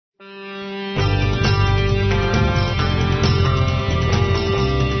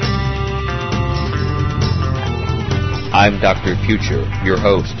I'm Dr. Future, your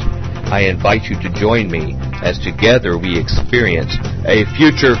host. I invite you to join me as together we experience a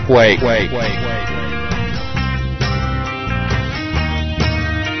future quake.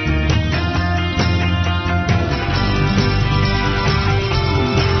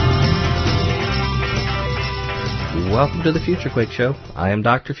 Welcome to the Future Quake Show. I am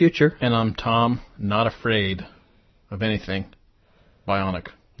Dr. Future. And I'm Tom, not afraid of anything bionic.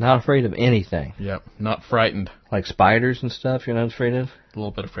 Not afraid of anything? Yep, not frightened. Like spiders and stuff you're not afraid of? A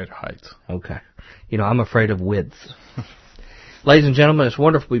little bit afraid of heights. Okay. You know, I'm afraid of width. Ladies and gentlemen, it's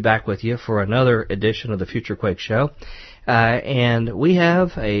wonderful to be back with you for another edition of the Future Quake Show. And we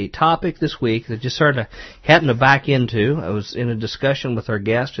have a topic this week that just sort of happened to back into. I was in a discussion with our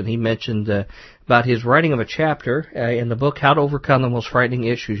guest, and he mentioned about his writing of a chapter in the book, How to Overcome the Most Frightening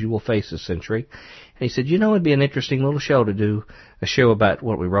Issues You Will Face This Century. And he said, you know, it'd be an interesting little show to do a show about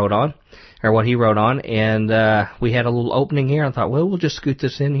what we wrote on, or what he wrote on. And we had a little opening here. I thought, well, we'll just scoot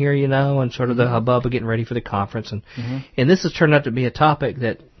this in here, you know, and sort of the hubbub of getting ready for the conference. And this has turned out to be a topic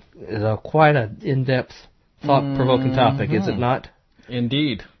that is quite an in-depth, thought-provoking topic, is it not?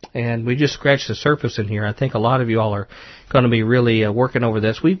 Indeed. And we just scratched the surface in here. I think a lot of you all are going to be really working over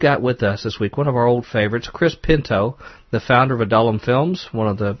this. We've got with us this week one of our old favorites, Chris Pinto, the founder of Adullam Films, one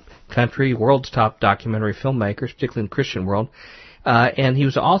of the world's top documentary filmmakers, particularly in the Christian world. And he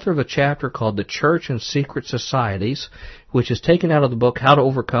was the author of a chapter called The Church and Secret Societies, which is taken out of the book How to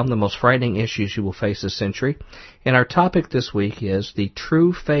Overcome the Most Frightening Issues You Will Face This Century. And our topic this week is the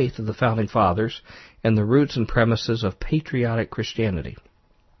true faith of the Founding Fathers and the roots and premises of patriotic Christianity.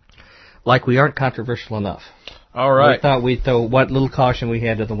 Like we aren't controversial enough. All right. We thought we'd throw what little caution we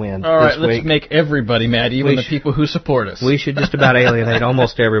had to the wind. All right, this week. Let's make everybody mad, even the people who support us. We should just about alienate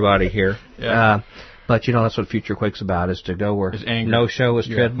almost everybody here. Yeah. But you know, that's what Future Quake's about, is to go where no show was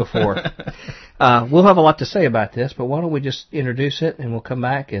tread before. We'll have a lot to say about this, but why don't we just introduce it, and we'll come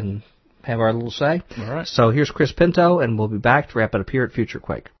back and have our little say. All right. So here's Chris Pinto, and we'll be back to wrap it up here at Future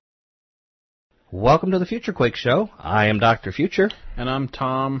Quake. Welcome to the Future Quake Show. I am Dr. Future. And I'm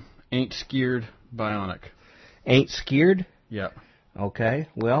Tom, ain't scared bionic. Ain't scared? Yeah. Okay.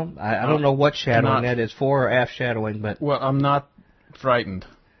 Well, I don't know what shadowing that is, fore or aft shadowing, but... Well, I'm not frightened.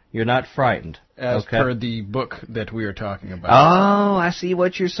 You're not frightened. As per the book that we are talking about. Oh, I see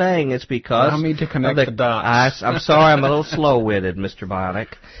what you're saying. It's because... Allow me to connect the dots. I'm sorry, I'm a little slow-witted, Mr. Bionic.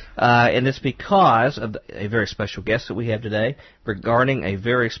 And it's because of a very special guest that we have today regarding a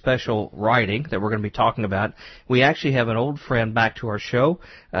very special writing that we're going to be talking about. We actually have an old friend back to our show,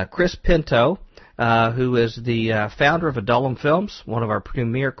 Chris Pinto, who is the founder of Adullam Films, one of our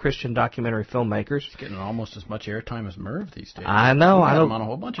premier Christian documentary filmmakers. He's getting almost as much airtime as Merv these days. I know. I don't. On a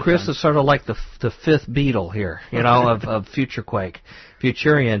whole bunch of Chris times. Is sort of like the fifth Beatle here, you know, of Future Quake,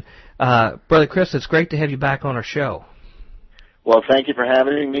 Futurian. Brother Chris, it's great to have you back on our show. Well, thank you for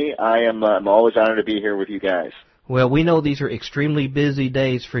having me. I'm always honored to be here with you guys. Well, we know these are extremely busy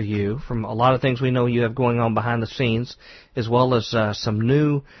days for you, from a lot of things we know you have going on behind the scenes, as well as some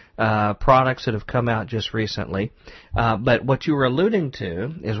new products that have come out just recently. But what you were alluding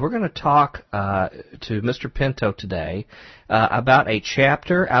to is we're going to talk to Mr. Pinto today about a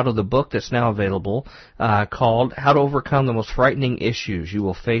chapter out of the book that's now available called How to Overcome the Most Frightening Issues You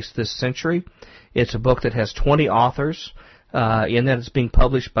Will Face This Century. It's a book that has 20 authors, and that it's being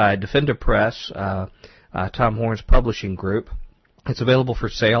published by Defender Press, Tom Horn's publishing group. It's available for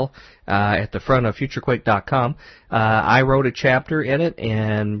sale at the front of FutureQuake.com. I wrote a chapter in it,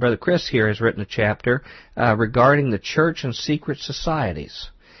 and Brother Chris here has written a chapter regarding the Church and Secret Societies.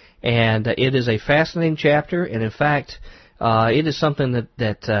 And it is a fascinating chapter, and in fact, it is something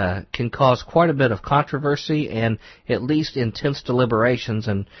that can cause quite a bit of controversy and at least intense deliberations,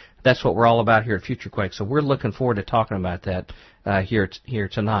 and that's what we're all about here at Future Quake. So we're looking forward to talking about that here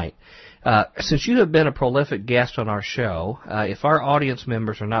tonight. Since you have been a prolific guest on our show, if our audience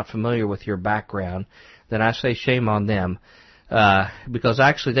members are not familiar with your background, then I say shame on them, because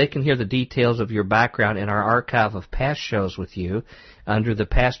actually they can hear the details of your background in our archive of past shows with you under the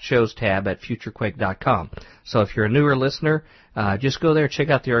Past Shows tab at FutureQuake.com. So if you're a newer listener, just go there, check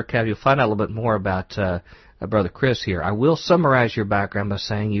out the archive. You'll find out a little bit more about Brother Chris here. I will summarize your background by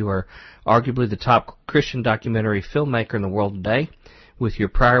saying you are arguably the top Christian documentary filmmaker in the world today, with your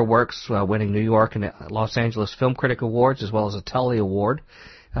prior works winning New York and Los Angeles Film Critic Awards as well as a Tully Award.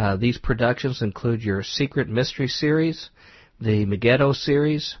 These productions include your Secret Mystery series, the Megiddo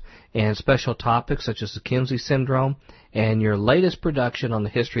series, and special topics such as the Kinsey Syndrome, and your latest production on the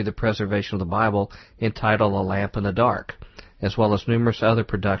history of the preservation of the Bible entitled A Lamp in the Dark, as well as numerous other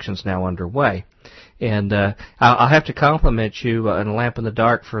productions now underway. And I'll have to compliment you in A Lamp in the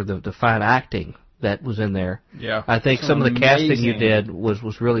Dark for the fine acting that was in there. Yeah. I think some of the casting you did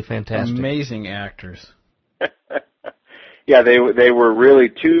was really fantastic. Amazing actors. Yeah, they were really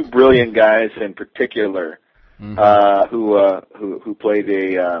two brilliant guys in particular, who played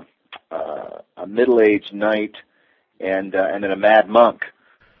a middle-aged knight and then a mad monk.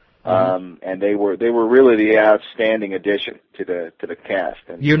 And they were really the outstanding addition to the cast.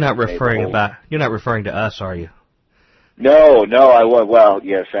 And you're not referring to us, are you? No, I was. Well,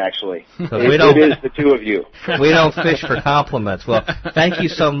 yes, actually, it is the two of you. We don't fish for compliments. Well, thank you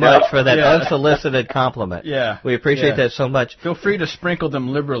so much for that unsolicited compliment. Yeah, we appreciate that so much. Feel free to sprinkle them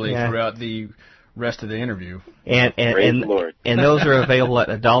liberally throughout the rest of the interview. Praise the Lord. And those are available at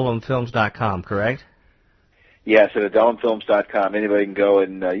AdullamFilms.com, correct? Yes, at AdullamFilms.com. Anybody can go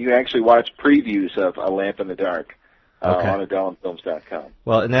and you can actually watch previews of A Lamp in the Dark on AdullamFilms.com.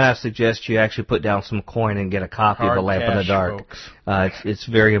 Well, and then I suggest you actually put down some coin and get a copy of A Lamp in the Dark. It's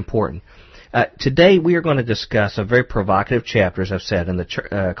very important. Today we are going to discuss a very provocative chapter, as I've said, in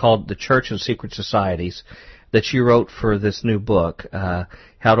the called "The Church and Secret Societies," that you wrote for this new book, How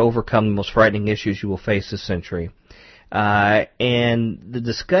to Overcome the Most Frightening Issues You Will Face This Century. And the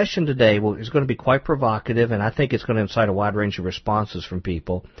discussion today is going to be quite provocative, and I think it's going to incite a wide range of responses from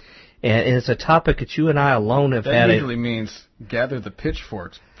people. And it's a topic that you and I alone have had. That usually means gather the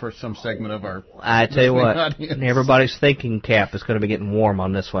pitchforks for some segment of our I tell you what, audience. Everybody's thinking cap is going to be getting warm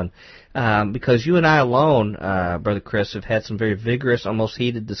on this one. Because you and I alone, Brother Chris, have had some very vigorous, almost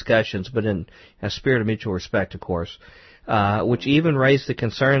heated discussions, but in a spirit of mutual respect, of course, which even raised the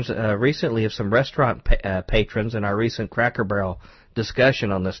concerns recently of some restaurant patrons in our recent Cracker Barrel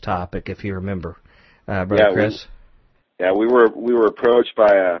discussion on this topic, if you remember, Brother Chris. We were approached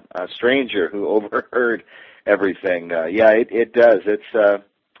by a stranger who overheard everything. It does.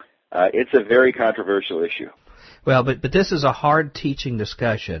 It's a very controversial issue. Well, but this is a hard teaching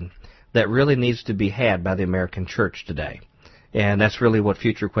discussion that really needs to be had by the American church today. And that's really what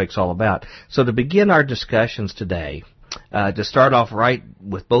Future Quake's all about. So to begin our discussions today, to start off right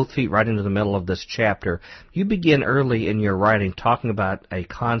with both feet right into the middle of this chapter, you begin early in your writing talking about a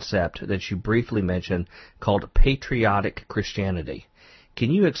concept that you briefly mentioned called patriotic Christianity.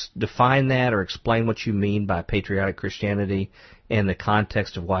 Can you define that or explain what you mean by patriotic Christianity and the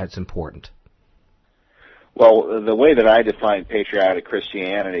context of why it's important? Well, the way that I define patriotic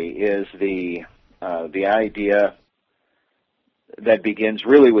Christianity is the idea that begins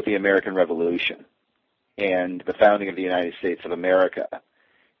really with the American Revolution and the founding of the United States of America,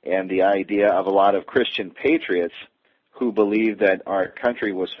 and the idea of a lot of Christian patriots who believe that our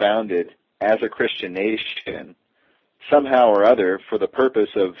country was founded as a Christian nation somehow or other for the purpose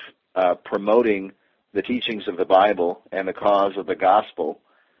of promoting the teachings of the Bible and the cause of the gospel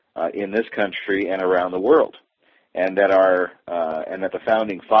in this country and around the world, and that the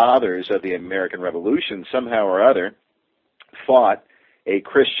founding fathers of the American Revolution somehow or other fought a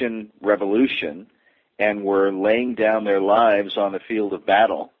Christian revolution and were laying down their lives on the field of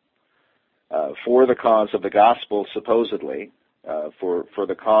battle for the cause of the gospel, supposedly. For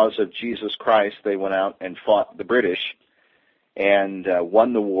the cause of Jesus Christ, they went out and fought the British and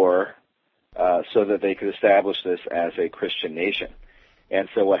won the war so that they could establish this as a Christian nation. And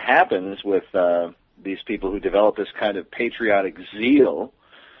so what happens with these people who develop this kind of patriotic zeal,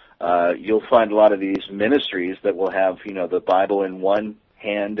 you'll find a lot of these ministries that will have, the Bible in one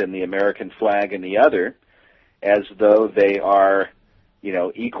hand and the American flag in the other, as though they are,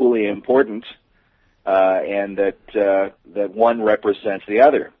 equally important, and that one represents the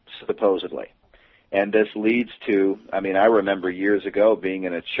other, supposedly. And this leads to, I remember years ago being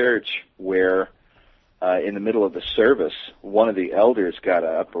in a church where in the middle of the service, one of the elders got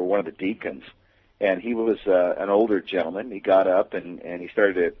up, or one of the deacons, and he was an older gentleman. He got up and he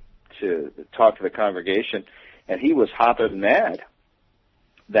started to talk to the congregation, and he was hopping mad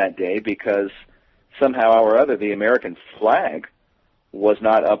that day because somehow or other the American flag was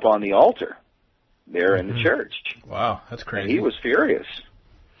not up on the altar there in the church. Wow, that's crazy. And he was furious.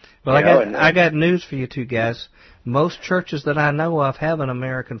 Well, I got news for you two guys. Most churches that I know of have an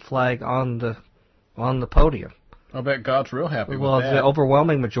American flag on the podium. I bet God's real happy with that. Well, the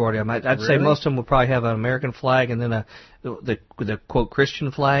overwhelming majority of them. I'd say most of them will probably have an American flag and then the quote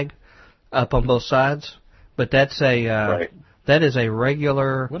Christian flag up on both sides. But that's that is a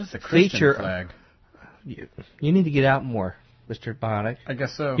regular What is the Christian feature. flag? You need to get out more, Mr. Bionic. I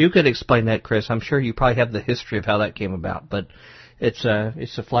guess so. You could explain that, Chris. I'm sure you probably have the history of how that came about, but it's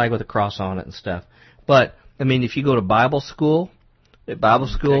a flag with a cross on it and stuff. But if you go to Bible school,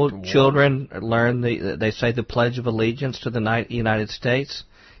 children learn they say the Pledge of Allegiance to the United States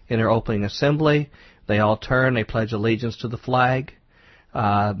in their opening assembly. They all turn, they pledge allegiance to the flag.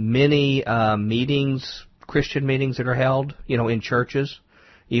 Many meetings, Christian meetings that are held, in churches,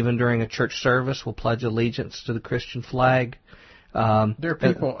 even during a church service, will pledge allegiance to the Christian flag. There are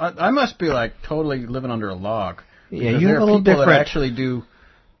people. I must be like totally living under a log. Yeah, you have a little different. There are people that actually do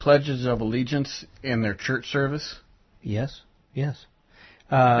pledges of allegiance in their church service. Yes. He's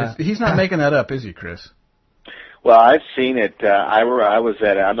not making that up, is he, Chris? Well, I've seen it. I was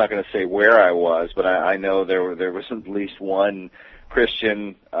at. I'm not going to say where I was, but I know there was at least one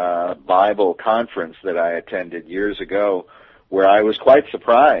Christian Bible conference that I attended years ago, where I was quite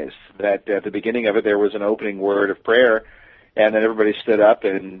surprised that at the beginning of it there was an opening word of prayer, and then everybody stood up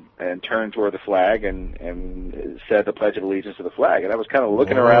and turned toward the flag and said the Pledge of Allegiance to the flag. And I was kind of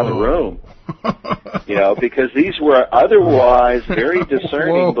looking around the room, because these were otherwise very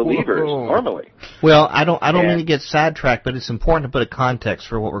discerning believers normally. Well, I don't mean to get sidetracked, but it's important to put a context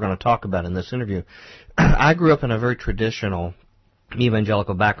for what we're going to talk about in this interview. I grew up in a very traditional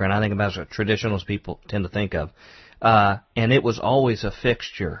evangelical background. I think about as traditional as people tend to think of. And it was always a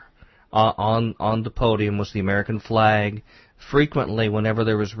fixture. On the podium was the American flag. Frequently, whenever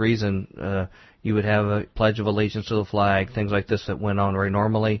there was reason, you would have a Pledge of Allegiance to the flag, things like this that went on very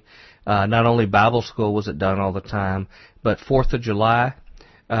normally. Not only Bible school was it done all the time, but 4th of July,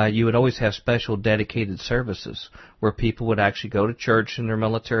 you would always have special dedicated services where people would actually go to church in their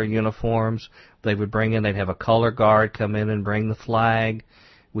military uniforms. They'd have a color guard come in and bring the flag.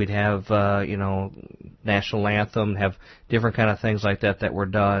 We'd have, national anthem, have different kind of things like that were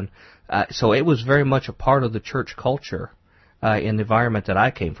done. So it was very much a part of the church culture in the environment that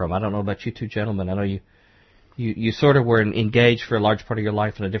I came from. I don't know about you two gentlemen. I know you sort of were engaged for a large part of your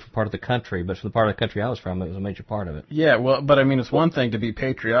life in a different part of the country, but for the part of the country I was from, it was a major part of it. Yeah, well, but I mean, it's one thing to be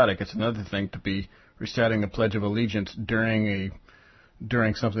patriotic. It's another thing to be reciting a Pledge of Allegiance during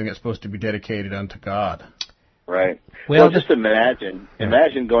something that's supposed to be dedicated unto God. Right. Well, just imagine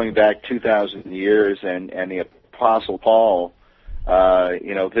going back 2,000 years and the Apostle Paul,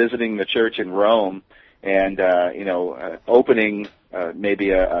 visiting the church in Rome and, opening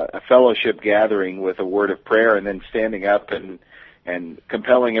maybe a fellowship gathering with a word of prayer and then standing up and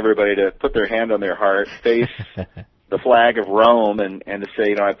compelling everybody to put their hand on their heart, face the flag of Rome and to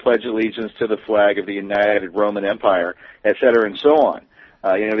say, I pledge allegiance to the flag of the United Roman Empire, et cetera, and so on.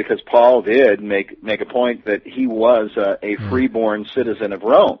 Because Paul did make a point that he was a freeborn citizen of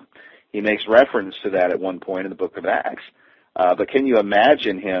Rome. He makes reference to that at one point in the book of Acts. But can you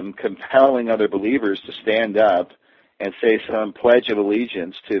imagine him compelling other believers to stand up and say some pledge of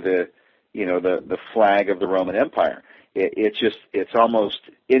allegiance to the flag of the Roman Empire? It's almost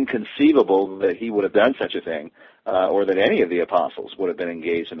inconceivable that he would have done such a thing, or that any of the apostles would have been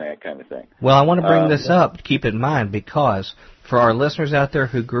engaged in that kind of thing. Well, I want to bring this up, keep in mind, because for our listeners out there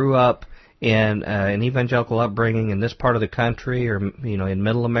who grew up in an evangelical upbringing in this part of the country or, in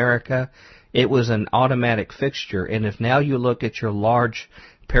middle America, it was an automatic fixture. And if now you look at your large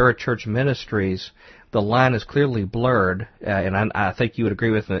parachurch ministries, the line is clearly blurred, and I think you would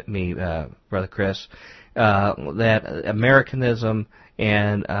agree with me, Brother Chris, that Americanism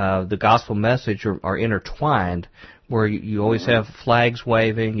and the gospel message are intertwined, where you always have flags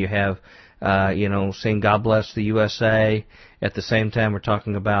waving, you have, saying God bless the USA. At the same time, we're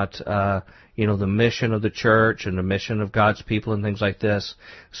talking about, the mission of the church and the mission of God's people and things like this.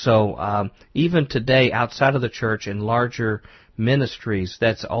 So even today, outside of the church in larger ministries,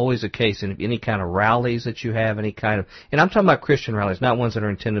 that's always the case. In any kind of rallies that you have, and I'm talking about Christian rallies, not ones that are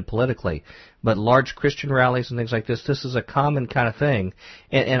intended politically, but large Christian rallies and things like this is a common kind of thing.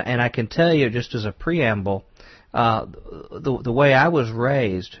 And I can tell you, just as a preamble, the way I was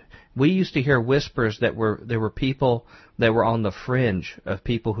raised, we used to hear whispers that there were people that were on the fringe of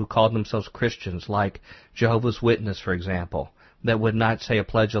people who called themselves Christians, like Jehovah's Witness, for example, that would not say a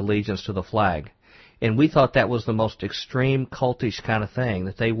pledge of allegiance to the flag. And we thought that was the most extreme cultish kind of thing,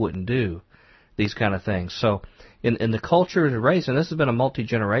 that they wouldn't do these kind of things. So in the culture of the race, and this has been a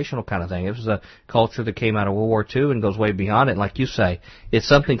multi-generational kind of thing, it was a culture that came out of World War II and goes way beyond it. And like you say, it's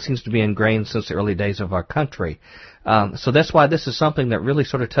something that seems to be ingrained since the early days of our country. So that's why this is something that really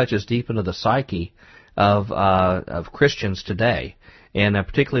sort of touches deep into the psyche of Christians today, and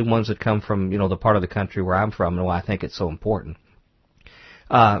particularly ones that come from, the part of the country where I'm from, and why I think it's so important.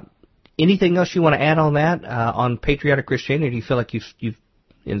 Anything else you want to add on that, on patriotic Christianity? Do you feel like you've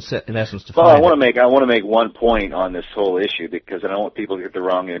in essence defined I want to make one point on this whole issue, because I don't want people to get the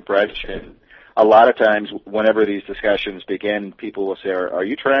wrong impression. A lot of times, whenever these discussions begin, people will say, "Are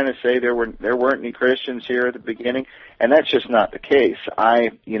you trying to say there weren't any Christians here at the beginning?" And that's just not the case.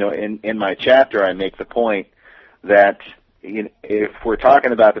 In my chapter, I make the point that if we're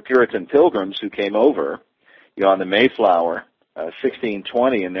talking about the Puritan pilgrims who came over, on the Mayflower,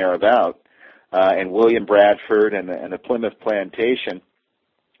 1620 and thereabout, and William Bradford and the Plymouth Plantation,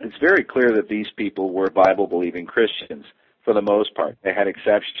 it's very clear that these people were Bible-believing Christians for the most part. They had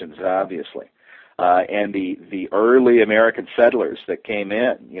exceptions, obviously. And the early American settlers that came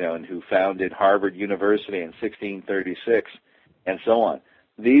in, and who founded Harvard University in 1636 and so on,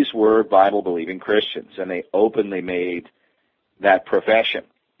 these were Bible-believing Christians, and they openly made that profession.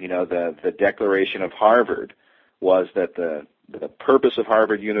 The Declaration of Harvard was that the purpose of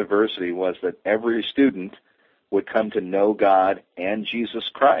Harvard University was that every student would come to know God and Jesus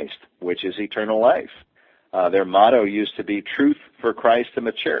Christ, which is eternal life. Their motto used to be truth for Christ and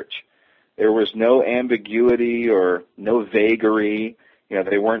the church. There was no ambiguity or no vagary.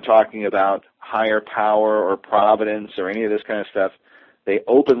 They weren't talking about higher power or providence or any of this kind of stuff. They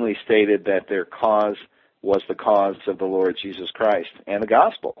openly stated that their cause was the cause of the Lord Jesus Christ and the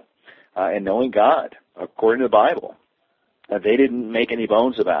gospel and knowing God according to the Bible. They didn't make any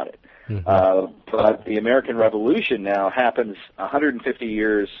bones about it. But the American Revolution now happens 150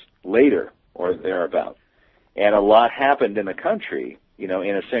 years later or thereabout. And a lot happened in the country, in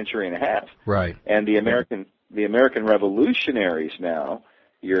a century and a half. Right. And the American revolutionaries now,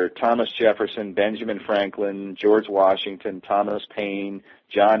 your Thomas Jefferson, Benjamin Franklin, George Washington, Thomas Paine,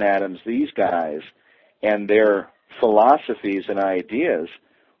 John Adams, these guys, and their philosophies and ideas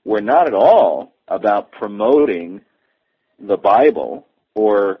were not at all about promoting the Bible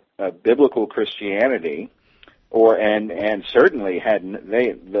or biblical Christianity, and certainly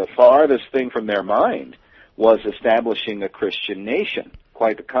the farthest thing from their mind was establishing a Christian nation.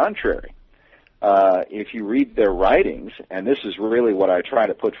 Quite the contrary. If you read their writings, and this is really what I try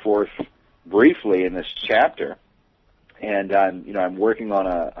to put forth briefly in this chapter, and I'm working on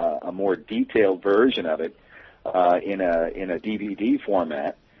a more detailed version of it in a DVD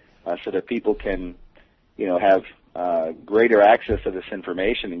format, so that people can have greater access to this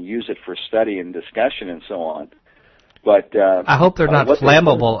information and use it for study and discussion and so on. But I hope they're not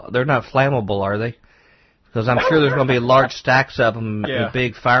flammable. They're not flammable, are they? Because I'm sure there's going to be large stacks of them in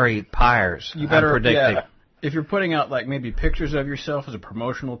big fiery pyres. You better, I'm predicting. If you're putting out like maybe pictures of yourself as a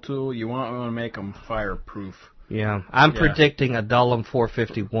promotional tool, you want to make them fireproof. Yeah, I'm predicting Adullam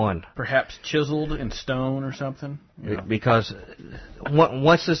 451. Perhaps chiseled in stone or something. Because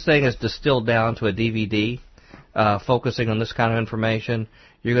once this thing is distilled down to a DVD, focusing on this kind of information,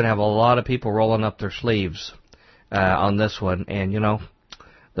 you're going to have a lot of people rolling up their sleeves on this one, and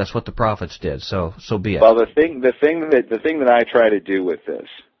that's what the prophets did. So be it. Well, the thing that I try to do with this,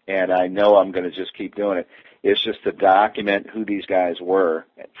 and I know I'm going to just keep doing it, is just to document who these guys were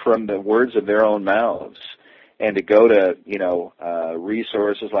from the words of their own mouths, and to go to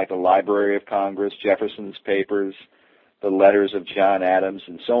resources like the Library of Congress, Jefferson's papers, the letters of John Adams,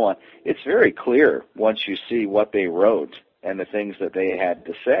 and so on. It's very clear once you see what they wrote and the things that they had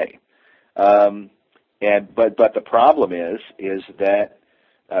to say. But the problem is that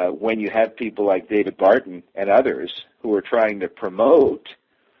when you have people like David Barton and others who are trying to promote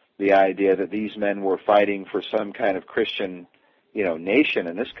the idea that these men were fighting for some kind of Christian, nation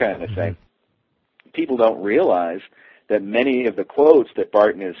and this kind of thing, people don't realize that many of the quotes that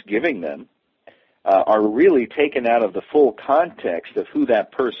Barton is giving them are really taken out of the full context of who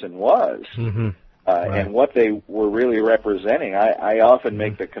that person was and what they were really representing. I often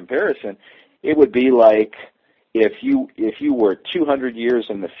make the comparison. It would be like if you were 200 years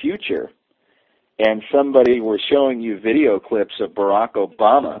in the future and somebody were showing you video clips of Barack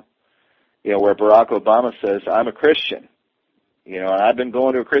Obama, where Barack Obama says, "I'm a Christian, and I've been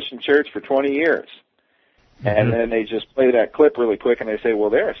going to a Christian church for 20 years." And then they just play that clip really quick and they say, "Well,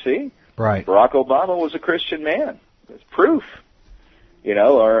 there, see? Right. Barack Obama was a Christian man. It's proof."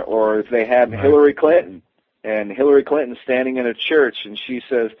 Or if they had Hillary Clinton, and Hillary Clinton standing in a church and she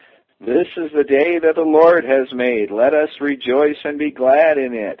says, "This is the day that the Lord has made. Let us rejoice and be glad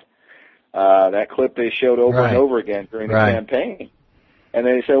in it." That clip they showed over and over again during the campaign. And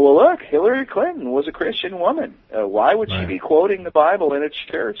they say, "Well, look, Hillary Clinton was a Christian woman. Why would she be quoting the Bible in a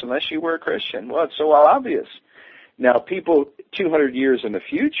church unless she were a Christian?" Well, it's so obvious. Now, people 200 years in the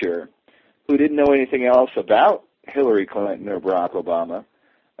future who didn't know anything else about Hillary Clinton or Barack Obama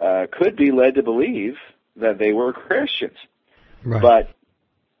could be led to believe that they were Christians. Right. But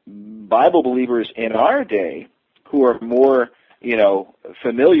Bible believers in our day who are more,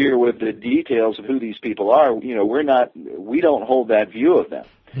 familiar with the details of who these people are, we don't hold that view of them,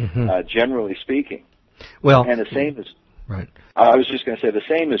 generally speaking. Well, and the same is, I was just going to say, the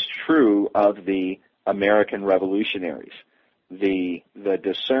same is true of the American revolutionaries. The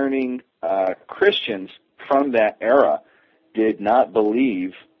discerning Christians from that era did not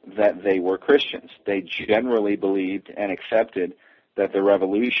believe that they were Christians. They generally believed and accepted that the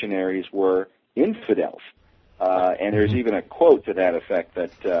revolutionaries were infidels. And there's even a quote to that effect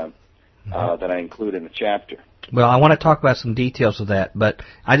that I include in the chapter. Well, I want to talk about some details of that, but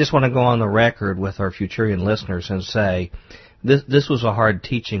I just want to go on the record with our Futurian listeners and say this was a hard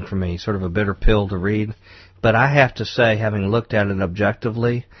teaching for me, sort of a bitter pill to read. But I have to say, having looked at it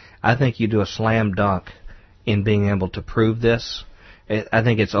objectively, I think you do a slam dunk in being able to prove this. I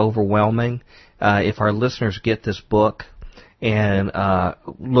think it's overwhelming. If our listeners get this book and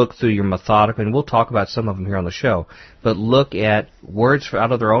look through your methodical, and we'll talk about some of them here on the show, but look at words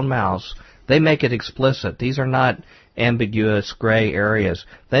out of their own mouths. They make it explicit. These are not ambiguous gray areas.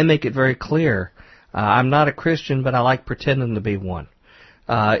 They make it very clear. I'm not a Christian, but I like pretending to be one.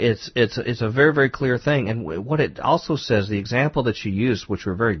 It's a very, very clear thing. And what it also says, the example that you used, which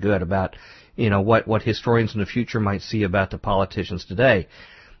were very good about, what historians in the future might see about the politicians today.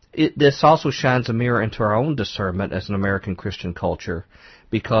 This also shines a mirror into our own discernment as an American Christian culture,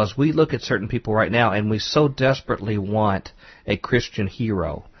 because we look at certain people right now and we so desperately want a Christian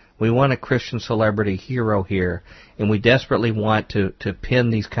hero. We want a Christian celebrity hero here, and we desperately want to pin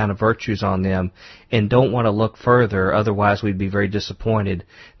these kind of virtues on them and don't want to look further, otherwise we'd be very disappointed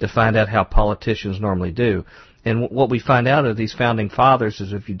to find out how politicians normally do. And what we find out of these founding fathers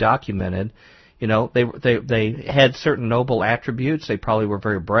is, if you documented, they had certain noble attributes. They probably were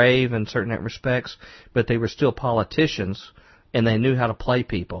very brave in certain respects, but they were still politicians, and they knew how to play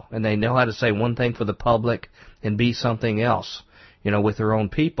people, and they know how to say one thing for the public and be something else, with their own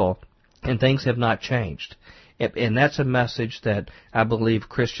people, and things have not changed. And that's a message that I believe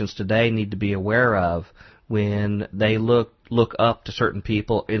Christians today need to be aware of when they look up to certain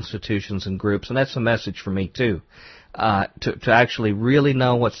people, institutions, and groups, and that's a message for me too. To actually really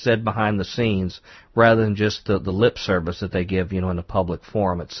know what's said behind the scenes rather than just the lip service that they give, in the public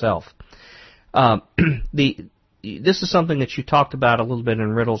forum itself. This is something that you talked about a little bit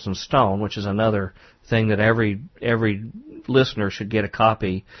in Riddles and Stone, which is another thing that every listener should get a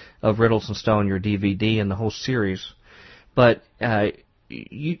copy of Riddles and Stone, your DVD, and the whole series. But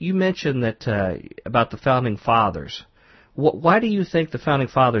you mentioned that about the Founding Fathers. Why do you think the Founding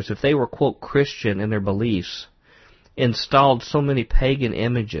Fathers, if they were, quote, Christian in their beliefs, installed so many pagan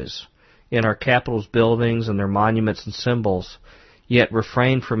images in our Capitol's buildings and their monuments and symbols, yet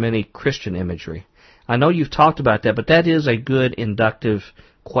refrained from any Christian imagery? I know you've talked about that, but that is a good inductive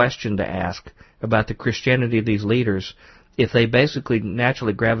question to ask about the Christianity of these leaders, if they basically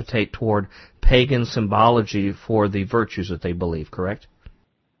naturally gravitate toward pagan symbology for the virtues that they believe, correct?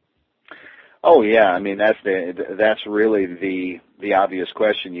 Oh yeah, I mean that's really the obvious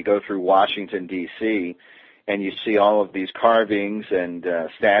question. You go through Washington D.C. and you see all of these carvings and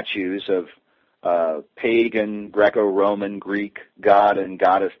statues of pagan, Greco-Roman, Greek god and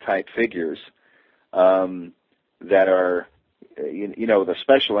goddess type figures that are, the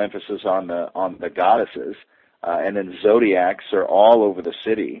special emphasis on the goddesses, and then zodiacs are all over the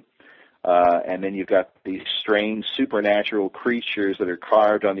city. And then you've got these strange supernatural creatures that are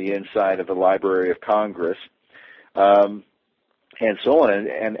carved on the inside of the Library of Congress, and so on.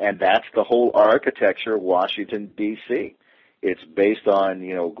 And that's the whole architecture of Washington, D.C. It's based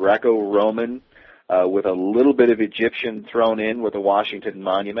on, Greco-Roman with a little bit of Egyptian thrown in with the Washington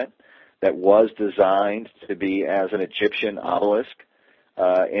Monument that was designed to be as an Egyptian obelisk,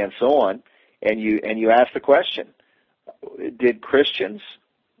 and so on. And you ask the question, did Christians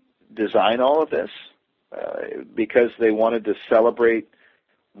design all of this because they wanted to celebrate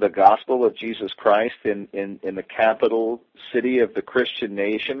the gospel of Jesus Christ in the capital city of the Christian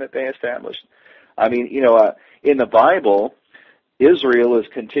nation that they established? I mean, in the Bible, Israel is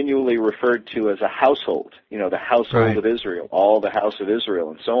continually referred to as a household, the household right. of Israel, all the house of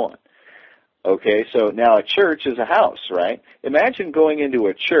Israel, and so on. Okay, so now a church is a house, right? Imagine going into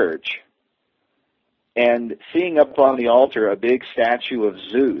a church and seeing up on the altar a big statue of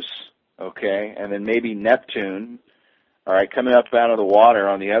Zeus, okay, and then maybe Neptune, all right, coming up out of the water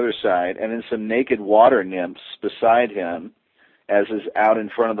on the other side, and then some naked water nymphs beside him, as is out in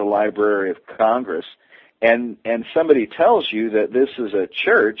front of the Library of Congress, and somebody tells you that this is a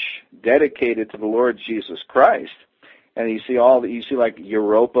church dedicated to the Lord Jesus Christ, and you see like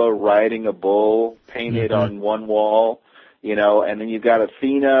Europa riding a bull painted on one wall, and then you've got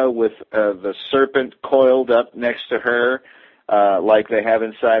Athena with the serpent coiled up next to her, like they have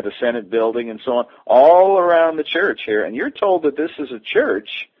inside the Senate building and so on, all around the church here. And you're told that this is a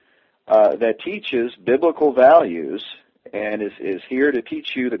church that teaches biblical values and is here to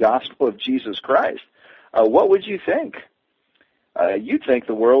teach you the gospel of Jesus Christ. What would you think? You'd think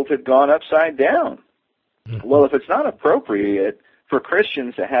the world had gone upside down. Well, if it's not appropriate for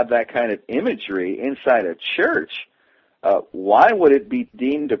Christians to have that kind of imagery inside a church, why would it be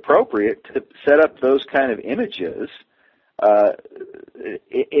deemed appropriate to set up those kind of images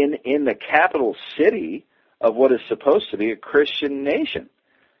in the capital city of what is supposed to be a Christian nation?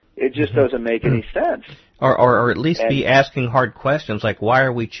 It just doesn't make any sense. Or at least be asking hard questions like, why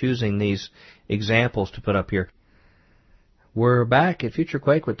are we choosing these examples to put up here? We're back at Future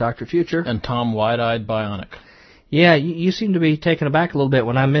Quake with Dr. Future. And Tom Wide-Eyed Bionic. Yeah, you seem to be taken aback a little bit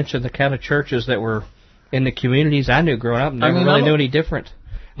when I mentioned the kind of churches that were in the communities I knew growing up. Never really knew any different.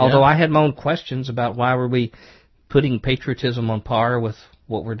 Yeah. Although I had my own questions about why were we putting patriotism on par with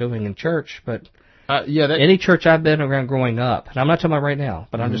what we're doing in church. But any church I've been around growing up, and I'm not talking about right now,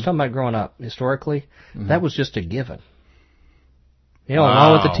 but I'm just talking about growing up historically, that was just a given. You know,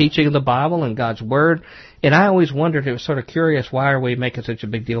 along with the teaching of the Bible and God's Word. And I always wondered, it was sort of curious, why are we making such a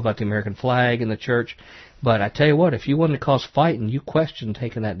big deal about the American flag in the church? But I tell you what, if you wanted to cause fighting, you questioned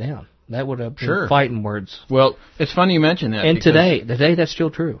taking that down. That would have been fighting words. Well, it's funny you mention that. And today that's still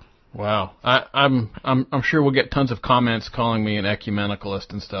true. Wow, I'm sure we'll get tons of comments calling me an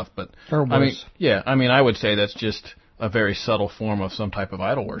ecumenicalist and stuff, but or worse. I mean, I would say that's just a very subtle form of some type of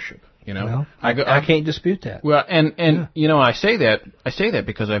idol worship. You know, well, I can't dispute that. Well, and you know, I say that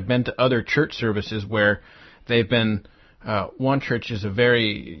because I've been to other church services where they've been. One church is a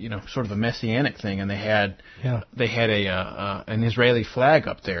very, sort of a messianic thing, and they had an Israeli flag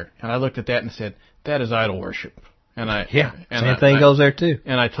up there, and I looked at that and said, that is idol worship. And same thing goes there too.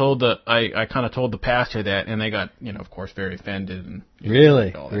 And I kind of told the pastor that, and they got, of course, very offended and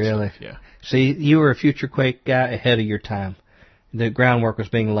really. Stuff. Yeah. See, you were a Future Quake guy ahead of your time. The groundwork was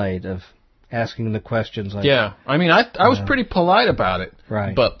being laid of asking the questions. Like, yeah, I mean, I was pretty polite about it,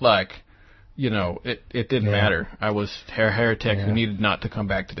 right? But it didn't matter. I was a heretic who needed not to come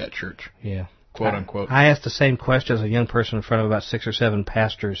back to that church. Yeah. Quote unquote. I asked the same question as a young person in front of about 6 or 7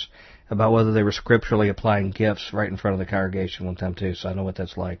 pastors about whether they were scripturally applying gifts right in front of the congregation one time too, so I know what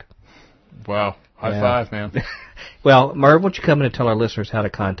that's like. Wow. High five, man. Well, Merv, why don't you come in and tell our listeners how to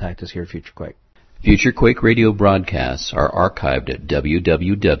contact us here at Future Quake? Future Quake radio broadcasts are archived at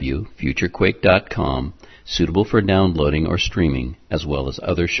www.futurequake.com, suitable for downloading or streaming, as well as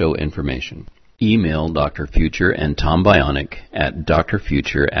other show information. Email Dr. Future and Tom Bionic at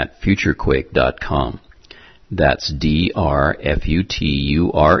drfuture@futurequake.com. That's DRFUTURE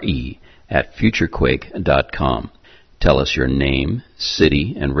at futurequake.com. Tell us your name,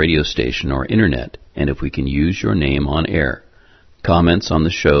 city, and radio station or internet, and if we can use your name on air. Comments on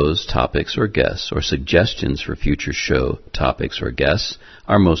the show's topics or guests, or suggestions for future show topics or guests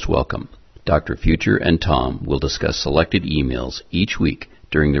are most welcome. Dr. Future and Tom will discuss selected emails each week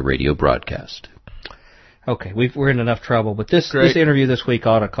during the radio broadcast. Okay, we're in enough trouble, but this interview this week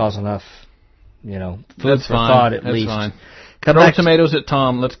ought to cause enough, food for thought at least. That's fine. Throw tomatoes at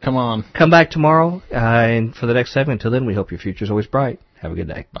Tom. Come on. Come back tomorrow and for the next segment. Until then, we hope your future's always bright. Have a good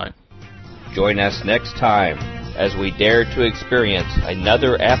day. Bye. Join us next time as we dare to experience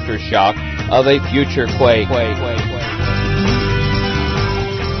another aftershock of a future quake.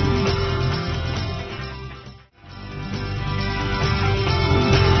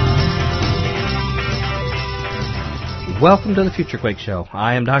 Welcome to the Future Quake Show.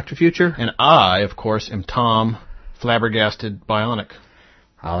 I am Dr. Future. And I, of course, am Tom Flabbergasted Bionic.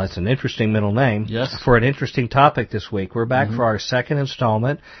 Oh, that's an interesting middle name. Yes. For an interesting topic this week. We're back for our second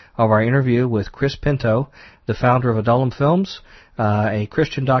installment of our interview with Chris Pinto, the founder of Adullam Films, a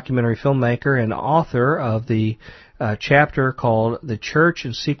Christian documentary filmmaker and author of the chapter called The Church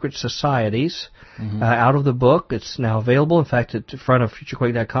and Secret Societies, out of the book. It's now available. In fact, at the front of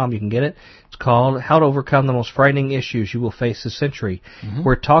FutureQuake.com you can get it. It's called How to Overcome the Most Frightening Issues You Will Face This Century.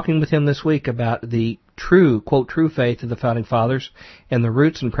 We're talking with him this week about the true, quote, true faith of the Founding Fathers and the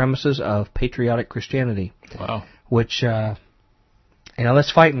roots and premises of patriotic Christianity. Wow. Which,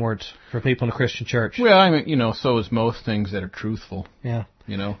 that's fighting words for people in the Christian church. Well, I mean, so is most things that are truthful. Yeah.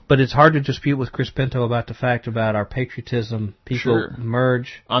 But it's hard to dispute with Chris Pinto about the fact about our patriotism. People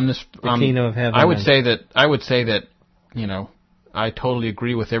merge on the kingdom of heaven. I would say that, I totally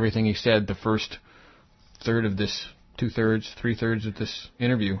agree with everything he said the first third of this, 2/3, 3/3 of this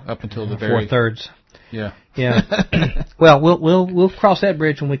interview, up until the very 4/3. Yeah. Well, we'll cross that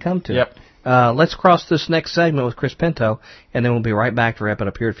bridge when we come to it. Let's cross this next segment with Chris Pinto, and then we'll be right back to wrap it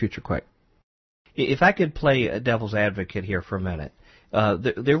up here at Future Quake. If I could play a devil's advocate here for a minute,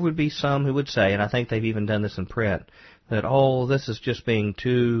 there would be some who would say, and I think they've even done this in print, that, this is just being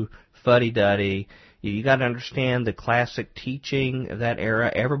too fuddy-duddy. You got to understand the classic teaching of that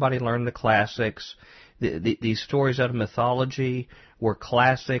era. Everybody learned the classics. these stories out of mythology were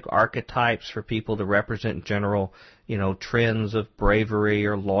classic archetypes for people to represent general, trends of bravery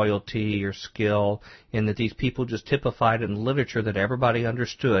or loyalty or skill, and that these people just typified in literature that everybody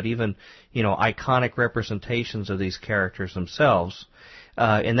understood, even, iconic representations of these characters themselves.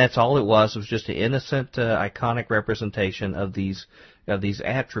 And that's all it was just an innocent, iconic representation of these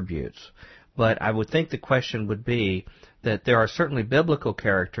attributes. But I would think the question would be that there are certainly biblical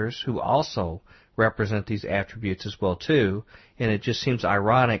characters who also represent these attributes as well too, and it just seems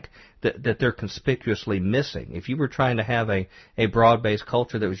ironic that they're conspicuously missing. If you were trying to have a broad-based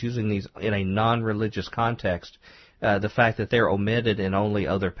culture that was using these in a non-religious context, the fact that they're omitted in only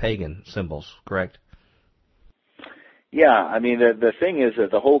other pagan symbols, correct? Yeah, I mean, the thing is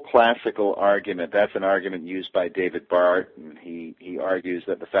that the whole classical argument, that's an argument used by David Barton. He argues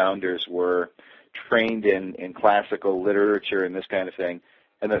that the founders were trained in classical literature and this kind of thing,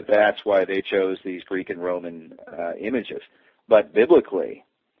 and that's why they chose these Greek and Roman images. But biblically,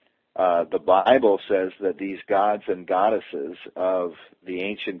 the Bible says that these gods and goddesses of the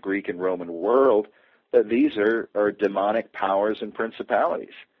ancient Greek and Roman world, that these are demonic powers and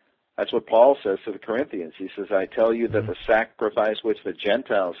principalities. That's what Paul says to the Corinthians. He says, I tell you that the sacrifice which the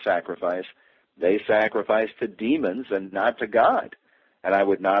Gentiles sacrifice, they sacrifice to demons and not to God. And I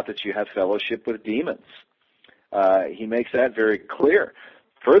would not that you have fellowship with demons. He makes that very clear.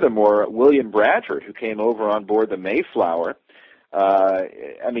 Furthermore, William Bradford, who came over on board the Mayflower,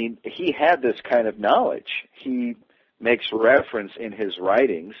 he had this kind of knowledge. He makes reference in his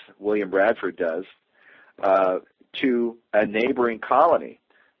writings, William Bradford does, to a neighboring colony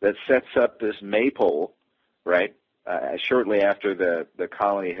that sets up this maypole, right, shortly after the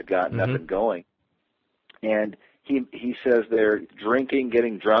colony had gotten up and going. And he says they're drinking,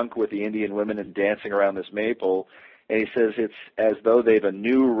 getting drunk with the Indian women and dancing around this maypole. And he says it's as though they've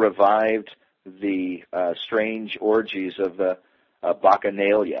anew revived the strange orgies of the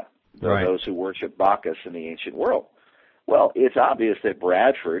Bacchanalia, right, those who worship Bacchus in the ancient world. Well, it's obvious that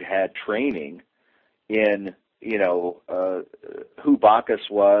Bradford had training in who Bacchus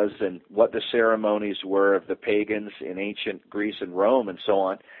was and what the ceremonies were of the pagans in ancient Greece and Rome and so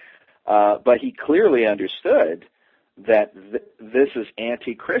on. But he clearly understood that this is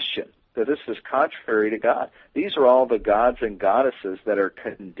anti-Christian, that this is contrary to God. These are all the gods and goddesses that are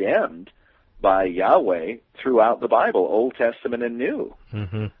condemned by Yahweh throughout the Bible, Old Testament and New.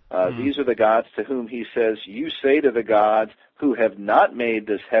 These are the gods to whom he says, you say to the gods who have not made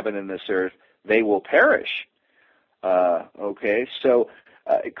this heaven and this earth, they will perish. So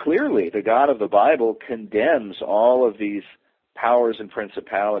clearly the God of the Bible condemns all of these powers and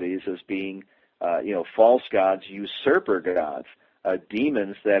principalities as being, false gods, usurper gods,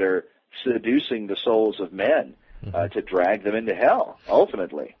 demons that are seducing the souls of men to drag them into hell,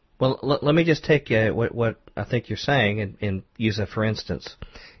 ultimately. Well, let me just take what I think you're saying and use it for instance.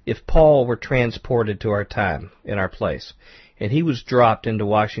 If Paul were transported to our time, in our place, and he was dropped into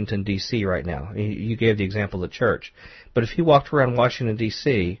Washington, D.C. right now. You gave the example of the church. But if he walked around Washington,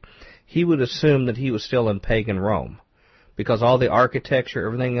 D.C., he would assume that he was still in pagan Rome, because all the architecture,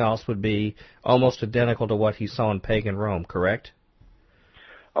 everything else would be almost identical to what he saw in pagan Rome, correct?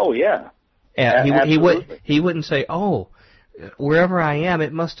 Oh, yeah. He wouldn't say, wherever I am,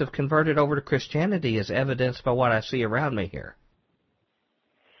 it must have converted over to Christianity as evidenced by what I see around me here.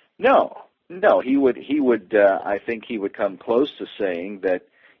 No, he would. I think he would come close to saying that.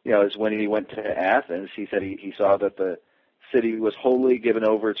 As when he went to Athens, he said he saw that the city was wholly given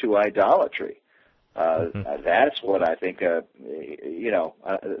over to idolatry. That's what I think. An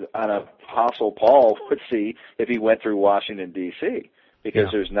Apostle Paul would see if he went through Washington D.C.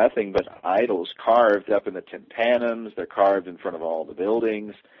 Because there's nothing but idols carved up in the tympanums. They're carved in front of all the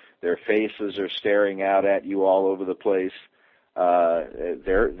buildings. Their faces are staring out at you all over the place.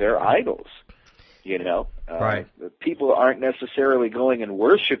 They're idols, Right. People aren't necessarily going and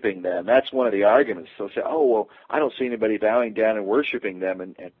worshiping them. That's one of the arguments. They'll say, I don't see anybody bowing down and worshiping them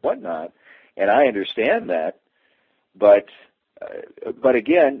and whatnot. And I understand that. But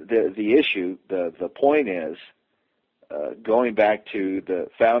again, the issue, the point is, going back to the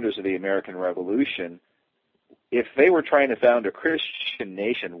founders of the American Revolution, if they were trying to found a Christian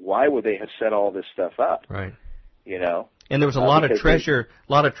nation, why would they have set all this stuff up? Right. And there was a lot of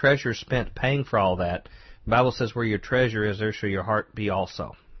treasure spent paying for all that. The Bible says, "Where your treasure is, there shall your heart be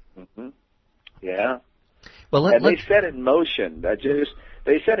also." Yeah. Well, they set in motion.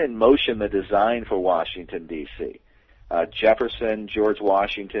 They set in motion the design for Washington D.C. Jefferson, George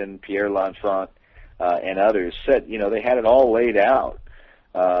Washington, Pierre L'Enfant, and others said, they had it all laid out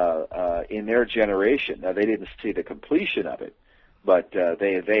in their generation. Now, they didn't see the completion of it, but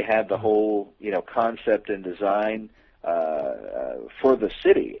they had the whole concept and design for the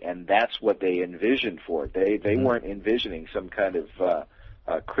city, and that's what they envisioned for it. They weren't envisioning some kind of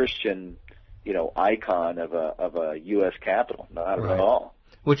Christian icon of a U.S. Capitol, not at all.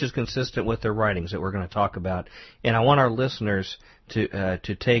 Which is consistent with their writings that we're going to talk about. And I want our listeners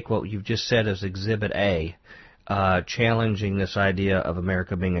to take what you've just said as Exhibit A, challenging this idea of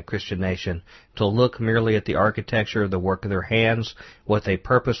America being a Christian nation, to look merely at the architecture, the work of their hands, what they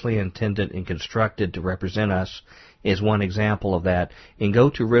purposely intended and constructed to represent us, is one example of that. And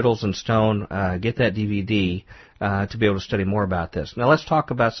go to Riddles and Stone, get that DVD to be able to study more about this. Now let's talk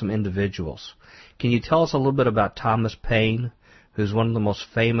about some individuals. Can you tell us a little bit about Thomas Paine, who's one of the most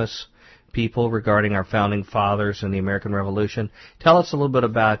famous people regarding our founding fathers and the American Revolution? Tell us a little bit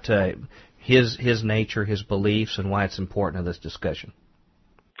about his nature, his beliefs, and why it's important in this discussion.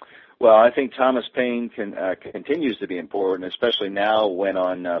 Well, I think Thomas Paine continues to be important, especially now when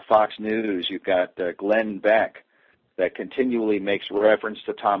on Fox News you've got Glenn Beck that continually makes reference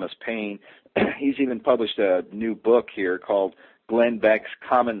to Thomas Paine. He's even published a new book here called Glenn Beck's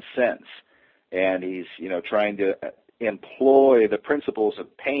Common Sense, and he's trying to employ the principles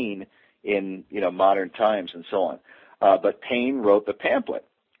of Paine in modern times and so on. But Paine wrote the pamphlet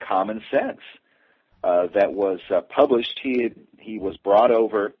Common Sense that was published. He was brought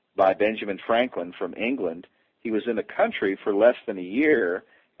over by Benjamin Franklin from England. He was in the country for less than a year,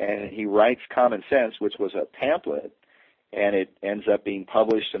 and he writes Common Sense, which was a pamphlet, and it ends up being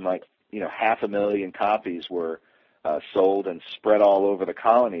published in 500,000 copies were sold and spread all over the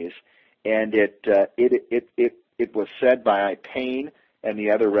colonies. And it was said by Paine and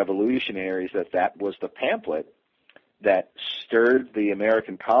the other revolutionaries that was the pamphlet that stirred the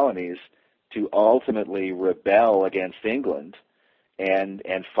American colonies to ultimately rebel against England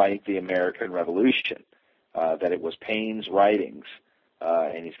and fight the American Revolution. That it was Paine's writings.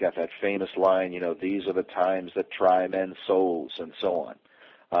 And he's got that famous line, these are the times that try men's souls, and so on.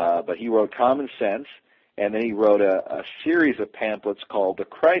 But he wrote Common Sense, and then he wrote a series of pamphlets called The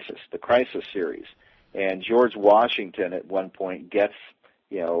Crisis series. And George Washington at one point gets,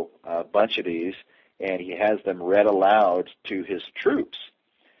 a bunch of these, and he has them read aloud to his troops.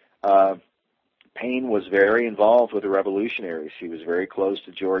 Paine was very involved with the revolutionaries. He was very close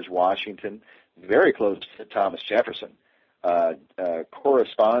to George Washington, very close to Thomas Jefferson.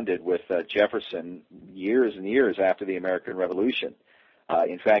 Corresponded with Jefferson years and years after the American Revolution.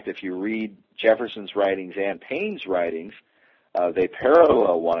 In fact, if you read Jefferson's writings and Paine's writings, they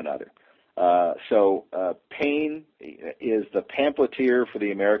parallel one another. So Paine is the pamphleteer for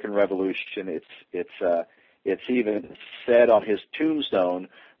the American Revolution. It's even said on his tombstone,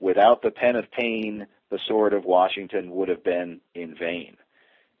 without the pen of Paine, the sword of Washington would have been in vain.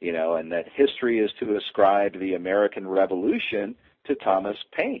 And that history is to ascribe the American Revolution to Thomas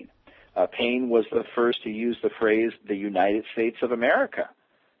Paine. Paine was the first to use the phrase, the United States of America.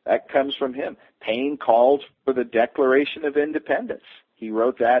 That comes from him. Paine called for the Declaration of Independence. He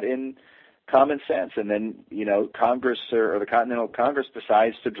wrote that in Common Sense. And then, Congress or the Continental Congress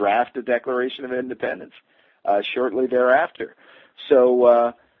decides to draft a Declaration of Independence shortly thereafter.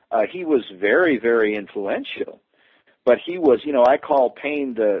 So he was very, very influential. But he was, I call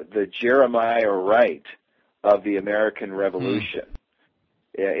Paine the Jeremiah Wright of the American Revolution.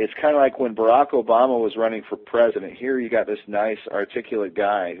 It's kind of like when Barack Obama was running for president. Here you got this nice, articulate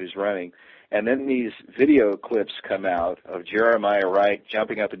guy who's running, and then these video clips come out of Jeremiah Wright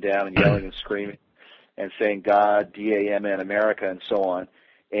jumping up and down and yelling and screaming and saying God, D-A-M-N, America, and so on.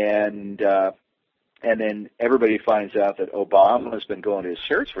 And then everybody finds out that Obama has been going to his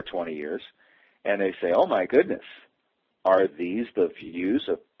church for 20 years, and they say, oh, my goodness. Are these the views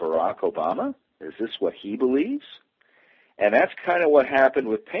of Barack Obama? Is this what he believes? And that's kind of what happened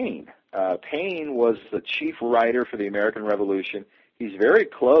with Paine. Paine was the chief writer for the American Revolution. He's very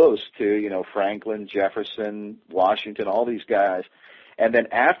close to, Franklin, Jefferson, Washington, all these guys. And then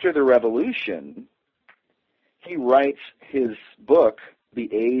after the Revolution, he writes his book, The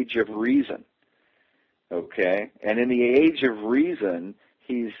Age of Reason. Okay? And in The Age of Reason,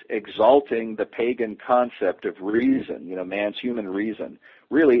 he's exalting the pagan concept of reason, man's human reason,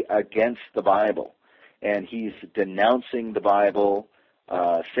 really against the Bible. And he's denouncing the Bible,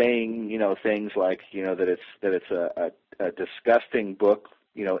 saying, things like, that it's a disgusting book,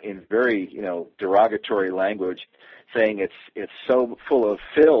 in very, derogatory language, saying it's so full of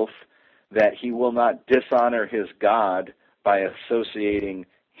filth that he will not dishonor his God by associating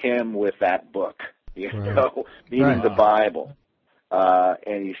him with that book, meaning the Bible.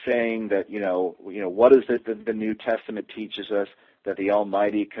 And he's saying that, what is it that the New Testament teaches us? That the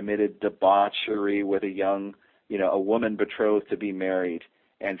Almighty committed debauchery with a young, a woman betrothed to be married,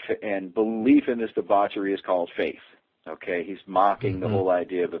 and belief in this debauchery is called faith. Okay, he's mocking the whole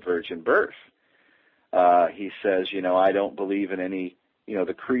idea of the virgin birth. He says, I don't believe in any,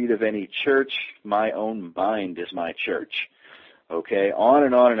 the creed of any church. My own mind is my church. Okay, on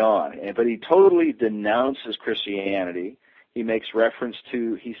and on and on. But he totally denounces Christianity. He makes reference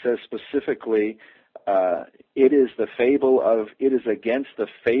to, he says specifically, it is against the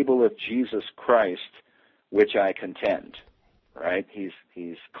fable of Jesus Christ which I contend. Right?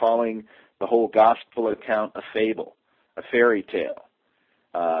 He's calling the whole gospel account a fable, a fairy tale.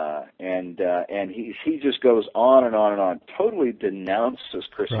 And he just goes on and on and on, totally denounces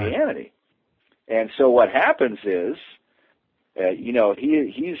Christianity. Right. And so what happens is,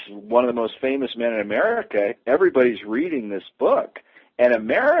 he's one of the most famous men in America. Everybody's reading this book. And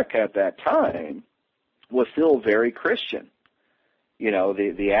America at that time was still very Christian.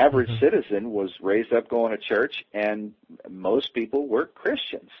 The average citizen was raised up going to church, and most people were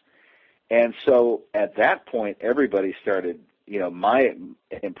Christians. And so at that point, everybody started, my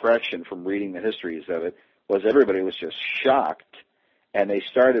impression from reading the histories of it was everybody was just shocked, and they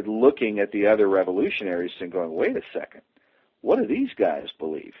started looking at the other revolutionaries and going, wait a second, what do these guys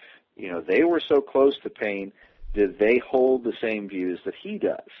believe? They were so close to Paine. Did they hold the same views that he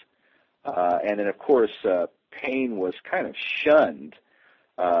does? And then, of course, Paine was kind of shunned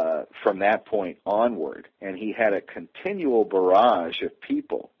from that point onward, and he had a continual barrage of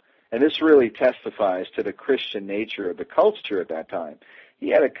people. And this really testifies to the Christian nature of the culture at that time. He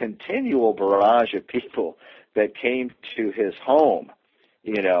had a continual barrage of people that came to his home,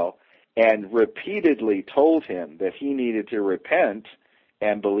 and repeatedly told him that he needed to repent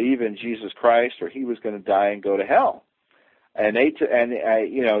and believe in Jesus Christ, or he was going to die and go to hell. And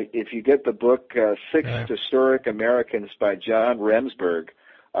if you get the book Six Historic Americans by John Remsburg,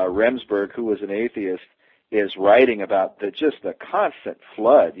 who was an atheist, is writing about the constant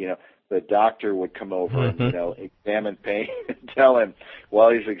flood. The doctor would come over and examine Paine and tell him while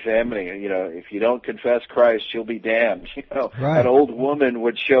he's examining, if you don't confess Christ, you'll be damned. An old woman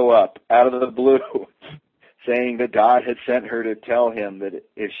would show up out of the blue, saying that God had sent her to tell him that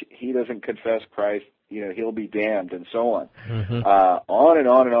if he doesn't confess Christ, he'll be damned, and so on. On and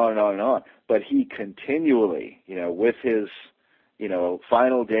on and on and on and on. But he continually, with his,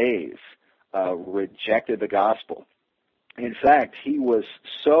 final days, rejected the gospel. In fact, he was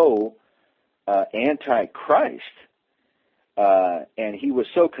so anti-Christ, and he was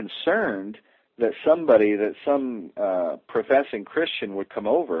so concerned that some professing Christian would come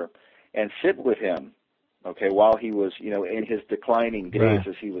over and sit with him, while he was, in his declining days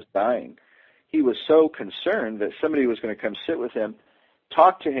as he was dying. He was so concerned that somebody was going to come sit with him,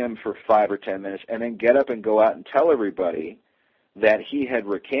 talk to him for 5 or 10 minutes, and then get up and go out and tell everybody that he had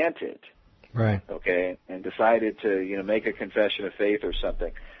recanted, and decided to, make a confession of faith or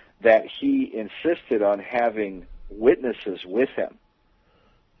something, that he insisted on having witnesses with him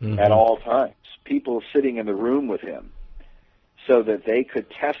at all times, people sitting in the room with him, so that they could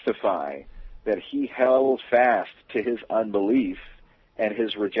testify that he held fast to his unbelief and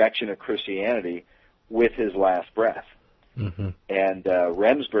his rejection of Christianity with his last breath. And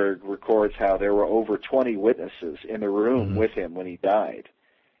Remsburg records how there were over 20 witnesses in the room with him when he died,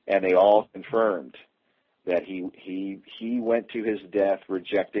 and they all confirmed that he went to his death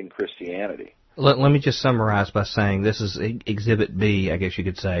rejecting Christianity. Let me just summarize by saying this is Exhibit B, I guess you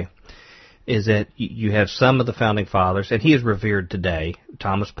could say, is that you have some of the Founding Fathers, and he is revered today.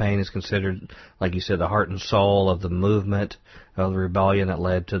 Thomas Paine is considered, like you said, the heart and soul of the movement of the rebellion that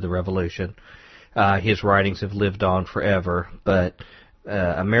led to the Revolution. His writings have lived on forever, but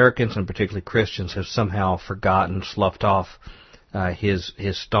Americans, and particularly Christians, have somehow forgotten, sloughed off his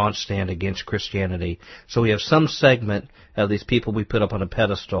staunch stand against Christianity. So we have some segment of these people we put up on a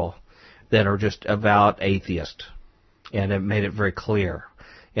pedestal that are just avowed atheists, and have made it very clear.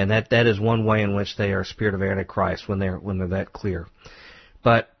 And that is one way in which they are a spirit of Antichrist, when they're that clear.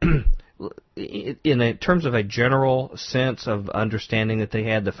 But in terms of a general sense of understanding that they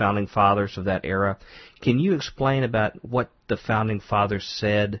had, the Founding Fathers of that era, can you explain about what the Founding Fathers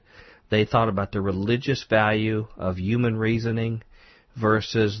said they thought about the religious value of human reasoning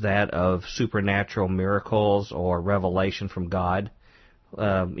versus that of supernatural miracles or revelation from God?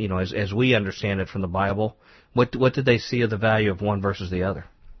 As we understand it from the Bible, what did they see of the value of one versus the other?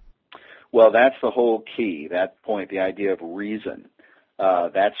 Well, that's the whole key, that point, the idea of reason.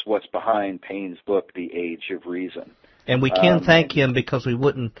 That's what's behind Paine's book, The Age of Reason. And we can thank him, because we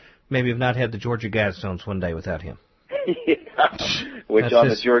wouldn't maybe have not had the Georgia Guidestones one day without him. Which that's on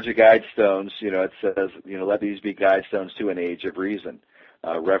the Georgia Guidestones, it says, let these be guidestones to an age of reason,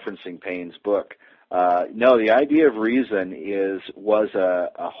 referencing Paine's book. No, the idea of reason was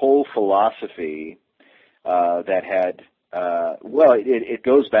a whole philosophy that had, it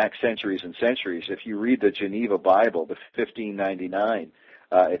goes back centuries and centuries. If you read the Geneva Bible, the 1599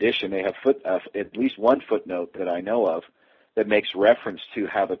 edition, they have at least one footnote that I know of that makes reference to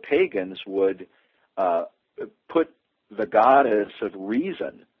how the pagans would put the goddess of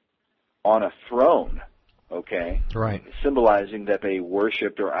reason on a throne, okay? Right. Symbolizing that they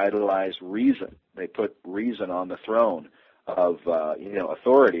worshipped or idolized reason. They put reason on the throne of,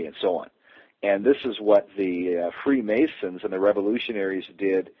 authority and so on. And this is what the Freemasons and the revolutionaries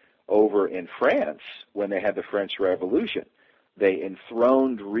did over in France when they had the French Revolution. They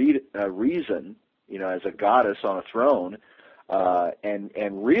enthroned reason, as a goddess on a throne,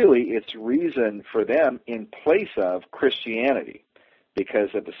 and really it's reason for them in place of Christianity, because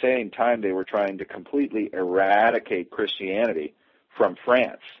at the same time they were trying to completely eradicate Christianity from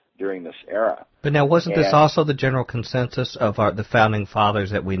France during this era. But now, wasn't this also the general consensus of the founding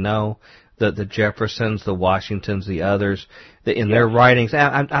fathers that we know, the Jeffersons, the Washingtons, the others, that in their writings,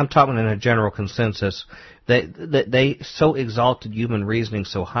 I'm talking in a general consensus, they so exalted human reasoning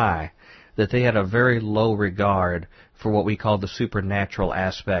so high that they had a very low regard for what we call the supernatural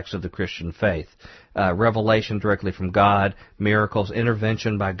aspects of the Christian faith. Revelation directly from God, miracles,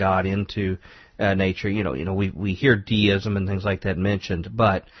 intervention by God into nature. We hear deism and things like that mentioned,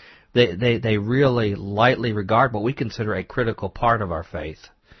 but they really lightly regard what we consider a critical part of our faith,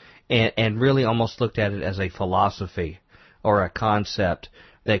 and really almost looked at it as a philosophy or a concept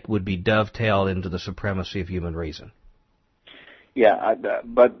that would be dovetailed into the supremacy of human reason. Yeah,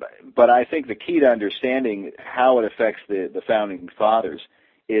 but I think the key to understanding how it affects the founding fathers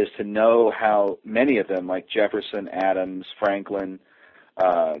is to know how many of them, like Jefferson, Adams, Franklin,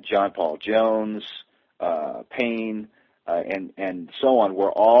 John Paul Jones, Paine, and so on,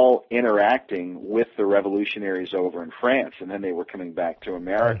 were all interacting with the revolutionaries over in France, and then they were coming back to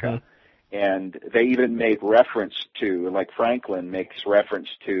America. Mm-hmm. And they even made reference to, like Franklin makes reference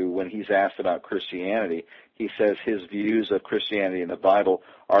to, when he's asked about Christianity, he says his views of Christianity and the Bible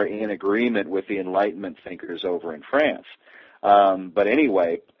are in agreement with the Enlightenment thinkers over in France. But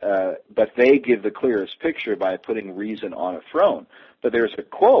they give the clearest picture by putting reason on a throne. But there's a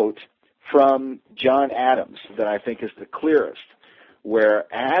quote from John Adams that I think is the clearest,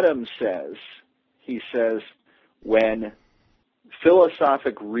 where Adams says, when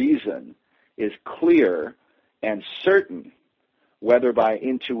philosophic reason is clear and certain, whether by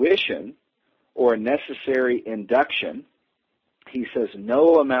intuition or necessary induction, he says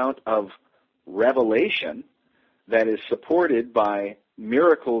no amount of revelation that is supported by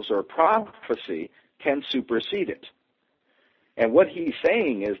miracles or prophecy can supersede it. And what he's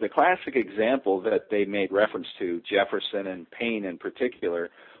saying is the classic example that they made reference to, Jefferson and Paine in particular,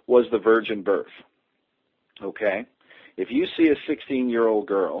 was the virgin birth. Okay? If you see a 16-year-old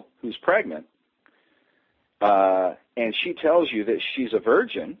girl who's pregnant, and she tells you that she's a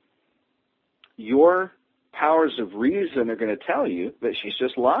virgin, your powers of reason are going to tell you that she's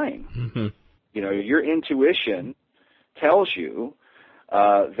just lying. Mm-hmm. Your intuition tells you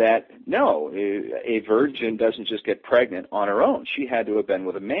that no, a virgin doesn't just get pregnant on her own. She had to have been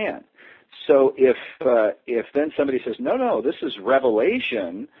with a man. So if then somebody says, no, this is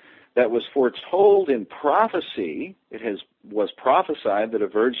revelation that was foretold in prophecy, was prophesied that a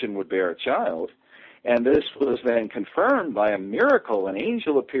virgin would bear a child, and this was then confirmed by a miracle. An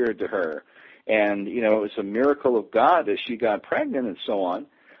angel appeared to her, and it was a miracle of God that she got pregnant and so on.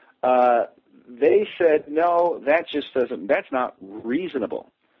 They said, no, that's not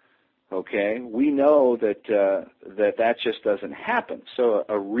reasonable. Okay, we know that just doesn't happen. So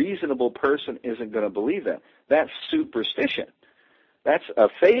a reasonable person isn't going to believe that. That's superstition. That's a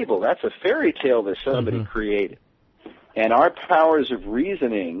fable. That's a fairy tale that somebody created. And our powers of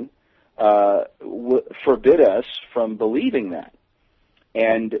reasoning forbid us from believing that.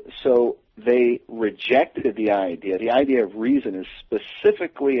 And so they rejected the idea. The idea of reason is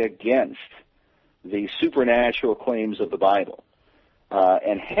specifically against the supernatural claims of the Bible.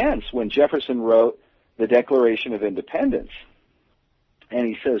 And hence, when Jefferson wrote the Declaration of Independence, and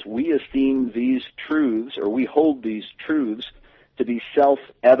he says, we esteem these truths, or we hold these truths to be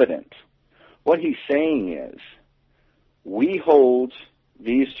self-evident. What he's saying is, we hold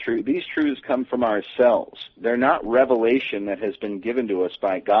these truths come from ourselves. They're not revelation that has been given to us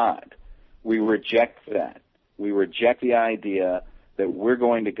by God. We reject that. We reject the idea that we're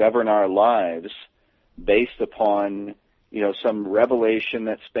going to govern our lives based upon, some revelation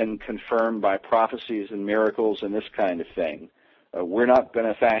that's been confirmed by prophecies and miracles and this kind of thing. We're not going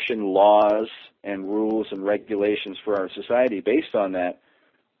to fashion laws and rules and regulations for our society based on that.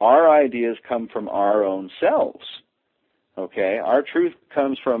 our ideas come from our own selves. Okay? Our truth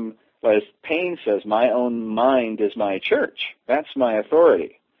comes from, as Paine says, my own mind is my church. That's my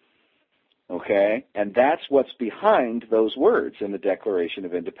authority. Okay? And that's what's behind those words in the Declaration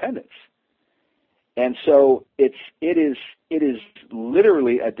of Independence. And so it is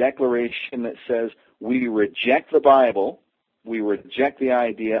literally a declaration that says we reject the Bible, we reject the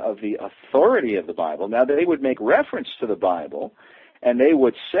idea of the authority of the Bible. Now, they would make reference to the Bible, and they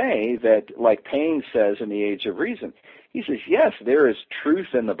would say that, like Paine says in The Age of Reason, he says, yes, there is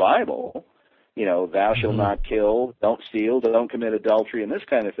truth in the Bible, you know, thou shalt not kill, don't steal, don't commit adultery, and this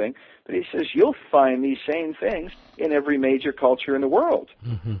kind of thing. But he says you'll find these same things in every major culture in the world.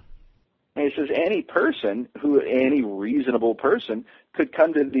 Mm-hmm. And he says any reasonable person could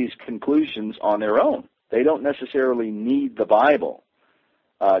come to these conclusions on their own. They don't necessarily need the Bible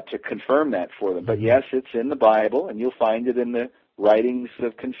to confirm that for them. But yes, it's in the Bible, and you'll find it in the writings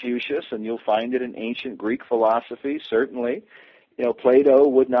of Confucius, and you'll find it in ancient Greek philosophy, certainly. You know, Plato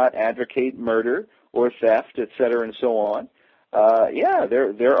would not advocate murder or theft, etc., and so on.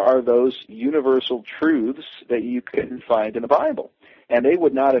 There are those universal truths that you can find in the Bible. And they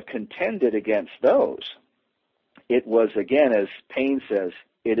would not have contended against those. It was, again, as Paine says,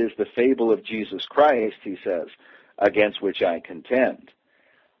 it is the fable of Jesus Christ, he says, against which I contend.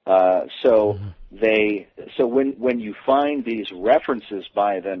 So when you find these references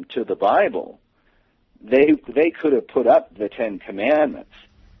by them to the Bible, they could have put up the Ten Commandments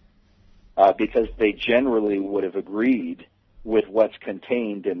because they generally would have agreed with what's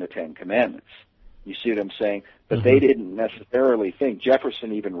contained in the Ten Commandments. You see what I'm saying? But they didn't necessarily think.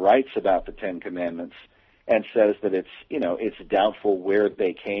 Jefferson even writes about the Ten Commandments and says that it's doubtful where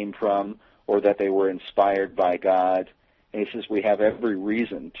they came from or that they were inspired by God. And he says we have every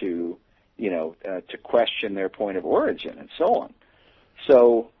reason to question their point of origin and so on.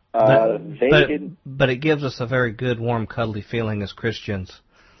 So But it gives us a very good, warm, cuddly feeling as Christians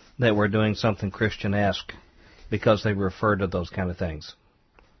that we're doing something Christian-esque because they refer to those kind of things.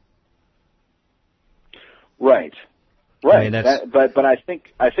 Right. I mean, but I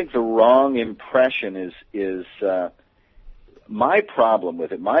think the wrong impression is my problem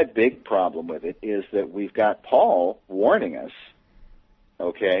with it. My big problem with it is that we've got Paul warning us.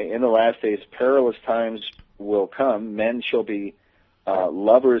 Okay, in the last days, perilous times will come. Men shall be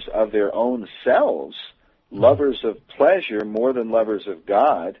lovers of their own selves, lovers of pleasure more than lovers of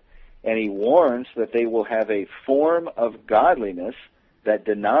God. And he warns that they will have a form of godliness that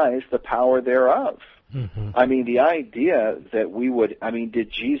denies the power thereof. Mm-hmm. I mean, the idea that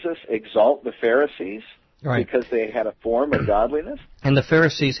did Jesus exalt the Pharisees because they had a form of godliness? And the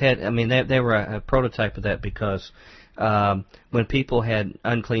Pharisees they were a prototype of that because when people had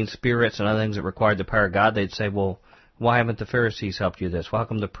unclean spirits and other things that required the power of God, they'd say, well, why haven't the Pharisees helped you this? Why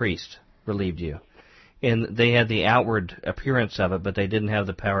come the priest relieved you? And they had the outward appearance of it, but they didn't have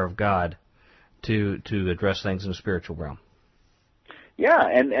the power of God to address things in the spiritual realm. Yeah,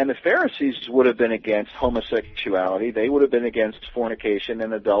 and the Pharisees would have been against homosexuality. They would have been against fornication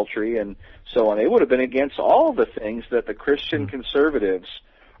and adultery and so on. They would have been against all the things that the Christian conservatives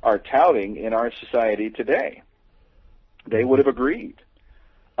are touting in our society today. They would have agreed.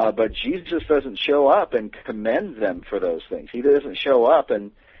 But Jesus doesn't show up and commend them for those things. He doesn't show up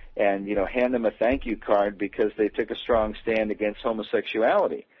and hand them a thank you card because they took a strong stand against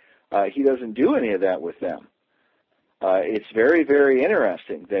homosexuality. He doesn't do any of that with them. It's very, very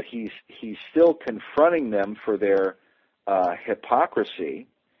interesting that he's still confronting them for their hypocrisy,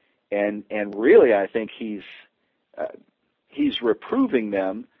 and really I think he's reproving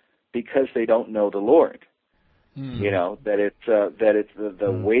them because they don't know the Lord. Mm. You know, that it's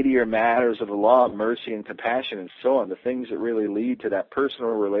the weightier matters of the law, mercy and compassion and so on, the things that really lead to that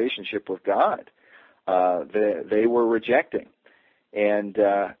personal relationship with God, they were rejecting, and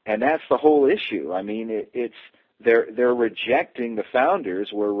that's the whole issue. I mean, they're rejecting the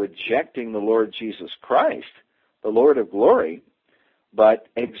founders. We're rejecting the Lord Jesus Christ, the Lord of glory, but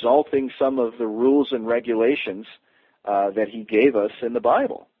exalting some of the rules and regulations that He gave us in the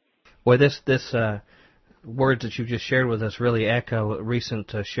Bible. Well, this words that you just shared with us really echo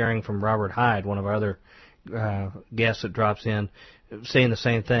recent sharing from Robert Hyde, one of our other guests that drops in, saying the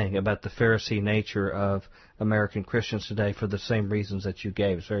same thing about the Pharisee nature of American Christians today for the same reasons that you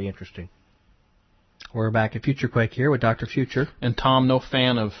gave. It's very interesting. We're back at Future Quake here with Dr. Future. And Tom, no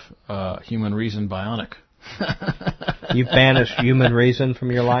fan of Human Reason Bionic. You banished human reason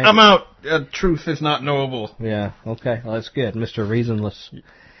from your life? I'm out. Truth is not knowable. Yeah, okay. Well, that's good. Mr. Reasonless.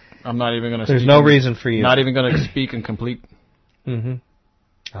 I'm not even going to There's no reason for you. Not even going to speak in complete... Mm-hmm.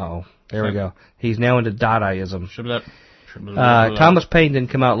 Oh, there we go. He's now into Dadaism. Should Thomas Paine didn't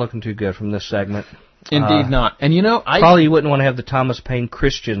come out looking too good from this segment. Indeed not. And probably you wouldn't want to have the Thomas Paine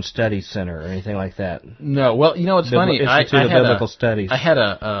Christian Study Center or anything like that. No. Well, it's funny. Institute of Biblical Studies. I had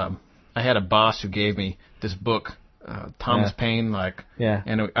a boss who gave me this book, Thomas Paine,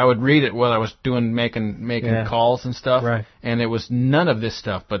 and I would read it while I was making calls and stuff. Right. And it was none of this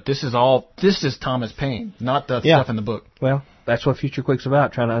stuff, but this is Thomas Paine, not the stuff in the book. Well, that's what Future Quake's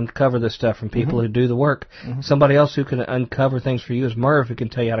about, trying to uncover this stuff from people who do the work. Somebody else who can uncover things for you is Merv, who can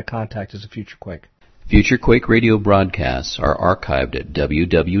tell you how to contact us at Future Quake. Future Quake radio broadcasts are archived at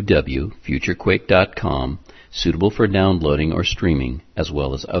www.futurequake.com, suitable for downloading or streaming, as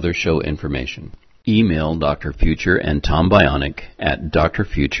well as other show information. Email Dr. Future and Tom Bionic at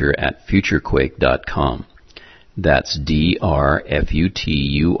drfuture@futurequake.com. That's DRFUTURE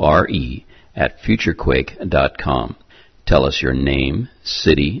at futurequake.com. Tell us your name,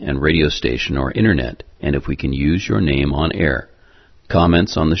 city, and radio station or internet, and if we can use your name on air.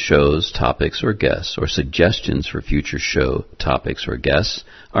 Comments on the show's topics or guests, or suggestions for future show topics or guests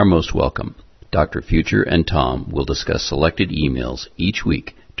are most welcome. Dr. Future and Tom will discuss selected emails each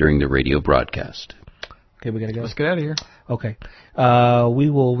week during the radio broadcast. Okay, we got to go. Let's get out of here. Okay. We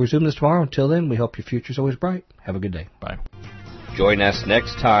will resume this tomorrow. Until then, we hope your future's always bright. Have a good day. Bye. Join us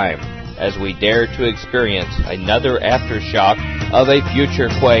next time as we dare to experience another aftershock of a future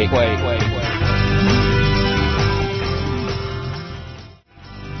quake.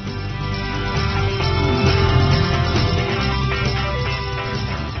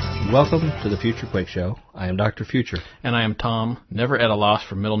 Welcome to the Future Quake Show. I am Dr. Future. And I am Tom, never at a loss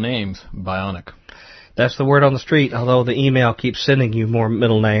for middle names, Bionic. That's the word on the street, although the email keeps sending you more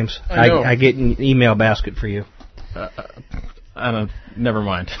middle names. I get an email basket for you. Never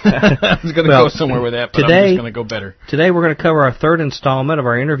mind. I was going to go somewhere with that, but I'm just going to go better. Today we're going to cover our third installment of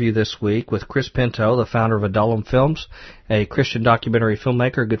our interview this week with Chris Pinto, the founder of Adullam Films, a Christian documentary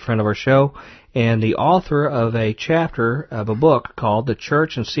filmmaker, a good friend of our show, and the author of a chapter of a book called The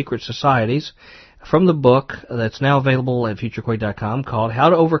Church and Secret Societies, from the book that's now available at futurequake.com called How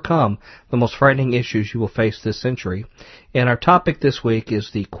to Overcome the Most Frightening Issues You Will Face This Century. And our topic this week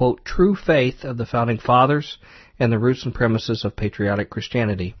is the, quote, true faith of the Founding Fathers and the roots and premises of patriotic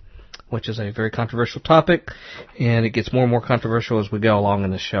Christianity, which is a very controversial topic, and it gets more and more controversial as we go along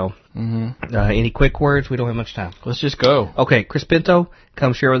in this show. Any quick words? We don't have much time. Let's just go. Okay, Chris Pinto,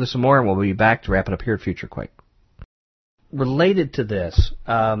 come share with us some more, and we'll be back to wrap it up here at Future Quake. Related to this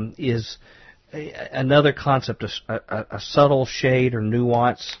is another concept, a subtle shade or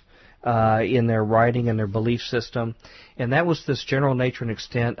nuance in their writing and their belief system, and that was this general nature and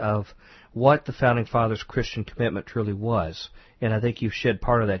extent of what the Founding Fathers' Christian commitment truly was. And I think you've shed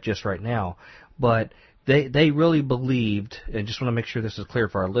part of that just right now. But they really believed, and just want to make sure this is clear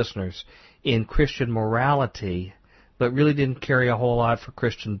for our listeners, in Christian morality, but really didn't carry a whole lot for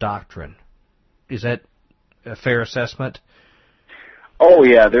Christian doctrine. Is that a fair assessment? Oh,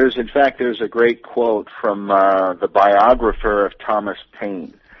 yeah. There's a great quote from the biographer of Thomas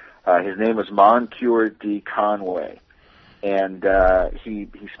Paine. His name was Moncure D. Conway. And he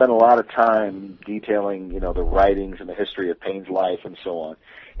spent a lot of time detailing, the writings and the history of Paine's life and so on.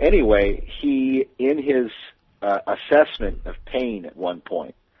 Anyway, he, in his assessment of Paine at one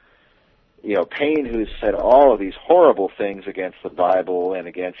point, Paine, who said all of these horrible things against the Bible and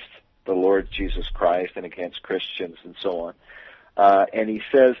against the Lord Jesus Christ and against Christians and so on, and he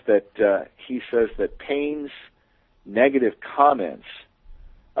says that Paine's negative comments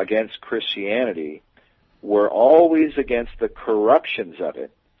against Christianity were always against the corruptions of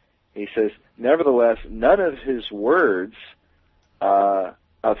it. He says, nevertheless, none of his words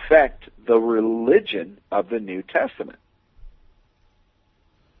affect the religion of the New Testament.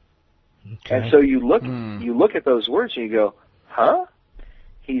 Okay. And so you look at those words and you go, huh?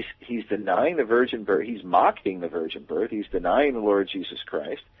 He's denying the virgin birth. He's mocking the virgin birth. He's denying the Lord Jesus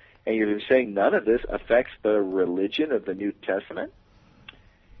Christ. And you're saying none of this affects the religion of the New Testament?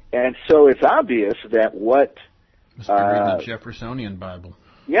 And so it's obvious that what must be reading the Jeffersonian Bible.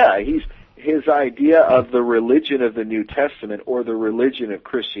 Yeah, his idea of the religion of the New Testament or the religion of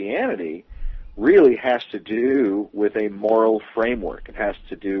Christianity really has to do with a moral framework. It has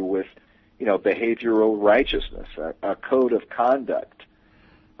to do with behavioral righteousness, a code of conduct.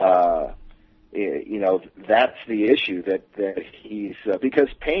 That's the issue that he's because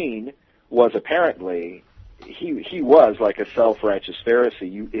Paine was apparently. He was like a self-righteous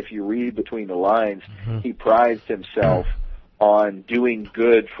Pharisee. If you read between the lines, he prides himself on doing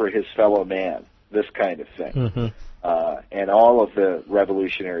good for his fellow man, this kind of thing. And all of the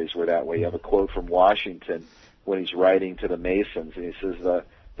revolutionaries were that way. You have a quote from Washington when he's writing to the Masons, and he says,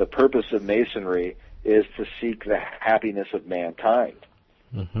 the purpose of Masonry is to seek the happiness of mankind.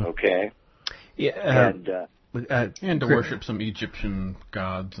 Mm-hmm. Okay? Yeah, and to worship some Egyptian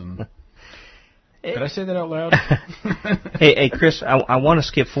gods. And did I say that out loud? Hey, Chris, I want to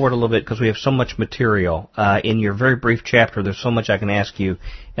skip forward a little bit because we have so much material. In your very brief chapter, there's so much I can ask you,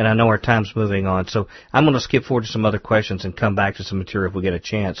 and I know our time's moving on. So I'm going to skip forward to some other questions and come back to some material if we get a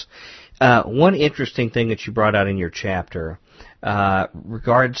chance. One interesting thing that you brought out in your chapter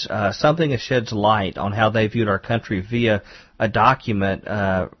regards something that sheds light on how they viewed our country via a document,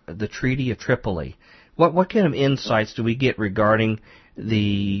 the Treaty of Tripoli. What kind of insights do we get regarding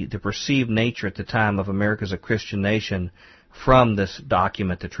the perceived nature at the time of America as a Christian nation from this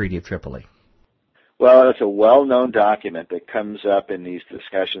document, the Treaty of Tripoli? Well, it's a well-known document that comes up in these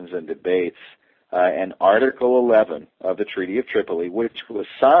discussions and debates, and Article 11 of the Treaty of Tripoli, which was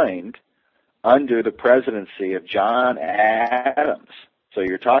signed under the presidency of John Adams. So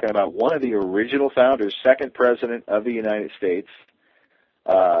you're talking about one of the original founders, second president of the United States,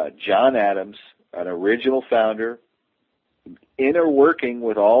 John Adams, an original founder, inner working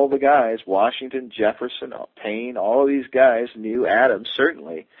with all the guys, Washington, Jefferson, Paine, all of these guys knew Adams,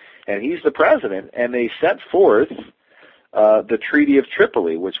 certainly, and he's the president, and they set forth the Treaty of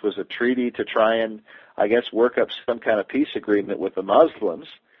Tripoli, which was a treaty to try and, I guess, work up some kind of peace agreement with the Muslims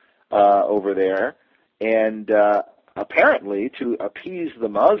over there, and apparently to appease the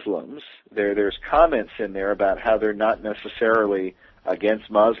Muslims, there's comments in there about how they're not necessarily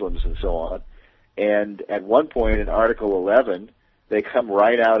against Muslims and so on. And at one point in Article 11, they come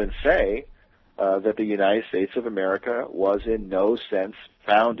right out and say that the United States of America was in no sense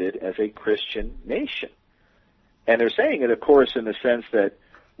founded as a Christian nation. And they're saying it, of course, in the sense that,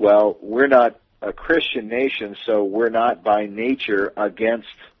 well, we're not a Christian nation, so we're not by nature against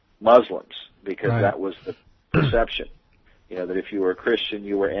Muslims, because right. That was the perception, that if you were a Christian,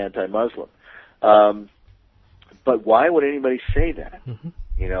 you were anti-Muslim. But why would anybody say that? Mm-hmm.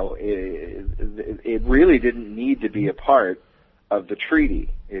 It really didn't need to be a part of the treaty.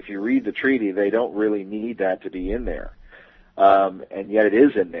 If you read the treaty, they don't really need that to be in there. And yet it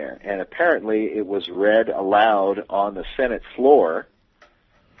is in there. And apparently it was read aloud on the Senate floor,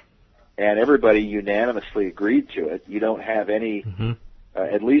 and everybody unanimously agreed to it. You don't have any,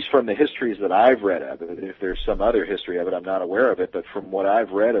 at least from the histories that I've read of it, if there's some other history of it, I'm not aware of it, but from what I've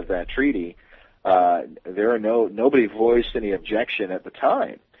read of that treaty, nobody voiced any objection at the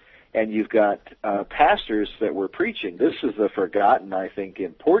time. And you've got pastors that were preaching. This is the forgotten, I think,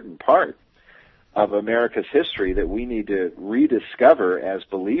 important part of America's history that we need to rediscover as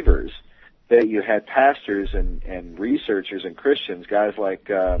believers, that you had pastors and researchers and Christians, guys like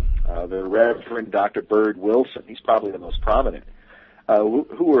the Reverend Dr. Bird Wilson, he's probably the most prominent, who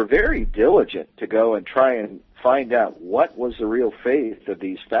were very diligent to go and try and find out what was the real faith of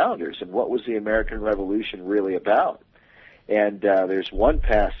these founders and what was the American Revolution really about. And there's one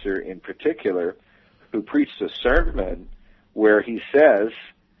pastor in particular who preached a sermon where he says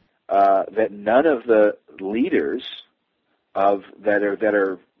that none of the leaders that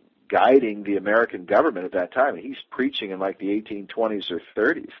are guiding the American government at that time, and he's preaching in like the 1820s or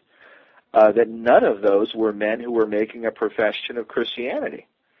 30s, that none of those were men who were making a profession of Christianity.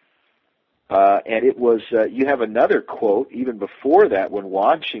 And it was, you have another quote, even before that, when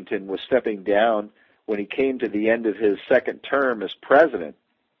Washington was stepping down, when he came to the end of his second term as president,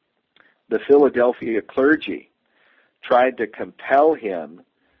 the Philadelphia clergy tried to compel him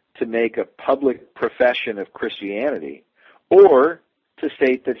to make a public profession of Christianity, or to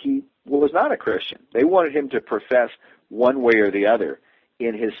state that he was not a Christian. They wanted him to profess one way or the other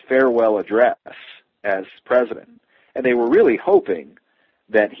in his farewell address as president. And they were really hoping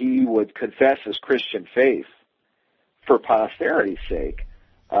that he would confess his Christian faith for posterity's sake.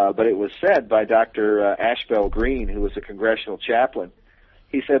 But it was said by Dr. Ashbel Green, who was a congressional chaplain,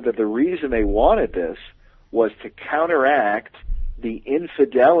 he said that the reason they wanted this was to counteract the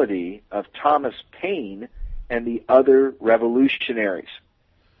infidelity of Thomas Paine and the other revolutionaries.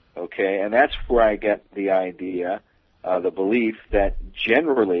 Okay, and that's where I get the idea, the belief that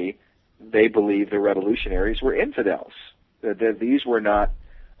generally they believe the revolutionaries were infidels. That these were not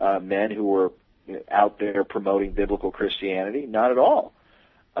men who were out there promoting biblical Christianity, not at all.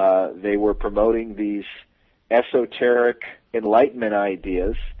 They were promoting these esoteric Enlightenment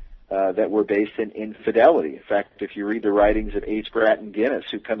ideas that were based in infidelity. In fact, if you read the writings of H. Grattan Guinness,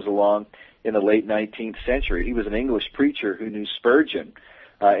 who comes along in the late 19th century, he was an English preacher who knew Spurgeon.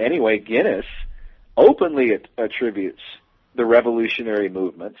 Anyway, Guinness openly attributes the revolutionary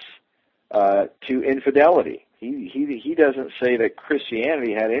movements to infidelity. He doesn't say that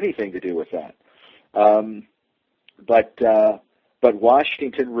Christianity had anything to do with that. But But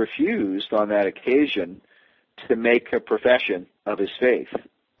Washington refused on that occasion to make a profession of his faith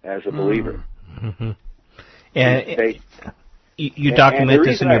as a believer. Mm-hmm. And you document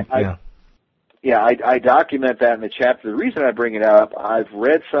this in your... I document that in the chapter. The reason I bring it up, I've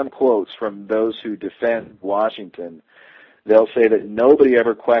read some quotes from those who defend Washington. They'll say that nobody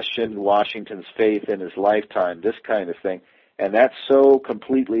ever questioned Washington's faith in his lifetime, this kind of thing. And that's so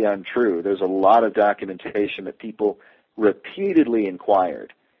completely untrue. There's a lot of documentation that people repeatedly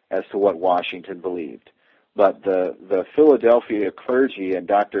inquired as to what Washington believed. But the Philadelphia clergy and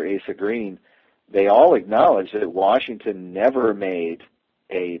Dr. Asa Green, they all acknowledge that Washington never made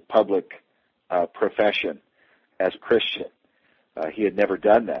a public profession as a Christian. He had never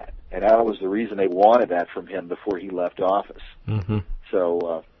done that. And that was the reason they wanted that from him before he left office. Mm-hmm.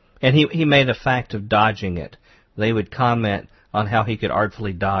 So, and he made a fact of dodging it. They would comment on how he could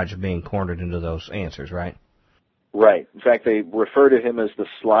artfully dodge being cornered into those answers, right? Right. In fact, they refer to him as the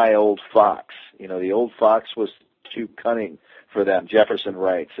sly old fox. You know, the old fox was too cunning for them, Jefferson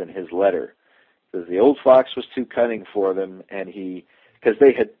writes in his letter. Says the old fox was too cunning for them, and because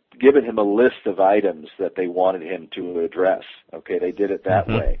they had given him a list of items that they wanted him to address. Okay, they did it that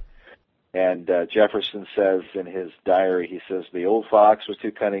way. And Jefferson says in his diary, he says the old fox was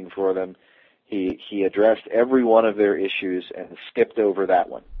too cunning for them. He addressed every one of their issues and skipped over that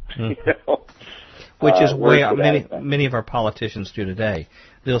one. You know? Which is where many of our politicians do today.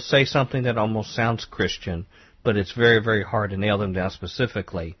 They'll say something that almost sounds Christian, but it's very, very hard to nail them down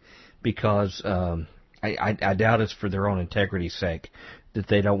specifically because I doubt it's for their own integrity's sake that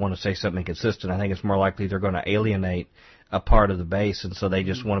they don't want to say something consistent. I think it's more likely they're going to alienate a part of the base, and so they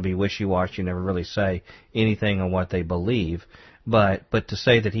just want to be wishy-washy, never really say anything on what they believe. But to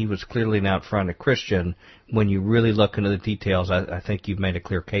say that he was clearly an out front a Christian, when you really look into the details, I think you've made a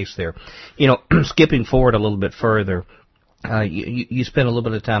clear case there. You know, skipping forward a little bit further, you spent a little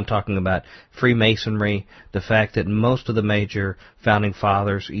bit of time talking about Freemasonry, the fact that most of the major founding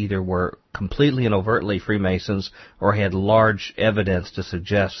fathers either were completely and overtly Freemasons or had large evidence to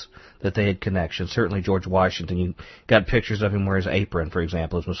suggest that they had connections. Certainly George Washington, you got pictures of him wear his apron, for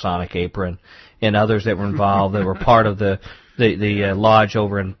example, his Masonic apron, and others that were involved that were part of the lodge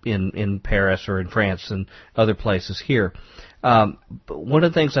over in Paris or in France and other places here. But one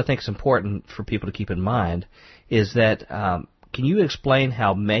of the things I think is important for people to keep in mind is that can you explain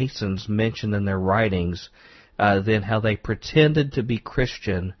how Masons mentioned in their writings then how they pretended to be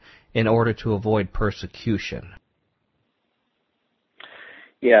Christian in order to avoid persecution?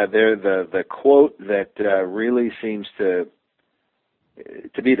 Yeah, they're the quote that really seems to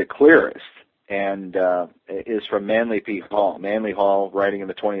be the clearest, and is from Manly P. Hall. Manly Hall, writing in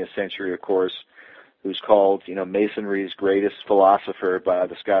the 20th century, of course, who's called, Masonry's greatest philosopher by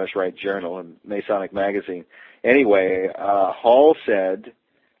the Scottish Rite Journal and Masonic Magazine. Anyway, Hall said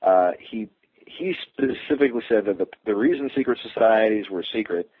he specifically said that the reason secret societies were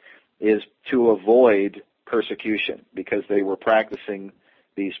secret is to avoid persecution because they were practicing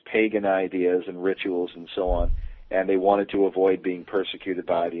these pagan ideas and rituals and so on, and they wanted to avoid being persecuted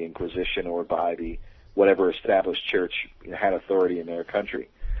by the Inquisition or by the whatever established church had authority in their country.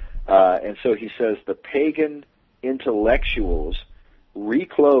 And so he says the pagan intellectuals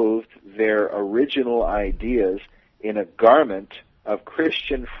reclothed their original ideas in a garment of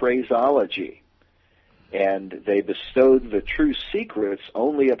Christian phraseology, and they bestowed the true secrets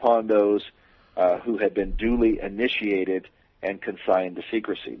only upon those who had been duly initiated and consigned to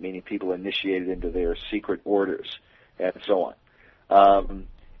secrecy, meaning people initiated into their secret orders and so on.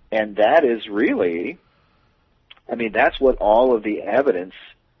 And that is really, that's what all of the evidence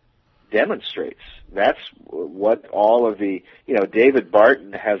demonstrates. That's what all of the, David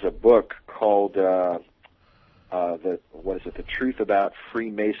Barton has a book called, The Truth About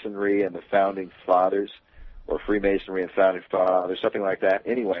Freemasonry and the Founding Fathers, or Freemasonry and Founding Fathers, something like that.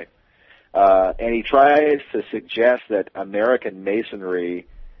 Anyway, and he tries to suggest that American Masonry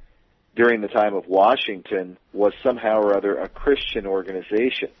during the time of Washington was somehow or other a Christian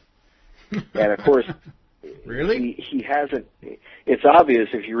organization. And of course, really, he hasn't. It's obvious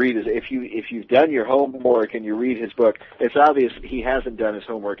if you read if you've done your homework and you read his book, it's obvious he hasn't done his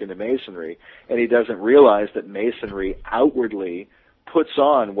homework into Masonry, and he doesn't realize that Masonry outwardly puts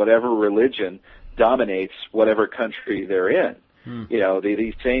on whatever religion dominates whatever country they're in.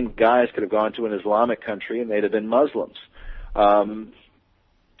 These same guys could have gone to an Islamic country and they'd have been Muslims.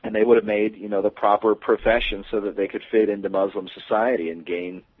 And they would have made, the proper profession so that they could fit into Muslim society and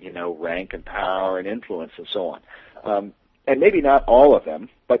gain, rank and power and influence and so on. And maybe not all of them,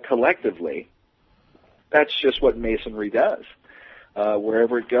 but collectively, that's just what Masonry does,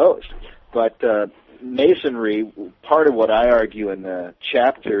 wherever it goes. But Masonry, part of what I argue in the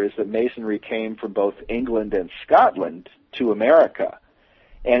chapter is that Masonry came from both England and Scotland to America.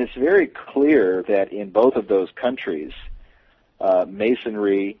 And it's very clear that in both of those countries,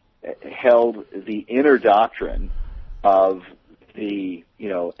 Masonry held the inner doctrine of the,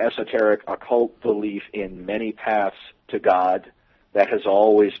 esoteric occult belief in many paths to God. That has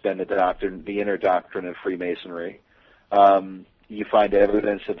always been the inner doctrine of Freemasonry. You find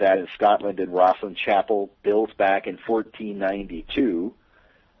evidence of that in Scotland in Rosslyn Chapel, built back in 1492.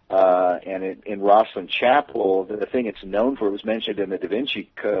 And in Rosslyn Chapel, the thing it's known for, it was mentioned in the Da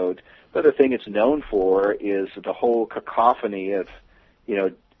Vinci Code, but the thing it's known for is the whole cacophony of,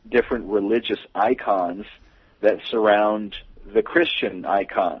 different religious icons that surround the Christian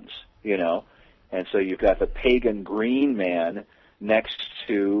icons, And so you've got the pagan green man next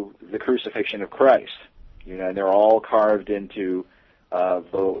to the crucifixion of Christ. And they're all carved into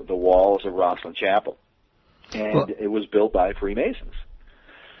the walls of Rosslyn Chapel. And it was built by Freemasons.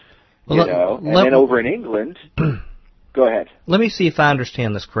 Then over in England, go ahead. Let me see if I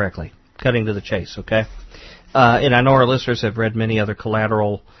understand this correctly, cutting to the chase, okay? And I know our listeners have read many other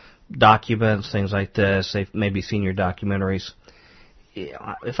collateral documents, things like this. They've maybe seen your documentaries.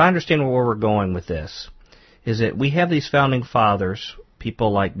 If I understand where we're going with this, is that we have these founding fathers,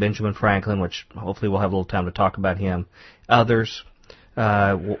 people like Benjamin Franklin, which hopefully we'll have a little time to talk about him, others,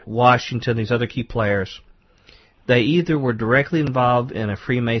 Washington, these other key players. They either were directly involved in a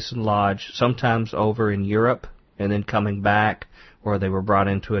Freemason lodge, sometimes over in Europe, and then coming back, or they were brought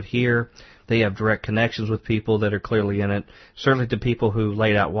into it here. They have direct connections with people that are clearly in it. Certainly the people who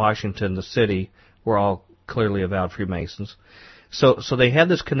laid out Washington, the city, were all clearly avowed Freemasons. So they have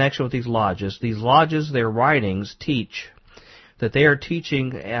this connection with these lodges. These lodges, their writings teach that they are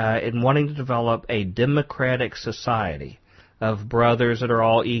teaching and wanting to develop a democratic society of brothers that are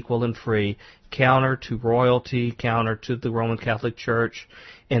all equal and free, counter to royalty, counter to the Roman Catholic Church.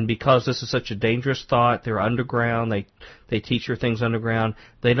 And because this is such a dangerous thought, they're underground, they teach your things underground.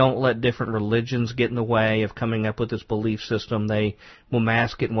 They don't let different religions get in the way of coming up with this belief system. They will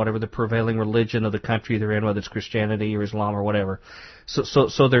mask it in whatever the prevailing religion of the country they're in, whether it's Christianity or Islam or whatever.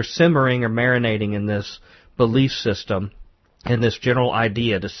 So they're simmering or marinating in this belief system and this general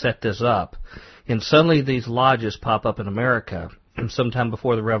idea to set this up. And suddenly these lodges pop up in America sometime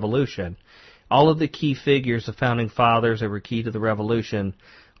before the Revolution. All of the key figures, the founding fathers that were key to the Revolution,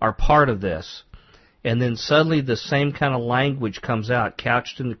 are part of this. And then suddenly the same kind of language comes out,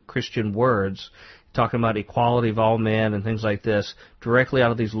 couched in the Christian words, talking about equality of all men and things like this, directly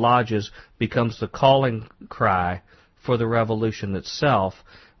out of these lodges, becomes the calling cry for the Revolution itself,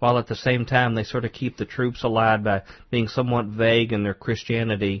 while at the same time they sort of keep the troops alive by being somewhat vague in their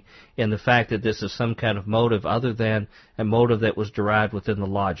Christianity and the fact that this is some kind of motive other than a motive that was derived within the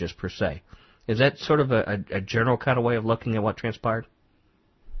lodges per se. Is that sort of a general kind of way of looking at what transpired?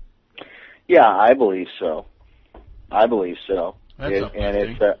 Yeah, I believe so. That's And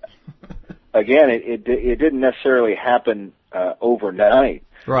it's again, it didn't necessarily happen overnight.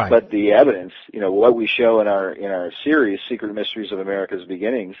 Right. But the evidence, what we show in our series, Secret Mysteries of America's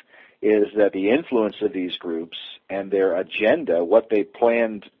Beginnings, is that the influence of these groups and their agenda, what they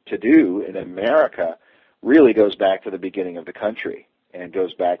planned to do in America, really goes back to the beginning of the country. And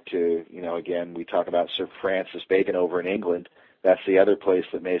goes back to, again, we talk about Sir Francis Bacon over in England. That's the other place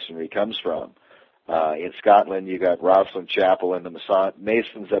that Masonry comes from. In Scotland, you got Rosslyn Chapel and the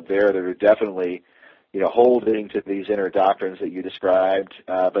Masons up there that are definitely, holding to these inner doctrines that you described.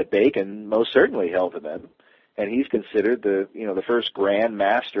 But Bacon most certainly held to them, and he's considered the first grand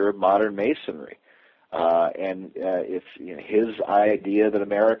master of modern Masonry. And it's his idea that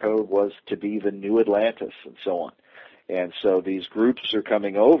America was to be the new Atlantis and so on. And so these groups are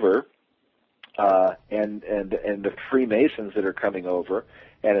coming over, and the Freemasons that are coming over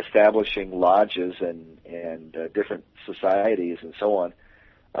and establishing lodges and different societies and so on,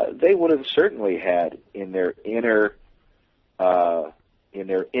 they would have certainly had in their inner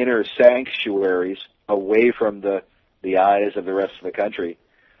sanctuaries, away from the eyes of the rest of the country,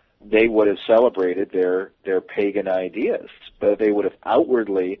 they would have celebrated their pagan ideas, but they would have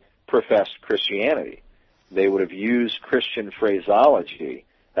outwardly professed Christianity. They would have used Christian phraseology.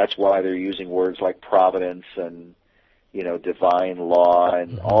 That's why they're using words like providence and, divine law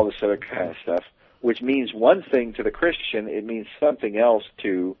and all this other kind of stuff, which means one thing to the Christian, it means something else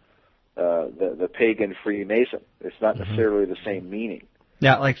to the pagan Freemason. It's not necessarily the same meaning.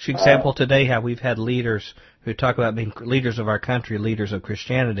 Now, like for example, today how we've had leaders who talk about being leaders of our country, leaders of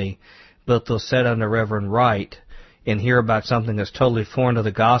Christianity, but they'll sit under Reverend Wright and hear about something that's totally foreign to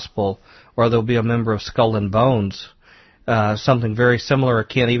the gospel, or they'll be a member of Skull and Bones, something very similar,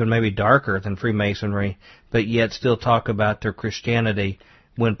 akin, even maybe darker than Freemasonry, but yet still talk about their Christianity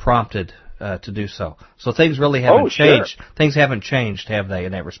when prompted to do so. So things really haven't changed. Sure. Things haven't changed, have they,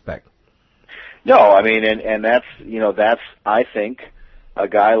 in that respect? No, I mean, and that's, that's, I think, a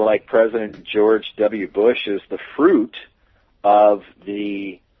guy like President George W. Bush is the fruit of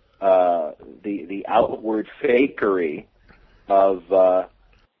the outward fakery of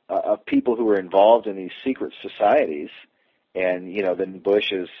people who are involved in these secret societies. And, then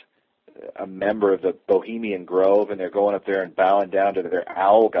Bush is a member of the Bohemian Grove, and they're going up there and bowing down to their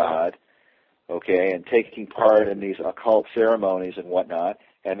owl god, okay, and taking part in these occult ceremonies and whatnot,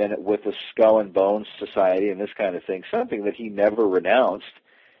 and then with the Skull and Bones Society and this kind of thing, something that he never renounced.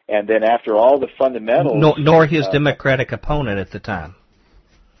 And then after all the fundamentals... Nor his Democratic opponent at the time.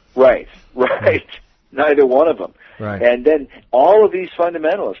 Right. Neither one of them. Right. And then all of these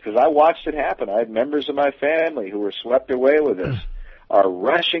fundamentalists, because I watched it happen, I had members of my family who were swept away with this, are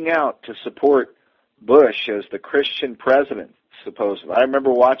rushing out to support Bush as the Christian president, supposedly. I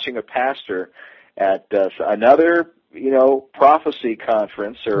remember watching a pastor at another, prophecy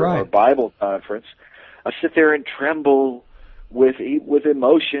conference or Bible conference. I sit there and tremble with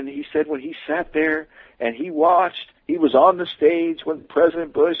emotion. He said when he sat there and he watched, he was on the stage when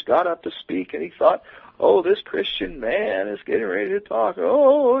President Bush got up to speak, and he thought, oh, this Christian man is getting ready to talk.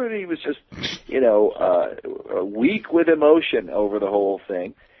 Oh, and he was just, weak with emotion over the whole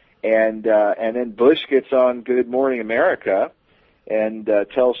thing. And then Bush gets on Good Morning America and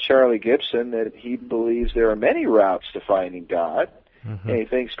tells Charlie Gibson that he believes there are many routes to finding God, and he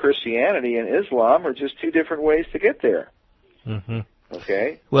thinks Christianity and Islam are just two different ways to get there.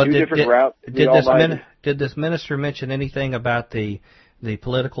 Okay? Well, two different routes. Did this minister mention anything about the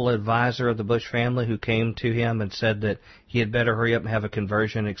political advisor of the Bush family who came to him and said that he had better hurry up and have a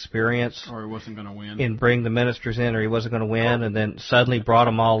conversion experience? Or he wasn't going to win. And bring the ministers in, or he wasn't going to win, and then suddenly brought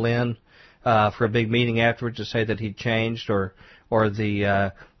them all in for a big meeting afterwards to say that he'd changed, or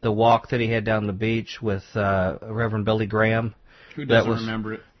the walk that he had down the beach with Reverend Billy Graham. Who doesn't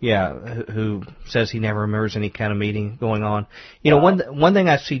remember it? Yeah, who says he never remembers any kind of meeting going on. One thing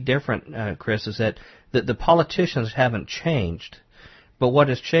I see different, Chris, is that the politicians haven't changed. But what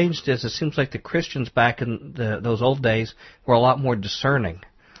has changed is it seems like the Christians back in those old days were a lot more discerning.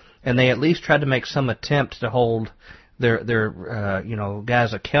 And they at least tried to make some attempt to hold their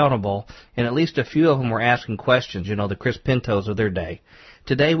guys accountable. And at least a few of them were asking questions, the Chris Pintos of their day.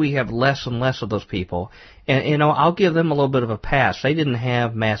 Today we have less and less of those people. And, I'll give them a little bit of a pass. They didn't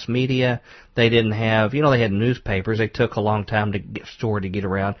have mass media. They didn't have, they had newspapers. They took a long time to get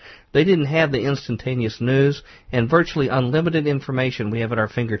around. They didn't have the instantaneous news and virtually unlimited information we have at our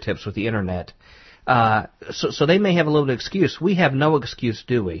fingertips with the Internet. So they may have a little bit of excuse. We have no excuse,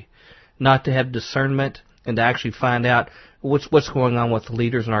 do we? Not to have discernment and to actually find out what's going on with the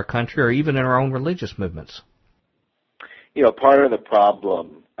leaders in our country or even in our own religious movements. Part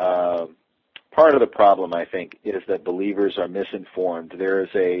of the problem, I think, is that believers are misinformed. There is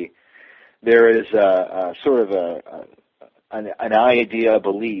a sort of an idea, a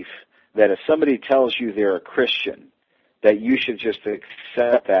belief that if somebody tells you they're a Christian, that you should just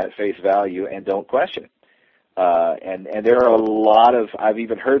accept that at face value and don't question it. And there are a lot of, I've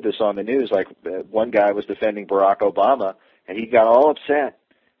even heard this on the news, like one guy was defending Barack Obama, and he got all upset.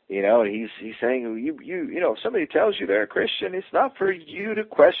 And he's saying, if somebody tells you they're a Christian, it's not for you to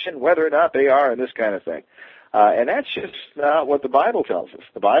question whether or not they are, and this kind of thing. And that's just not what the Bible tells us.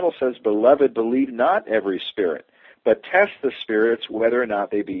 The Bible says, "Beloved, believe not every spirit, but test the spirits whether or not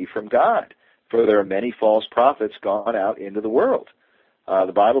they be from God. For there are many false prophets gone out into the world."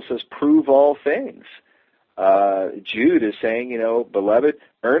 The Bible says, "Prove all things." Jude is saying, "Beloved,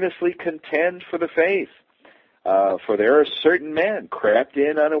 earnestly contend for the faith. For there are certain men crept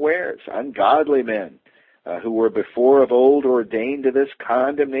in unawares, ungodly men, who were before of old ordained to this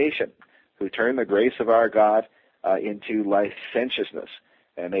condemnation, who turn the grace of our God into licentiousness,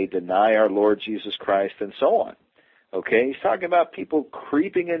 and they deny our Lord Jesus Christ," and so on. Okay, he's talking about people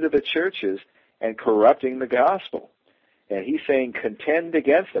creeping into the churches and corrupting the gospel. And he's saying contend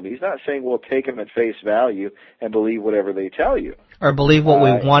against them. He's not saying we'll take them at face value and believe whatever they tell you. Or believe what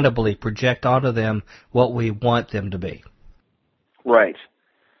we want to believe, project onto them what we want them to be. Right.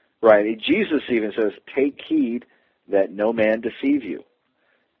 Right. Jesus even says, "Take heed that no man deceive you."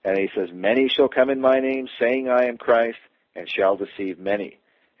 And he says, "Many shall come in my name, saying I am Christ, and shall deceive many."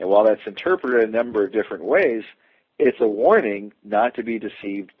 And while that's interpreted a number of different ways, it's a warning not to be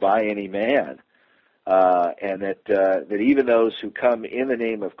deceived by any man. And that even those who come in the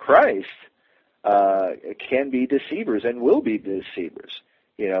name of Christ can be deceivers and will be deceivers.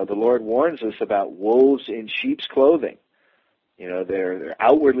 The Lord warns us about wolves in sheep's clothing. They're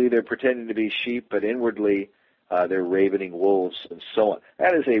outwardly they're pretending to be sheep, but inwardly they're ravening wolves, and so on.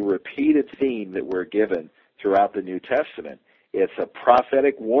 That is a repeated theme that we're given throughout the New Testament. It's a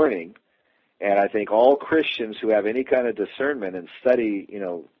prophetic warning, and I think all Christians who have any kind of discernment and study,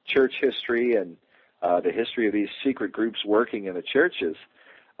 church history and the history of these secret groups working in the churches,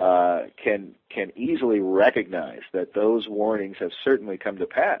 can easily recognize that those warnings have certainly come to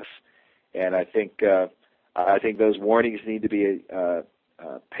pass. And I think those warnings need to be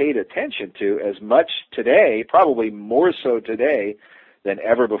paid attention to as much today, probably more so today than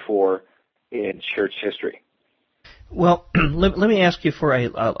ever before in church history. Well, let me ask you for a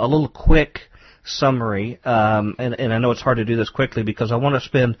little quick summary, and I know it's hard to do this quickly because I want to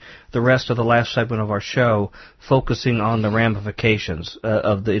spend the rest of the last segment of our show focusing on the ramifications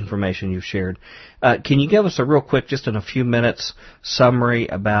of the information you've shared. Can you give us a real quick, just in a few minutes, summary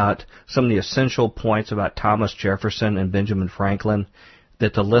about some of the essential points about Thomas Jefferson and Benjamin Franklin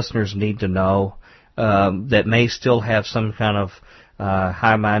that the listeners need to know that may still have some kind of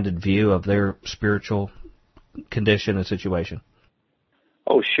high-minded view of their spiritual condition and situation?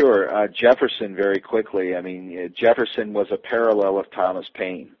 Oh, sure. Jefferson, very quickly. I mean, Jefferson was a parallel of Thomas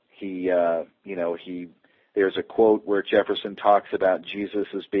Paine. There's a quote where Jefferson talks about Jesus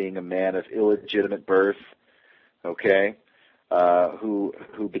as being a man of illegitimate birth, who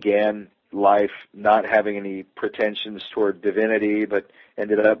began life not having any pretensions toward divinity, but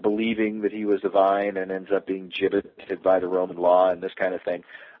ended up believing that he was divine and ends up being gibbeted by the Roman law and this kind of thing.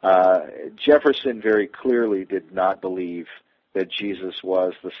 Jefferson very clearly did not believe that Jesus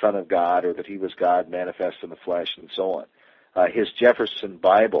was the Son of God or that he was God manifest in the flesh and so on. His Jefferson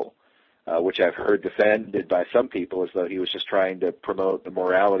Bible, which I've heard defended by some people as though he was just trying to promote the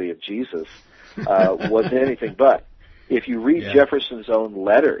morality of Jesus, wasn't anything but. If you read Jefferson's own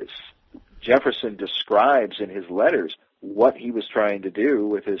letters, Jefferson describes in his letters what he was trying to do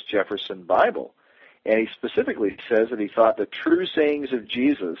with his Jefferson Bible. And he specifically says that he thought the true sayings of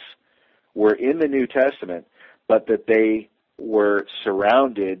Jesus were in the New Testament, but that they were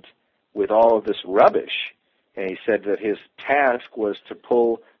surrounded with all of this rubbish. And he said that his task was to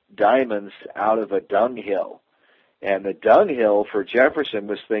pull diamonds out of a dunghill. And the dunghill for Jefferson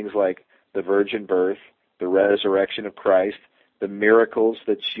was things like the virgin birth, the resurrection of Christ, the miracles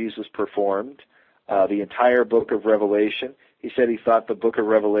that Jesus performed, the entire book of Revelation. He said he thought the book of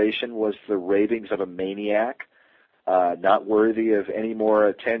Revelation was the ravings of a maniac, not worthy of any more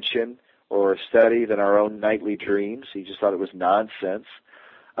attention or study than our own nightly dreams. He just thought it was nonsense,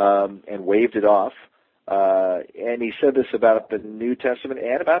 and waved it off. And he said this about the New Testament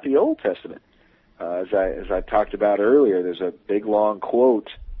and about the Old Testament. As I talked about earlier, there's a big long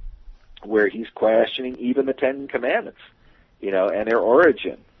quote where he's questioning even the Ten Commandments, and their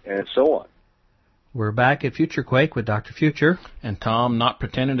origin and so on. We're back at Future Quake with Dr. Future. And Tom, not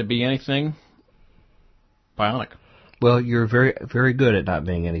pretending to be anything, bionic. Well, you're very, very good at not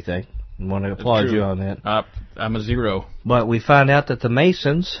being anything. I want to applaud you on that. I'm a zero. But we find out that the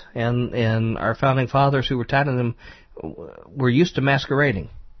Masons and our founding fathers who were tied to them were used to masquerading.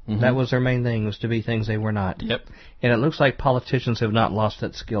 Mm-hmm. That was their main thing, was to be things they were not. Yep. And it looks like politicians have not lost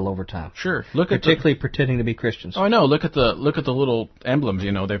that skill over time. Sure. Particularly pretending to be Christians. Oh, I know. Look at the little emblems.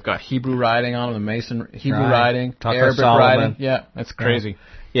 They've got Hebrew writing on them, the Mason Hebrew writing, Arabic writing. Yeah, that's crazy.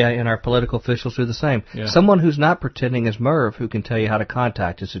 Yeah, and our political officials do the same. Yeah. Someone who's not pretending is Merv, who can tell you how to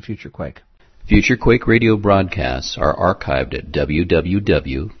contact us at Future Quake. Future Quake radio broadcasts are archived at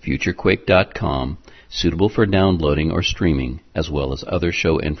www.futurequake.com, suitable for downloading or streaming, as well as other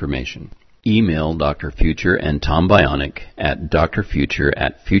show information. Email Dr. Future and Tom Bionic at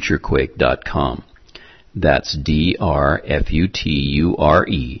drfuture@futurequake.com. That's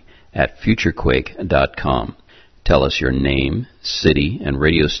DRFUTURE at futurequake.com. Tell us your name, city, and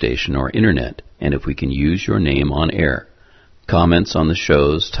radio station or internet, and if we can use your name on air. Comments on the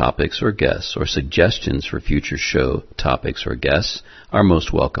show's topics or guests, or suggestions for future show topics or guests are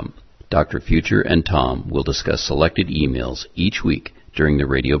most welcome. Dr. Future and Tom will discuss selected emails each week during the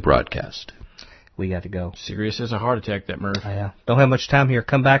radio broadcast. We got to go. Serious as a heart attack, that Murph. Yeah. Don't have much time here.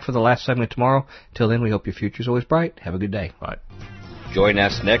 Come back for the last segment tomorrow. Till then, we hope your future's always bright. Have a good day. Bye. Join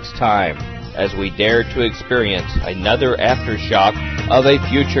us next time as we dare to experience another aftershock of a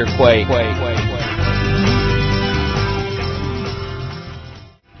future quake.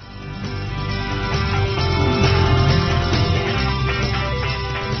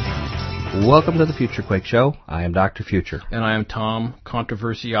 Welcome to the Future Quake Show. I am Dr. Future. And I am Tom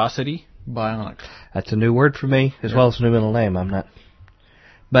Controversiosity Bionic. That's a new word for me, as well as a new middle name. I'm not...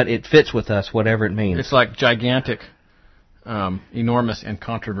 But it fits with us, whatever it means. It's like gigantic enormous in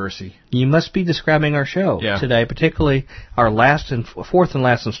controversy. You must be describing our show today, particularly our fourth and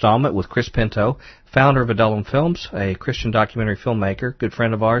last installment with Chris Pinto, founder of Adullam Films, a Christian documentary filmmaker, good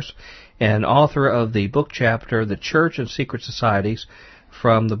friend of ours, and author of the book chapter, The Church and Secret Societies,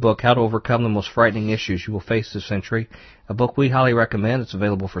 from the book How to Overcome the Most Frightening Issues You Will Face This Century, a book we highly recommend. It's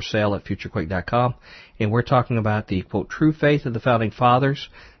available for sale at futurequake.com, and we're talking about the, quote, true faith of the Founding Fathers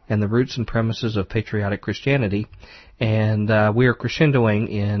and the roots and premises of patriotic Christianity. And we are crescendoing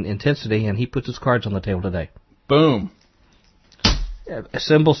in intensity, and he puts his cards on the table today. Boom.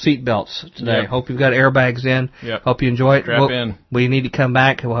 Assemble seatbelts today. Yep. Hope you've got airbags in. Yep. Hope you enjoy it. Strap in. We need to come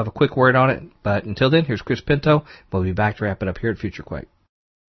back, and we'll have a quick word on it. But until then, here's Chris Pinto. We'll be back to wrap it up here at Future Quake.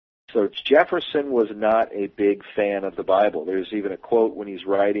 So Jefferson was not a big fan of the Bible. There's even a quote when he's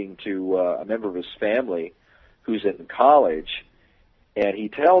writing to a member of his family who's in college, and he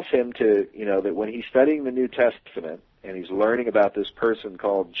tells him to, that when he's studying the New Testament and he's learning about this person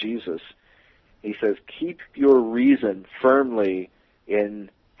called Jesus, he says, keep your reason firmly in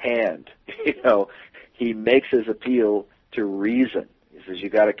hand. He makes his appeal to reason. He says, you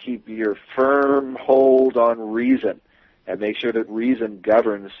got to keep your firm hold on reason and make sure that reason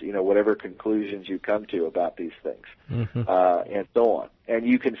governs, whatever conclusions you come to about these things, and so on. And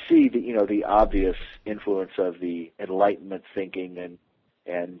you can see the obvious influence of the Enlightenment thinking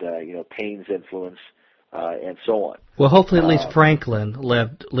and Paine's influence, and so on. Well, hopefully at least Franklin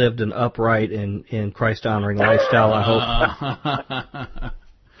lived an upright and Christ-honoring lifestyle, I hope.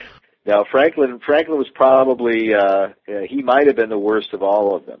 Now, Franklin was probably, he might have been the worst of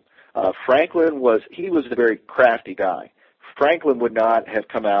all of them. Franklin was a very crafty guy. Franklin would not have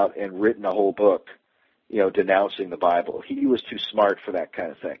come out and written a whole book, denouncing the Bible. He was too smart for that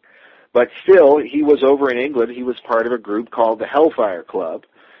kind of thing. But still, he was over in England. He was part of a group called the Hellfire Club,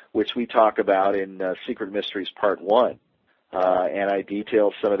 which we talk about in Secret Mysteries Part 1. And I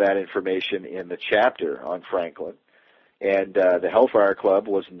detail some of that information in the chapter on Franklin. And the Hellfire Club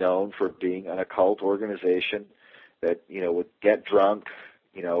was known for being an occult organization that, would get drunk,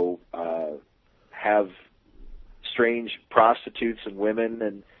 have strange prostitutes and women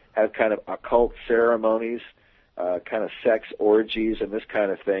and have kind of occult ceremonies, kind of sex orgies and this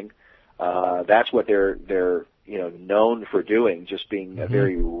kind of thing. That's what they're known for doing, just being a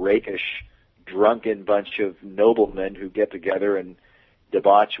very rakish, drunken bunch of noblemen who get together and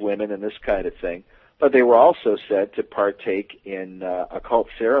debauch women and this kind of thing. But they were also said to partake in occult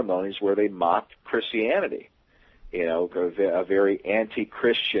ceremonies where they mocked Christianity, a very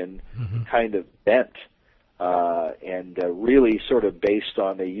anti-Christian kind of bent, and really sort of based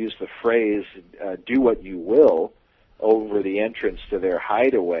on, they use the phrase, do what you will, over the entrance to their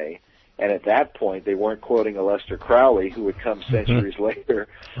hideaway. And at that point, they weren't quoting a Lester Crowley, who would come centuries later,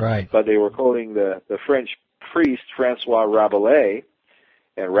 right? But they were quoting the French priest Francois Rabelais,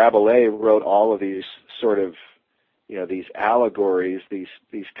 and Rabelais wrote all of these sort of, these allegories, these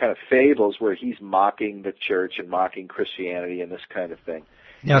kind of fables where he's mocking the church and mocking Christianity and this kind of thing.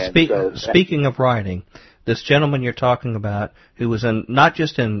 Now, speaking of writing, this gentleman you're talking about, who was not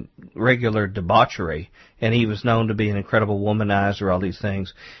just in regular debauchery, and he was known to be an incredible womanizer, all these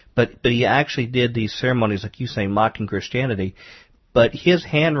things, but he actually did these ceremonies, like you say, mocking Christianity. But his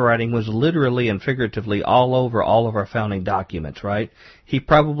handwriting was literally and figuratively all over all of our founding documents, right? He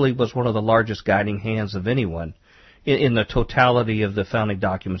probably was one of the largest guiding hands of anyone in the totality of the founding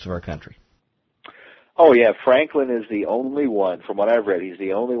documents of our country. Oh, yeah. Franklin is the only one, from what I've read, he's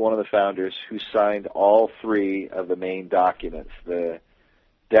the only one of the founders who signed all three of the main documents, the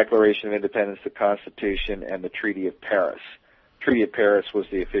Declaration of Independence, the Constitution, and the Treaty of Paris. Treaty of Paris was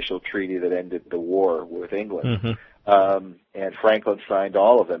the official treaty that ended the war with England. And Franklin signed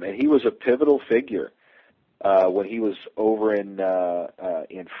all of them. And he was a pivotal figure when he was over in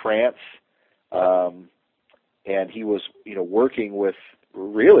France, and he was, working with,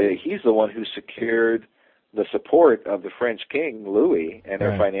 really, he's the one who secured the support of the French king, Louis, and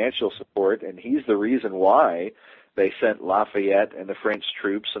their financial support, and he's the reason why they sent Lafayette and the French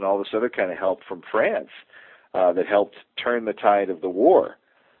troops and all this other kind of help from France that helped turn the tide of the war.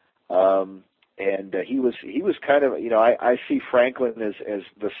 And he was kind of, I see Franklin as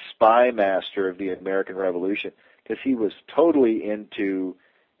the spy master of the American Revolution, because he was totally into,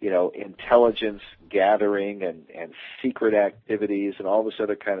 intelligence gathering and secret activities and all this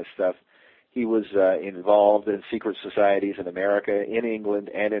other kind of stuff. He was involved in secret societies in America, in England,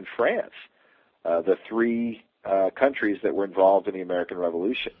 and in France, the three countries that were involved in the American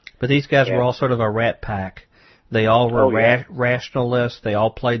Revolution. But these guys were all sort of a rat pack. They all were rationalists. They all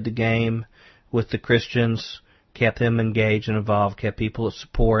played the game with the Christians, kept them engaged and involved, kept people at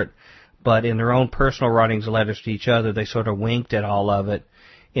support. but in their own personal writings and letters to each other, they sort of winked at all of it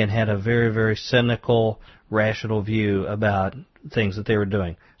and had a very, very cynical, rational view about things that they were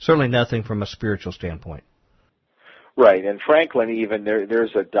doing. Certainly nothing from a spiritual standpoint. Right, and Franklin even,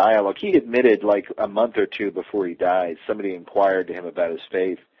 there's a dialogue. He admitted like a month or two before he died, somebody inquired to him about his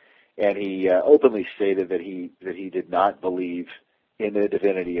faith, and he openly stated that he did not believe in the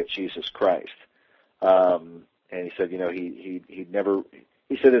divinity of Jesus Christ. And he said, he never,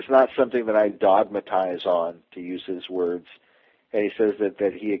 he said, it's not something that I dogmatize on, to use his words. And he says that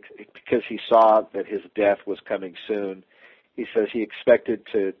because he saw that his death was coming soon, he says he expected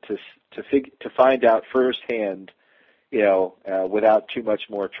to find out firsthand, without too much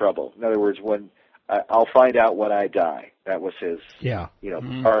more trouble. In other words, when I'll find out when I die. That was his,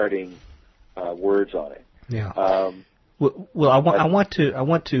 parting words on it. Yeah. Well, I want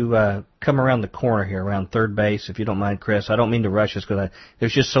to come around the corner here, around third base, if you don't mind, Chris. I don't mean to rush this because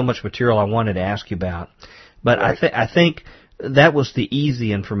there's just so much material I wanted to ask you about. But right. I think that was the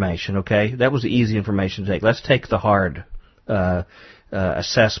easy information. Okay, that was the easy information to take. Let's take the hard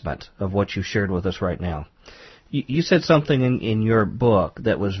assessment of what you shared with us right now. You said something in your book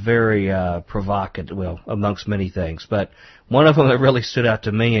that was very provocative, well, amongst many things, but one of them that really stood out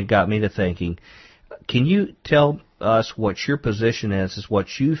to me and got me to thinking. Can you tell us what your position is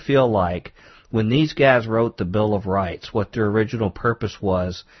what you feel like when these guys wrote the Bill of Rights, what their original purpose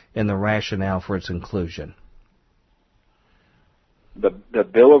was and the rationale for its inclusion? The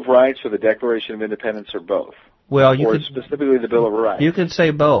Bill of Rights or the Declaration of Independence, or both? Well, specifically the Bill of Rights. You can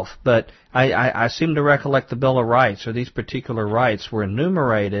say both, but I seem to recollect the Bill of Rights, or these particular rights were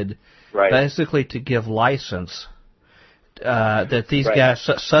enumerated basically to give license that these guys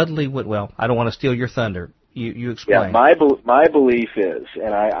suddenly would. Well, I don't want to steal your thunder. You explain. Yeah, my belief is,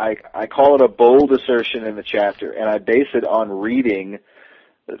 and I call it a bold assertion in the chapter, and I base it on reading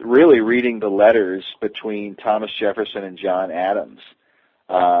the letters between Thomas Jefferson and John Adams.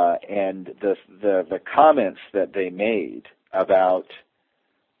 And the comments that they made about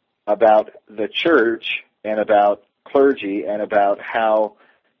the church and about clergy and about how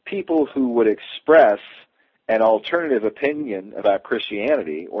people who would express an alternative opinion about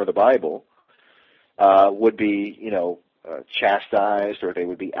Christianity or the Bible would be, chastised, or they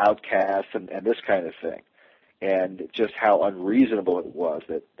would be outcast, and this kind of thing. And just how unreasonable it was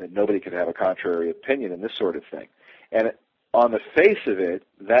that nobody could have a contrary opinion and this sort of thing. And on the face of it,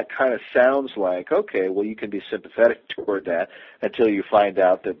 that kind of sounds like, okay, well, you can be sympathetic toward that until you find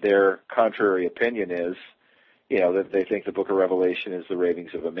out that their contrary opinion is, that they think the book of Revelation is the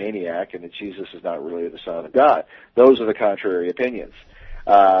ravings of a maniac and that Jesus is not really the Son of God. Those are the contrary opinions,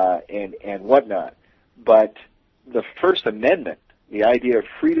 and whatnot. But the First Amendment, the idea of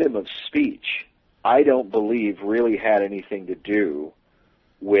freedom of speech, I don't believe really had anything to do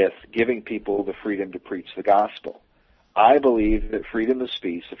with giving people the freedom to preach the gospel. I believe that freedom of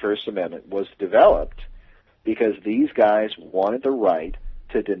speech, the First Amendment, was developed because these guys wanted the right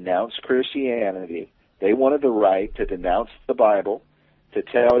to denounce Christianity. They wanted the right to denounce the Bible, to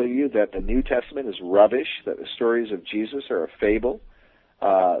tell you that the New Testament is rubbish, that the stories of Jesus are a fable,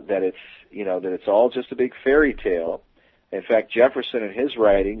 that it's all just a big fairy tale. In fact, Jefferson in his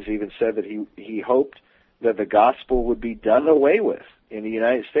writings even said that he hoped that the gospel would be done away with in the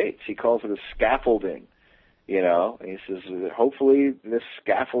United States. He calls it a scaffolding. And he says, hopefully this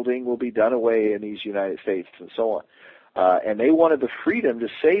scaffolding will be done away in these United States, and so on. And they wanted the freedom to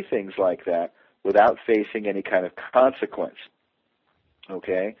say things like that without facing any kind of consequence.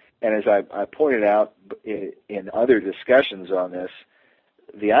 Okay? And as I pointed out in other discussions on this,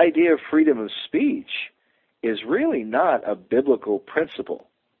 the idea of freedom of speech is really not a biblical principle.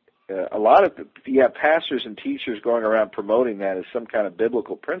 You have pastors and teachers going around promoting that as some kind of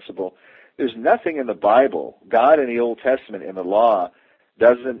biblical principle. There's nothing in the Bible, God in the Old Testament, in the law,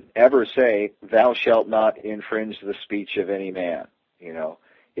 doesn't ever say, thou shalt not infringe the speech of any man.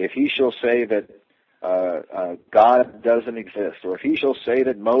 If he shall say that God doesn't exist, or if he shall say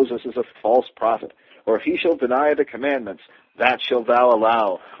that Moses is a false prophet, or if he shall deny the commandments, that shalt thou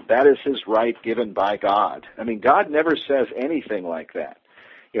allow. That is his right given by God. I mean, God never says anything like that.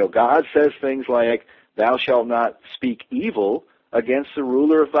 God says things like, thou shalt not speak evil against the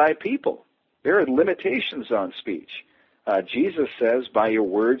ruler of thy people. There are limitations on speech. Jesus says, by your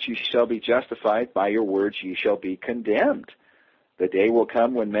words you shall be justified, by your words you shall be condemned. The day will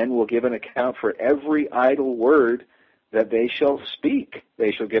come when men will give an account for every idle word that they shall speak.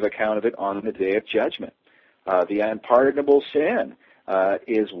 They shall give account of it on the day of judgment. The unpardonable sin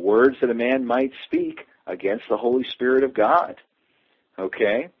is words that a man might speak against the Holy Spirit of God.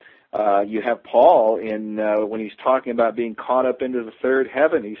 Okay? You have Paul when he's talking about being caught up into the third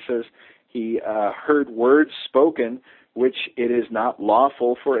heaven. He says, He heard words spoken which it is not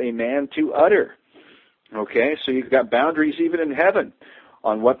lawful for a man to utter. Okay, so you've got boundaries even in heaven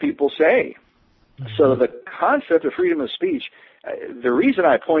on what people say. So the concept of freedom of speech, the reason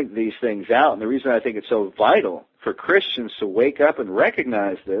I point these things out and the reason I think it's so vital for Christians to wake up and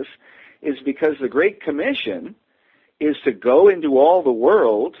recognize this is because the Great Commission is to go into all the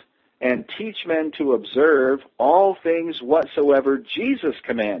world and teach men to observe all things whatsoever Jesus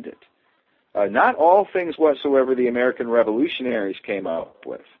commanded. Not all things whatsoever the American revolutionaries came up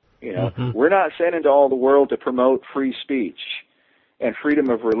with. You know, we're not sent into all the world to promote free speech and freedom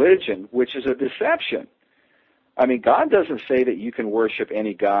of religion, which is a deception. I mean, God doesn't say that you can worship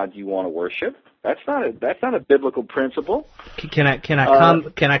any God you want to worship. That's not a biblical principle. Can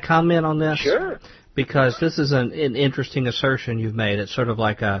I comment on this? Sure. Because this is an interesting assertion you've made. It's sort of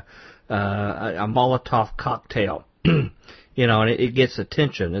like a Molotov cocktail. You know, and it gets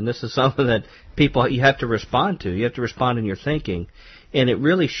attention. And this is something that people, you have to respond to. You have to respond in your thinking. And it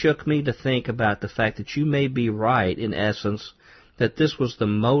really shook me to think about the fact that you may be right, in essence, that this was the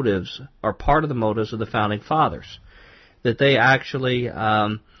motives, or part of the motives of the Founding Fathers. That they actually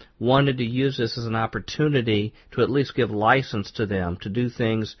wanted to use this as an opportunity to at least give license to them to do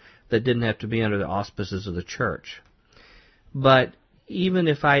things that didn't have to be under the auspices of the church. But even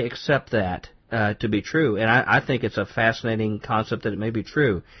if I accept that to be true, and I think it's a fascinating concept that it may be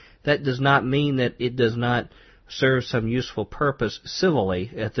true, that does not mean that it does not serve some useful purpose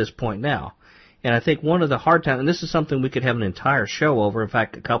civilly at this point now. And I think one of the hard times, and this is something we could have an entire show over, in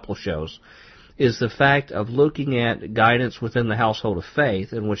fact a couple of shows, is the fact of looking at guidance within the household of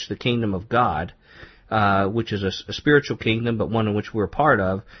faith in which the kingdom of God, which is a spiritual kingdom but one in which we're part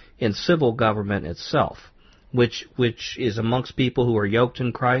of, in civil government itself, which is amongst people who are yoked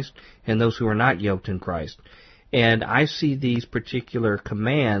in Christ and those who are not yoked in Christ. And I see these particular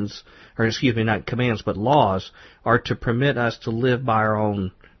commands, or excuse me, not commands, but laws, are to permit us to live by our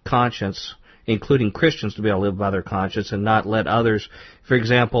own conscience, including Christians to be able to live by their conscience and not let others, for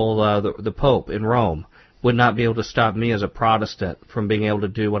example, the Pope in Rome would not be able to stop me as a Protestant from being able to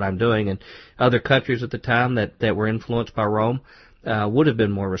do what I'm doing. And other countries at the time that were influenced by Rome would have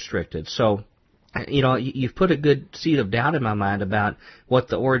been more restricted. So, you know, you've put a good seed of doubt in my mind about what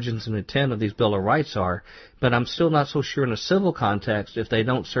the origins and intent of these Bill of Rights are, but I'm still not so sure in a civil context if they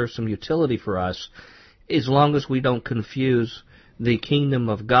don't serve some utility for us, as long as we don't confuse the kingdom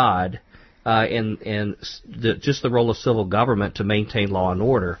of God and just the role of civil government to maintain law and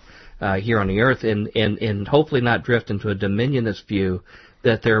order here on the earth, and hopefully not drift into a dominionist view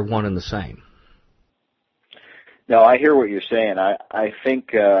that they're one and the same. No, I hear what you're saying. I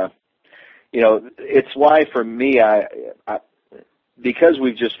think... you know, it's why for me, because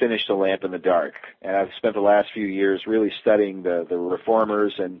we've just finished A Lamp in the Dark, and I've spent the last few years really studying the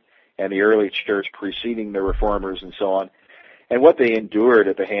Reformers and the early church preceding the Reformers and so on, and what they endured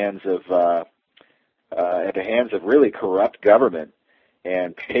at the hands of really corrupt government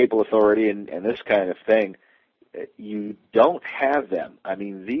and papal authority and this kind of thing. You don't have them. I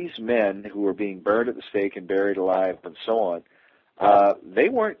mean, these men who were being burned at the stake and buried alive and so on, they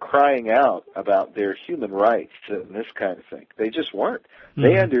weren't crying out about their human rights and this kind of thing. They just weren't. Mm-hmm.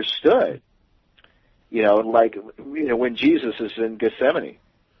 They understood, you know, like, you know, when Jesus is in Gethsemane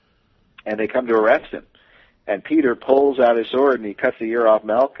and they come to arrest him, and Peter pulls out his sword and he cuts the ear off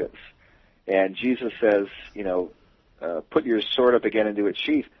Malchus, and Jesus says, you know, put your sword up again into its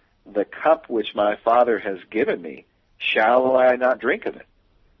sheath. The cup which my Father has given me, shall I not drink of it?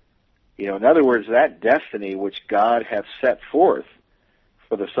 You know, in other words, that destiny which God hath set forth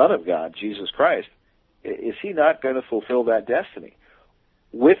for the Son of God, Jesus Christ, is he not going to fulfill that destiny?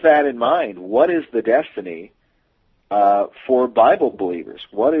 With that in mind, what is the destiny for Bible believers?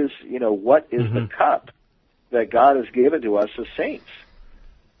 What is the cup that God has given to us as saints?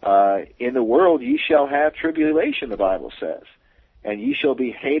 In the world ye shall have tribulation, the Bible says, and ye shall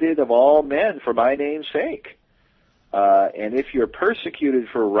be hated of all men for my name's sake. And if you're persecuted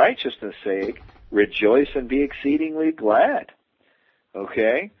for righteousness' sake, rejoice and be exceedingly glad.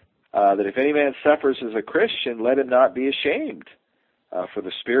 Okay? That if any man suffers as a Christian, let him not be ashamed. For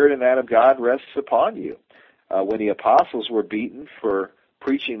the Spirit and that of God rests upon you. When the apostles were beaten for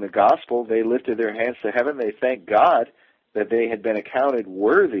preaching the gospel, they lifted their hands to heaven. They thanked God that they had been accounted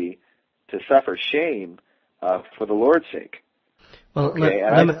worthy to suffer shame for the Lord's sake. Well, okay,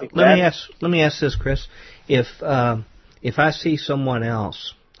 let me ask this, Chris. If I see someone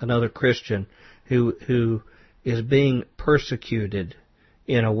else, another Christian, who is being persecuted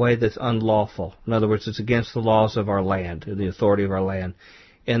in a way that's unlawful, in other words, it's against the laws of our land, the authority of our land,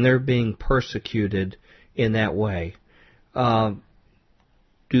 and they're being persecuted in that way,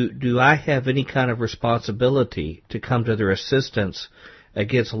 do I have any kind of responsibility to come to their assistance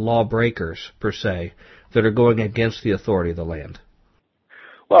against lawbreakers, per se, that are going against the authority of the land?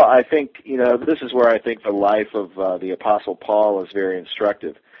 Well, I think, this is where I think the life of the Apostle Paul is very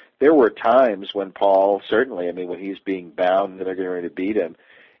instructive. There were times when Paul, certainly, when he's being bound and they're getting ready to beat him,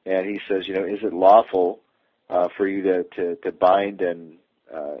 and he says, is it lawful for you to bind and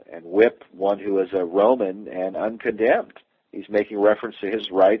whip one who is a Roman and uncondemned? He's making reference to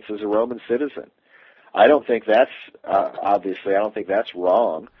his rights as a Roman citizen. I don't think that's, obviously, I don't think that's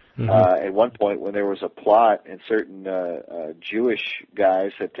wrong. Mm-hmm. At one point when there was a plot and certain Jewish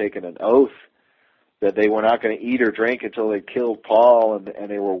guys had taken an oath that they were not going to eat or drink until they killed Paul, and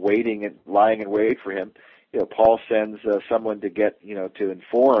they were waiting and lying in wait for him. Paul sends someone to get, to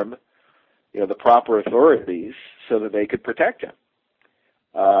inform, the proper authorities so that they could protect him.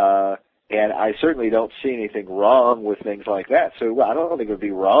 And I certainly don't see anything wrong with things like that. So I don't think it would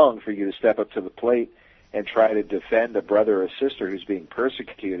be wrong for you to step up to the plate and try to defend a brother or sister who's being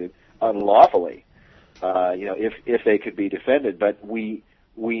persecuted unlawfully, if they could be defended. But we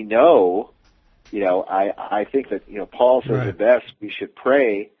know, I think that, Paul says it best, we should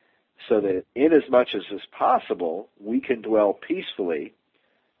pray so that in as much as is possible, we can dwell peacefully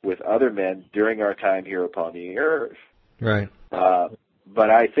with other men during our time here upon the earth. Right. But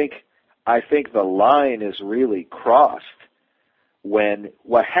I think the line is really crossed when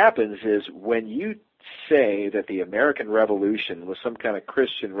what happens is when you say that the American Revolution was some kind of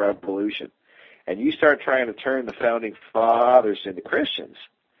Christian revolution, and you start trying to turn the founding fathers into Christians,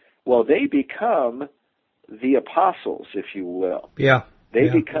 well, they become the apostles, if you will. Yeah. They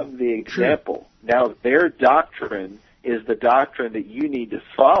become the example. Sure. Now, their doctrine is the doctrine that you need to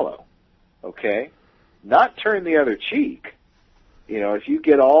follow, okay? Not turn the other cheek. If you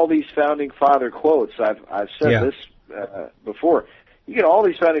get all these founding father quotes, I've said this before, you get all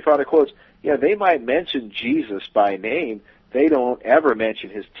these founding father quotes, they might mention Jesus by name. They don't ever mention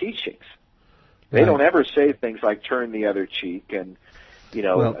his teachings. They don't ever say things like turn the other cheek and,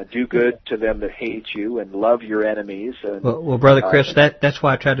 do good to them that hate you and love your enemies. And, well, Brother Chris, that's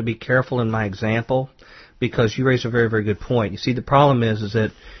why I try to be careful in my example, because you raise a very, very good point. You see, the problem is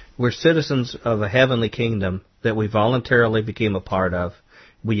that we're citizens of a heavenly kingdom that we voluntarily became a part of.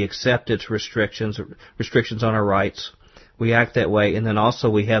 We accept its restrictions on our rights. We act that way, and then also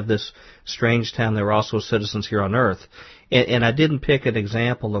we have this strange town that we're also citizens here on earth. And I didn't pick an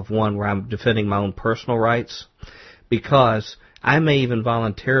example of one where I'm defending my own personal rights, because I may even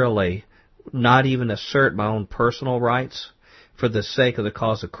voluntarily not even assert my own personal rights for the sake of the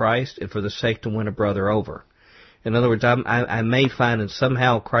cause of Christ and for the sake to win a brother over. In other words, I may find that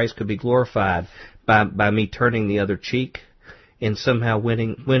somehow Christ could be glorified by me turning the other cheek and somehow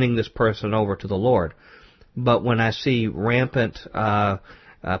winning this person over to the Lord. But when I see rampant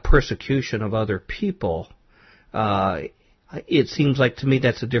persecution of other people, it seems like to me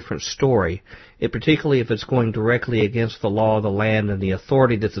that's a different story. Particularly if it's going directly against the law of the land and the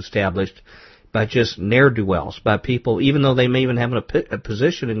authority that's established by just ne'er-do-wells, by people, even though they may even have a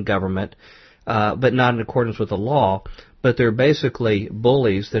position in government, but not in accordance with the law, but they're basically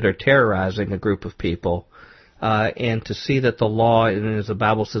bullies that are terrorizing a group of people. And to see that the law, and as the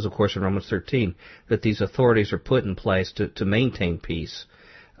Bible says, of course, in Romans 13, that these authorities are put in place to maintain peace,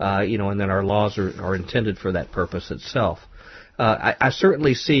 and that our laws are intended for that purpose itself. I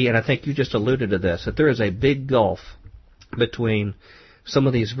certainly see, and I think you just alluded to this, that there is a big gulf between some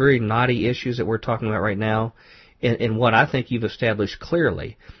of these very knotty issues that we're talking about right now and what I think you've established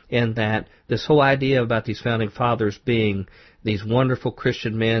clearly, in that this whole idea about these founding fathers being these wonderful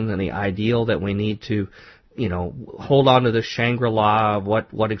Christian men and the ideal that we need to hold on to the Shangri-La of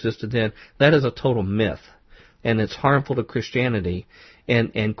what existed then, that is a total myth. And it's harmful to Christianity.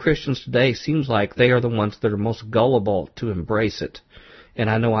 And Christians today seems like they are the ones that are most gullible to embrace it. And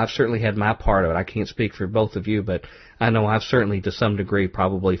I know I've certainly had my part of it. I can't speak for both of you, but I know I've certainly to some degree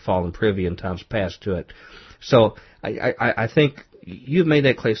probably fallen privy in times past to it. So I think you've made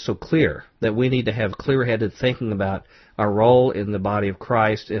that case so clear that we need to have clear-headed thinking about our role in the body of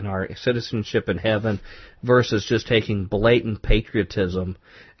Christ and our citizenship in heaven versus just taking blatant patriotism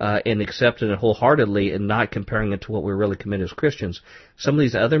and accepting it wholeheartedly and not comparing it to what we're really committed as Christians. Some of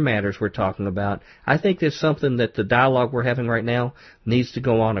these other matters we're talking about, I think there's something that the dialogue we're having right now needs to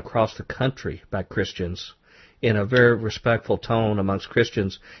go on across the country by Christians in a very respectful tone amongst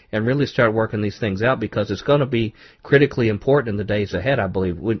Christians and really start working these things out, because it's going to be critically important in the days ahead, I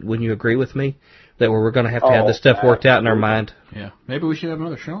believe. Wouldn't you agree with me? that we're going to have this stuff worked out in our mind. Yeah, maybe we should have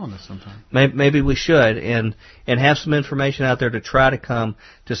another show on this sometime. Maybe we should, and have some information out there to try to come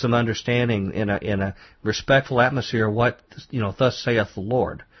to some understanding in a respectful atmosphere of what thus saith the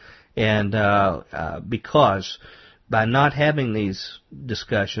Lord, and because by not having these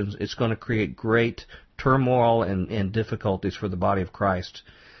discussions, it's going to create great turmoil and difficulties for the body of Christ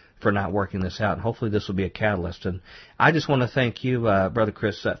for not working this out. And hopefully this will be a catalyst. And I just want to thank you, Brother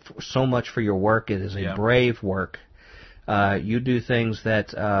Chris, so much for your work. It is a brave work. You do things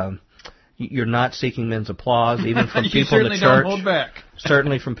that you're not seeking men's applause, even from people in the church. Don't hold back.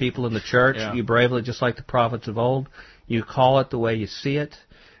 Certainly from people in the church. Yeah. You bravely, just like the prophets of old, you call it the way you see it.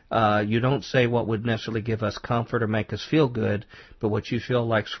 You don't say what would necessarily give us comfort or make us feel good, but what you feel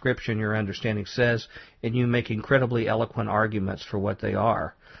like Scripture and your understanding says, and you make incredibly eloquent arguments for what they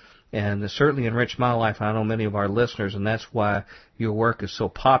are. And this certainly enriched my life, and I know many of our listeners, and that's why your work is so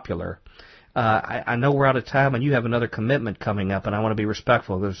popular. I know we're out of time, and you have another commitment coming up, and I want to be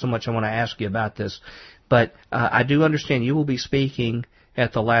respectful. There's so much I want to ask you about this. But I do understand you will be speaking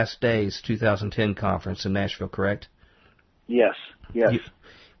at the Last Days 2010 conference in Nashville, correct? Yes.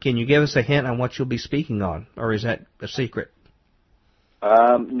 Can you give us a hint on what you'll be speaking on, or is that a secret?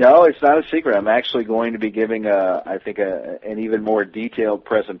 No, it's not a secret. I'm actually going to be giving, I think, an even more detailed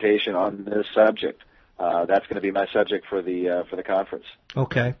presentation on this subject. That's going to be my subject for the conference.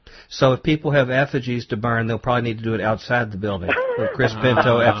 Okay. So if people have effigies to burn, they'll probably need to do it outside the building with Chris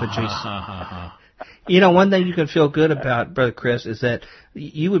Pinto effigies. One thing you can feel good about, Brother Chris, is that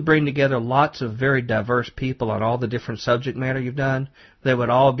you would bring together lots of very diverse people on all the different subject matter you've done. They would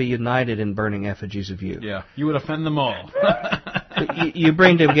all be united in burning effigies of you. Yeah, you would offend them all. You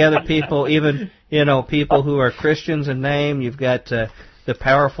bring together people, even, people who are Christians in name. You've got the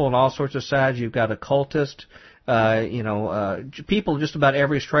powerful on all sorts of sides. You've got occultists. People just about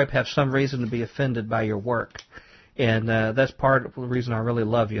every stripe have some reason to be offended by your work. And that's part of the reason I really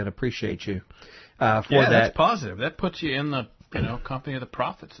love you and appreciate you. That's positive. That puts you in the company of the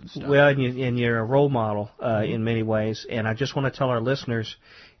prophets and stuff. Well, and you're a role model in many ways. And I just want to tell our listeners,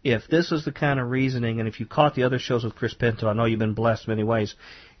 if this is the kind of reasoning, and if you caught the other shows with Chris Pinto, I know you've been blessed in many ways,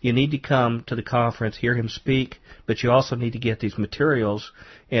 you need to come to the conference, hear him speak, but you also need to get these materials.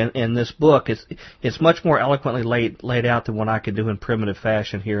 And this book, it's much more eloquently laid out than what I could do in primitive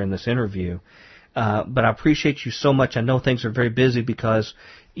fashion here in this interview. But I appreciate you so much. I know things are very busy because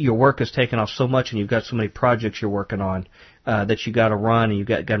your work has taken off so much and you've got so many projects you're working on that you got to run, and you've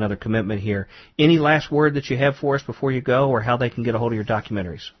got another commitment here. Any last word that you have for us before you go, or how they can get a hold of your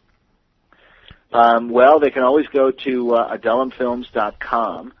documentaries? Well, they can always go to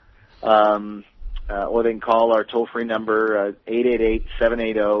AdullamFilms.com, or they can call our toll-free number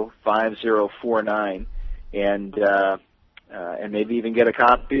 888-780-5049, and maybe even get a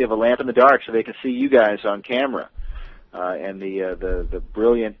copy of A Lamp in the Dark so they can see you guys on camera and the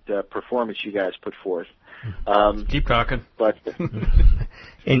brilliant performance you guys put forth. Keep talking. But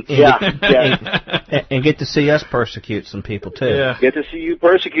and get to see us persecute some people too. Yeah. Get to see you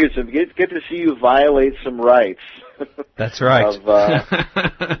persecute some. Get to see you violate some rights. That's right.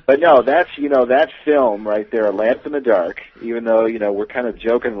 But no, that's that film right there, A Lamp in the Dark. Even though we're kind of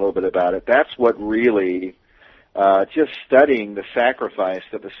joking a little bit about it, that's what really just studying the sacrifice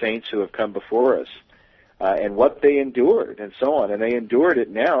of the saints who have come before us and what they endured and so on, and they endured it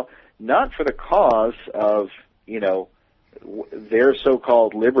now. Not for the cause of, their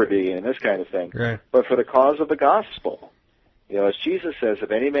so-called liberty and this kind of thing, right, but for the cause of the gospel. As Jesus says, if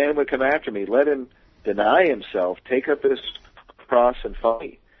any man would come after me, let him deny himself, take up his cross and follow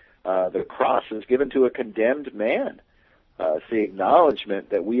me. The cross is given to a condemned man. It's the acknowledgement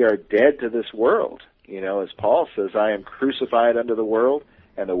that we are dead to this world. As Paul says, I am crucified unto the world,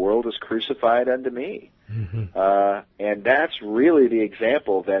 and the world is crucified unto me. Mm-hmm. And that's really the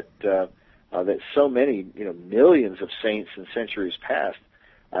example that so many, millions of saints in centuries past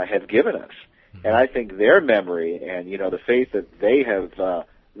have given us. Mm-hmm. And I think their memory and, the faith that they have,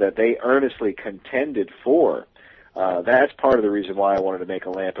 that they earnestly contended for, that's part of the reason why I wanted to make A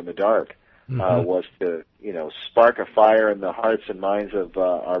Lamp in the Dark, was to, spark a fire in the hearts and minds of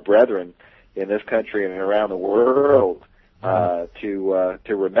our brethren in this country and around the world, to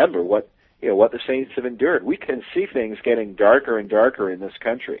remember what the saints have endured. We can see things getting darker and darker in this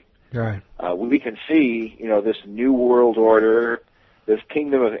country. Right. We can see, this new world order, this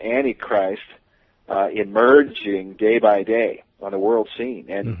kingdom of Antichrist, emerging day by day on the world scene.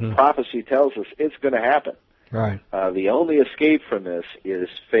 And prophecy tells us it's going to happen. Right. The only escape from this is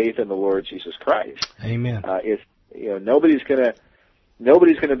faith in the Lord Jesus Christ. Amen. Nobody's going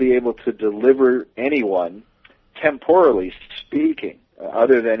to be able to deliver anyone, temporally speaking,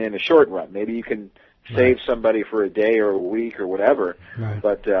 other than in a short run. Maybe you can save somebody for a day or a week or whatever,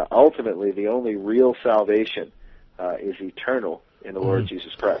 but ultimately the only real salvation is eternal in the Lord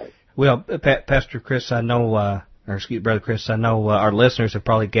Jesus Christ. Well, Pastor Chris, I know, Brother Chris, I know our listeners have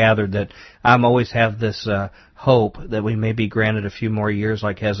probably gathered that I always have this hope that we may be granted a few more years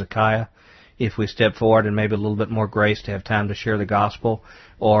like Hezekiah, if we step forward and maybe a little bit more grace to have time to share the gospel,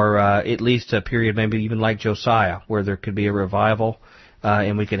 or at least a period maybe even like Josiah, where there could be a revival,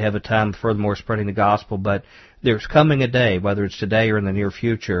 and we could have a time furthermore spreading the gospel. But there's coming a day, whether it's today or in the near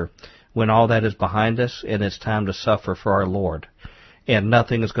future, when all that is behind us and it's time to suffer for our Lord. And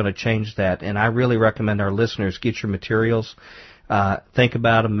nothing is going to change that. And I really recommend our listeners get your materials, think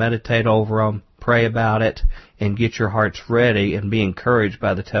about them, meditate over them, pray about it, and get your hearts ready and be encouraged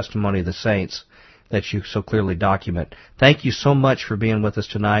by the testimony of the saints that you so clearly document. Thank you so much for being with us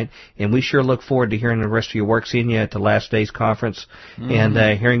tonight, and we sure look forward to hearing the rest of your work, seeing you at the Last Days Conference, and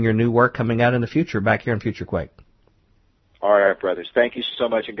hearing your new work coming out in the future, back here in Future Quake. All right, brothers. Thank you so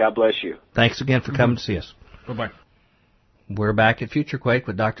much, and God bless you. Thanks again for coming to see us. Bye-bye. We're back at Future Quake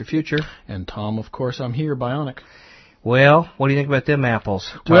with Dr. Future. And Tom, of course, I'm here, Bionic. Well, what do you think about them apples,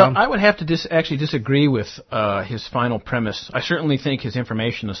 Tom? Well, I would have to actually disagree with his final premise. I certainly think his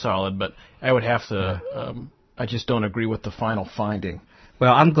information is solid, but I would have to, I just don't agree with the final finding.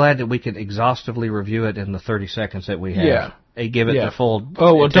 Well, I'm glad that we could exhaustively review it in the 30 seconds that we have. Yeah. And give it the full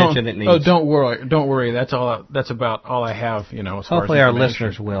attention it needs. Oh, don't worry. That's about all I have, as far as hopefully our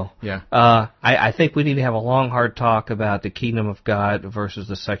listeners will. Yeah. I think we need to have a long, hard talk about the kingdom of God versus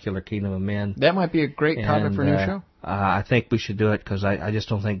the secular kingdom of men. That might be a great topic for a new show. I think we should do it because I just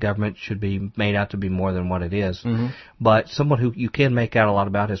don't think government should be made out to be more than what it is. Mm-hmm. But someone who you can make out a lot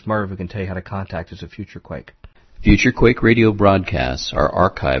about is Merv, who can tell you how to contact us at Future Quake. Future Quake radio broadcasts are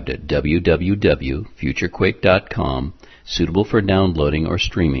archived at www.futurequake.com, suitable for downloading or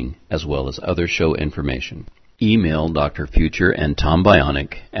streaming, as well as other show information. Email Dr. Future and Tom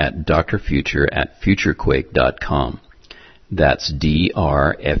Bionic at drfuture@futurequake.com. That's DRFUTURE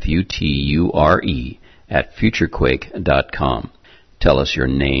at futurequake.com. Tell us your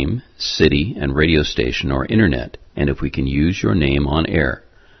name, city, and radio station or internet, and if we can use your name on air.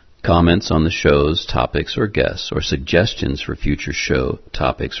 Comments on the show's topics or guests, or suggestions for future show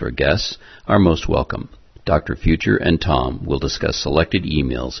topics or guests are most welcome. Dr. Future and Tom will discuss selected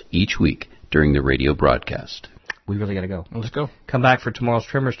emails each week during the radio broadcast. We really got to go. Let's go. Come back for tomorrow's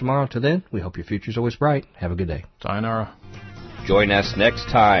Trimmers tomorrow. Till then, we hope your future's always bright. Have a good day. Sayonara. Join us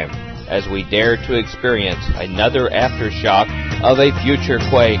next time as we dare to experience another aftershock of a future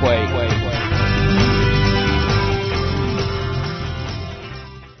quake.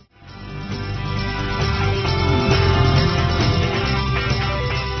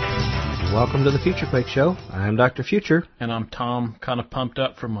 Welcome to the Future Quake Show. I'm Dr. Future. And I'm Tom, kind of pumped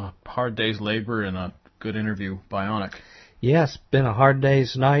up from a hard day's labor and a good interview, Bionic. Yeah, it's been a hard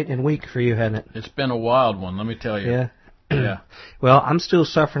day's night and week for you, hasn't it? It's been a wild one, let me tell you. Yeah. Yeah. Well, I'm still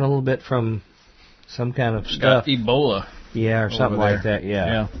suffering a little bit from some kind of stuff. Got Ebola. Yeah, or something like that.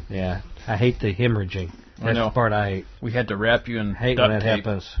 Yeah. I hate the hemorrhaging. That's the part I hate. We had to wrap you in hate duct when that tape.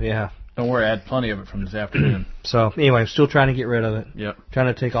 happens. Yeah. Don't worry, I had plenty of it from this afternoon. So, anyway, I'm still trying to get rid of it. Yep.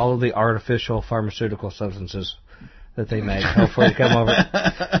 Trying to take all of the artificial pharmaceutical substances that they make. Hopefully to come over.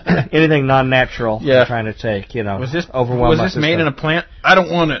 Anything non-natural I'm trying to take, Was this system. made in a plant? I don't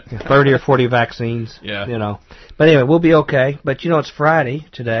want it. 30 or 40 vaccines. Yeah. But anyway, we'll be okay. But, it's Friday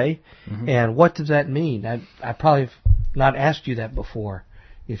today. Mm-hmm. And what does that mean? I probably have not asked you that before.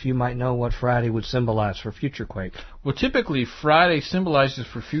 If you might know what Friday would symbolize for Future Quake. Well, typically Friday symbolizes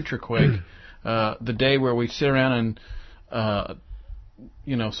for Future Quake the day where we sit around and,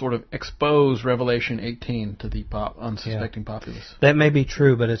 sort of expose Revelation 18 to the unsuspecting populace. That may be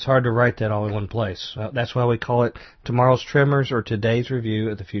true, but it's hard to write that all in one place. That's why we call it Tomorrow's Trimmers or Today's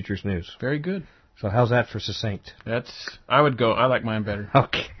Review of the Future's News. Very good. So how's that for succinct? I would go. I like mine better.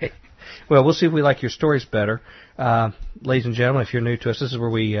 Okay. Well, we'll see if we like your stories better. Ladies and gentlemen, if you're new to us, this is where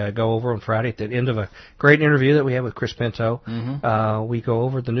we go over on Friday at the end of a great interview that we had with Chris Pinto. Mm-hmm. We go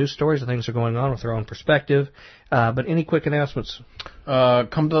over the news stories, the things that are going on with our own perspective. But any quick announcements?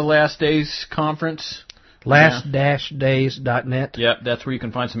 Come to the Last Days Conference. Last-days.net. Yeah, that's where you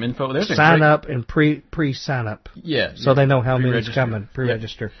can find some info. Sign up and pre-sign up. Yeah. So they know how many's coming.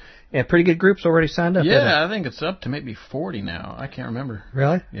 Pre-register. Yeah. Yeah, pretty good groups already signed up. Yeah, I think it's up to maybe 40 now. I can't remember.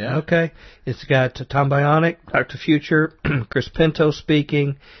 Really? Yeah. Okay. It's got Tom Bionic, Dr. Future, Chris Pinto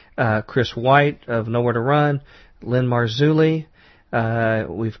speaking, Chris White of Nowhere to Run, Lynn Marzulli.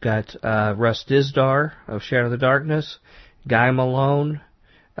 We've got Russ Dizdar of Shadow of the Darkness, Guy Malone,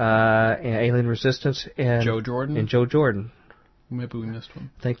 and Alien Resistance, and Joe Jordan. And Joe Jordan. Maybe we missed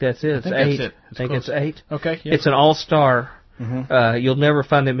one. I think that's it. I think that's it. I think it's 8. Okay. Yeah. It's an all-star. You'll never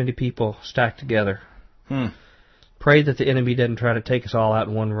find that many people stacked together. Pray that the enemy doesn't try to take us all out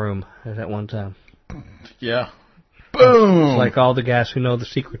in one room at that one time. Yeah. Boom! It's like all the guys who know the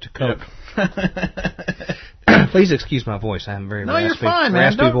secret to Coke. Yep. Please excuse my voice. I'm very raspy. No, you're fine,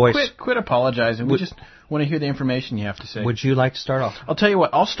 man. Raspy voice. Quit apologizing. We just want to hear the information you have to say. Would you like to start off? I'll tell you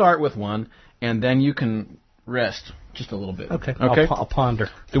what. I'll start with one, and then you can rest just a little bit. Okay. Okay. I'll ponder.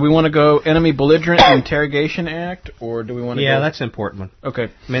 Do we want to go Enemy Belligerent Interrogation Act, or do we want to go... Yeah, that's an important one. Okay.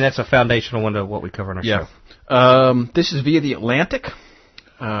 I mean, that's a foundational one to what we cover in our show. This is via the Atlantic.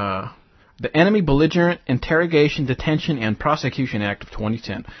 The Enemy Belligerent Interrogation, Detention, and Prosecution Act of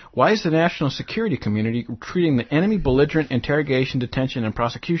 2010. Why is the national security community treating the Enemy Belligerent Interrogation, Detention, and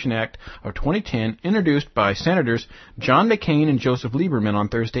Prosecution Act of 2010, introduced by Senators John McCain and Joseph Lieberman on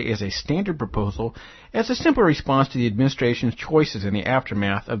Thursday, as a standard proposal, as a simple response to the administration's choices in the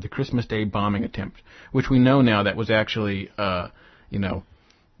aftermath of the Christmas Day bombing attempt, which we know now that was actually,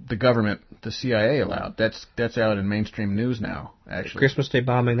 the government, the CIA allowed. That's out in mainstream news now. Actually, Christmas Day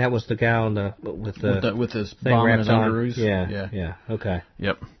bombing. That was the guy on with his thing bomb in wrapped his on. underoos. Yeah. Okay.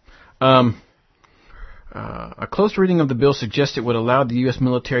 Yep. A close reading of the bill suggests it would allow the U.S.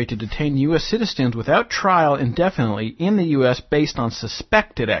 military to detain U.S. citizens without trial indefinitely in the U.S. based on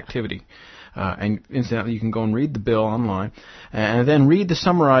suspected activity. And incidentally, you can go and read the bill online, and then read the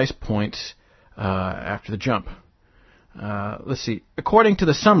summarized points after the jump. Let's see. According to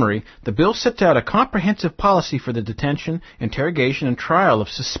the summary, the bill sets out a comprehensive policy for the detention, interrogation, and trial of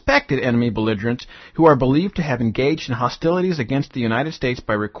suspected enemy belligerents who are believed to have engaged in hostilities against the United States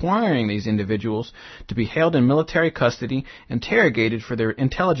by requiring these individuals to be held in military custody, interrogated for their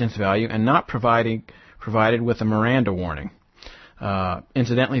intelligence value, and not provided with a Miranda warning.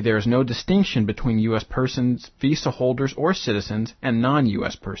 Incidentally, there is no distinction between U.S. persons, visa holders, or citizens, and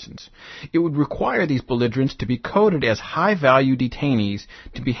non-U.S. persons. It would require these belligerents to be coded as high-value detainees,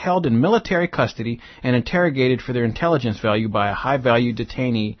 to be held in military custody and interrogated for their intelligence value by a high-value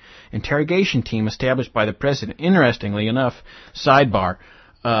detainee interrogation team established by the President. Interestingly enough, sidebar,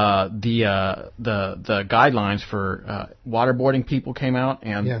 the guidelines for waterboarding people came out,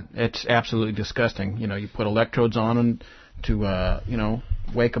 and it's absolutely disgusting. You put electrodes on them to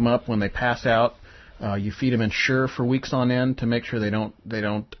wake them up when they pass out. You feed them Ensure for weeks on end to make sure you don't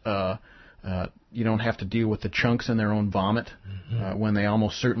have to deal with the chunks in their own vomit when they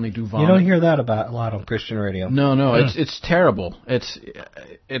almost certainly do vomit. You don't hear that about a lot on Christian radio. No, it's terrible. It's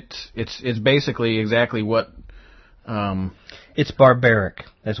basically exactly what. It's barbaric.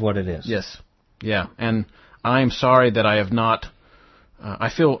 That's what it is. Yes, yeah, and I'm sorry that I have not.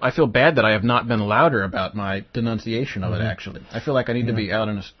 I feel bad that I have not been louder about my denunciation of it. Actually, I feel like I need to be out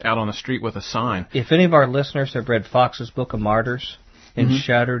on the street with a sign. If any of our listeners have read Fox's Book of Martyrs and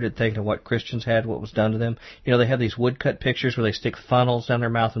shuddered at thinking of what Christians had, what was done to them, they have these woodcut pictures where they stick funnels down their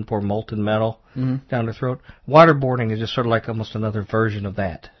mouth and pour molten metal down their throat. Waterboarding is just sort of like almost another version of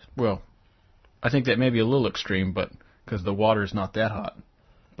that. Well, I think that may be a little extreme, but because the water is not that hot.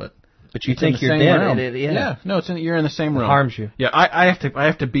 But you think you're dead? Yeah. No, you're in the same room. It harms you. Yeah, I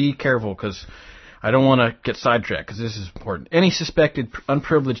have to be careful because I don't want to get sidetracked because this is important. Any suspected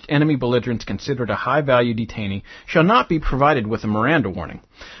unprivileged enemy belligerents considered a high-value detainee shall not be provided with a Miranda warning.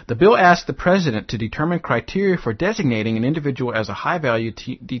 The bill asks the President to determine criteria for designating an individual as a high-value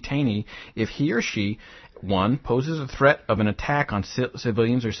detainee if he or she 1. Poses a threat of an attack on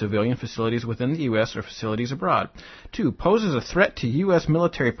civilians or civilian facilities within the U.S. or facilities abroad. 2. Poses a threat to U.S.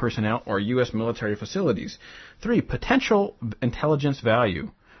 military personnel or U.S. military facilities. 3. Potential intelligence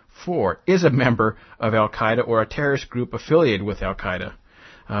value. 4. Is a member of Al-Qaeda or a terrorist group affiliated with Al-Qaeda.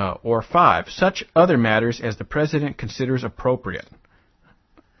 Or 5. Such other matters as the President considers appropriate.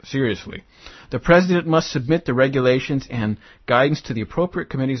 Seriously. The President must submit the regulations and guidance to the appropriate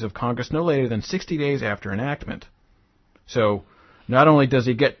committees of Congress no later than 60 days after enactment. So, not only does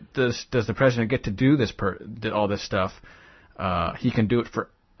the President get to do all this stuff, he can do it for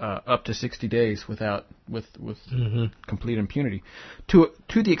up to 60 days with complete impunity. To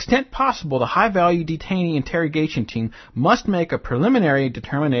the extent possible, the high-value detainee interrogation team must make a preliminary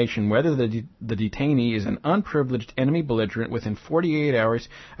determination whether the detainee is an unprivileged enemy belligerent within 48 hours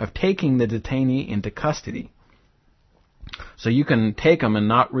of taking the detainee into custody. So you can take them and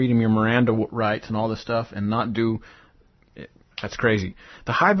not read them your Miranda rights and all this stuff and not do... That's crazy.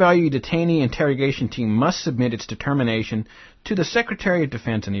 The high-value detainee interrogation team must submit its determination to the Secretary of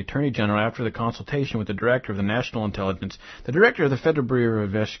Defense and the Attorney General after the consultation with the Director of the National Intelligence, the Director of the Federal Bureau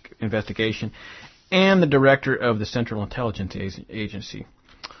of Investigation, and the Director of the Central Intelligence Agency.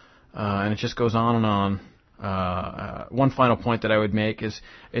 And it just goes on and one final point that I would make is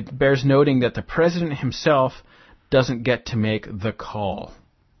it bears noting that the president himself doesn't get to make the call.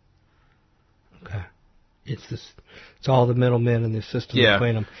 Okay. It's all the middlemen in the system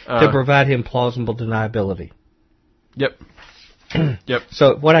between them to to provide him plausible deniability. Yep. Yep.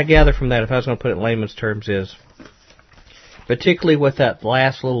 So what I gather from that, if I was going to put it in layman's terms, is particularly with that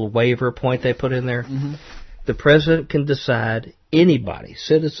last little waiver point they put in there, the president can decide anybody,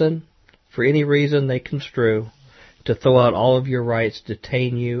 citizen, for any reason they construe, to throw out all of your rights,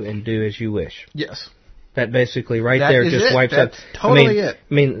 detain you, and do as you wish. Yes. That basically that there just wipes out. That's totally it.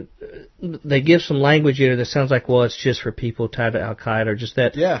 I mean, they give some language here that sounds like, well, it's just for people tied to Al-Qaeda or just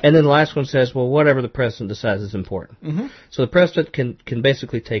that. Yeah. And then the last one says, well, whatever the president decides is important. So the president can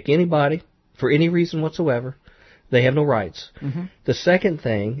basically take anybody for any reason whatsoever. They have no rights. The second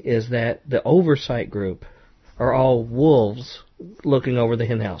thing is that the oversight group are all wolves looking over the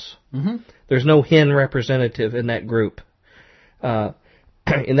hen house. There's no hen representative in that group.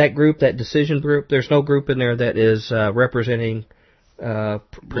 In that group, that decision group, there's no group in there that is representing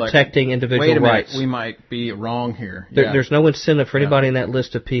protecting individual wait a minute, rights. We might be wrong here. There's no incentive for anybody in that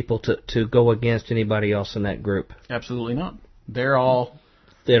list of people to go against anybody else in that group. Absolutely not. They're all...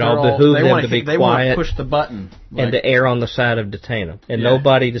 It all behooves them to be they quiet push the button. and to err on the side of detain them. And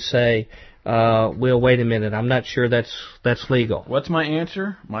nobody to say, well, wait a minute, I'm not sure that's legal. What's my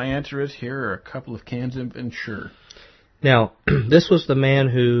answer? My answer is here are a couple of cans of Ensure. Now, this was the man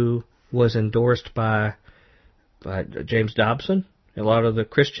who was endorsed by James Dobson, a lot of the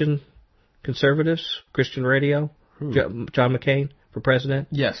Christian conservatives, Christian radio, John McCain for president.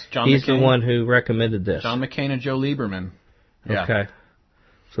 Yes, John He's McCain. the one who recommended this. John McCain and Joe Lieberman. Yeah. Okay.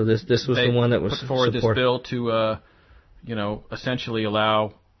 So this was the one that was put forward supported. this bill to, essentially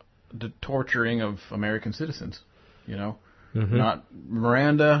allow the torturing of American citizens. Not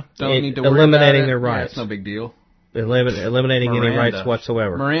Miranda. Don't need to worry eliminating about their it. rights. Yeah, it's no big deal. Eliminating any rights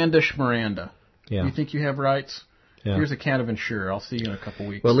whatsoever. Miranda. Yeah. You think you have rights? Yeah. Here's a can of Ensure. I'll see you in a couple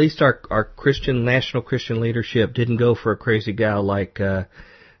weeks. Well, at least our national Christian leadership didn't go for a crazy guy like I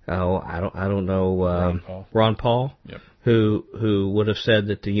don't know Ron Paul. Yep. Who would have said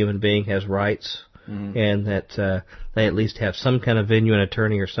that the human being has rights and that they at least have some kind of venue, an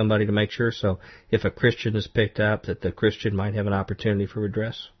attorney or somebody to make sure. So if a Christian is picked up, that the Christian might have an opportunity for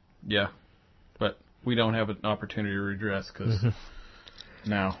redress. Yeah, but we don't have an opportunity to redress because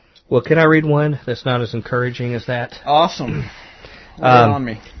now. Well, can I read one that's not as encouraging as that? Awesome. Lay it on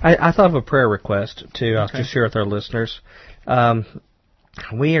me. I thought of a prayer request to share with our listeners.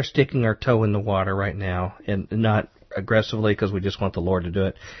 We are sticking our toe in the water right now, and not aggressively because we just want the Lord to do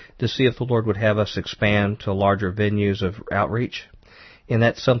it, to see if the Lord would have us expand to larger venues of outreach. And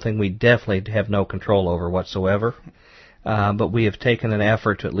that's something we definitely have no control over whatsoever. But we have taken an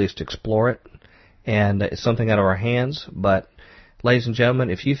effort to at least explore it. And it's something out of our hands. But, ladies and gentlemen,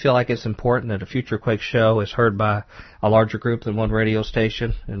 if you feel like it's important that a future Quake show is heard by a larger group than one radio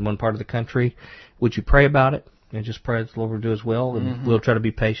station in one part of the country, would you pray about it? And just pray that the Lord will do His will, and we'll try to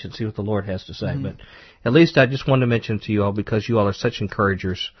be patient, see what the Lord has to say. But at least I just wanted to mention to you all, because you all are such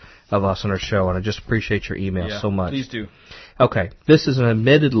encouragers of us on our show, and I just appreciate your emails so much. Please do. Okay, this is an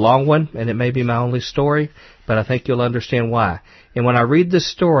admitted long one, and it may be my only story, but I think you'll understand why. And when I read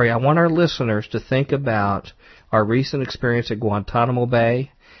this story, I want our listeners to think about our recent experience at Guantanamo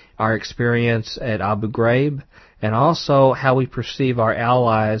Bay, our experience at Abu Ghraib, and also how we perceive our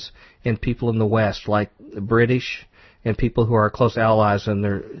allies and people in the West, like the British and people who are close allies and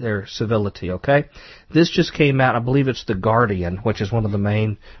their civility, okay? This just came out, I believe it's The Guardian, which is one of the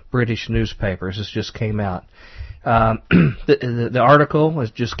main British newspapers. This just came out. The article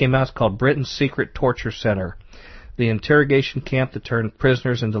just came out. It's called Britain's Secret Torture Center, the interrogation camp that turned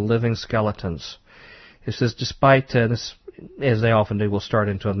prisoners into living skeletons. It says, despite this, as they often do, we'll start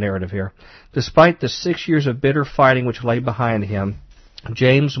into a narrative here. Despite the 6 years of bitter fighting which lay behind him,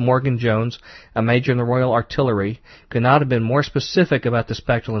 James Morgan Jones, a major in the Royal Artillery, could not have been more specific about the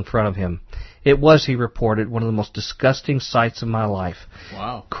spectacle in front of him. It was, he reported, one of the most disgusting sights of my life.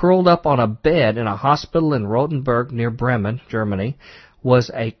 Wow. Curled up on a bed in a hospital in Rotenburg near Bremen, Germany, was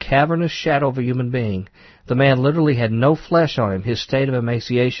a cavernous shadow of a human being. The man literally had no flesh on him. His state of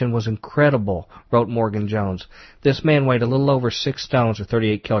emaciation was incredible, wrote Morgan Jones. This man weighed a little over 6 stones or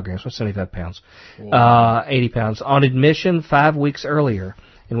 38 kilograms, or 75 pounds, 80 pounds, on admission 5 weeks earlier,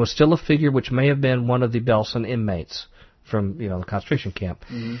 and was still a figure which may have been one of the Belsen inmates from, the concentration camp.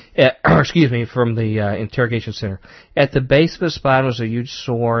 From the interrogation center. At the base of his spine was a huge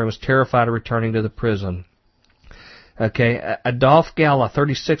sore and was terrified of returning to the prison. Okay, Adolph Gall, a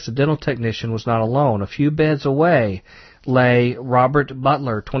 36, a dental technician, was not alone. A few beds away lay Robert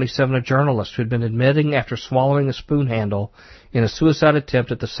Butler, 27, a journalist who had been admitting after swallowing a spoon handle in a suicide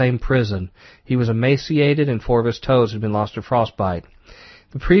attempt at the same prison. He was emaciated and 4 of his toes had been lost to frostbite.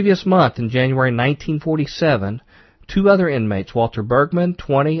 The previous month, in January 1947, 2 other inmates, Walter Bergman,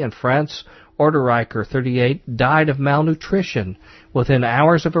 20, and Franz Orderreicher, 38, died of malnutrition within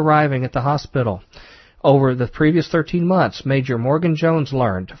hours of arriving at the hospital. Over the previous 13 months, Major Morgan Jones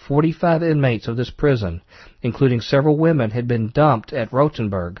learned 45 inmates of this prison, including several women, had been dumped at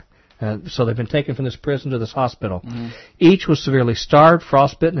Rotenburg. So they've been taken from this prison to this hospital. Mm-hmm. Each was severely starved,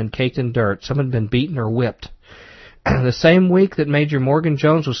 frostbitten, and caked in dirt. Some had been beaten or whipped. The same week that Major Morgan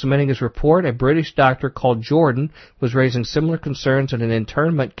Jones was submitting his report, a British doctor called Jordan was raising similar concerns at an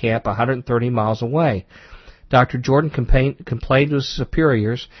internment camp 130 miles away. Dr. Jordan complained to his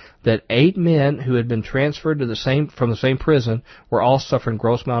superiors that 8 men who had been transferred to from the same prison were all suffering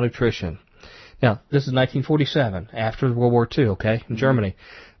gross malnutrition. Now, this is 1947, after World War II, okay, in Germany.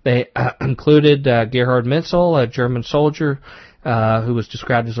 They included Gerhard Menzel, a German soldier who was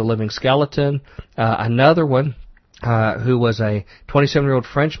described as a living skeleton. Another one who was a 27-year-old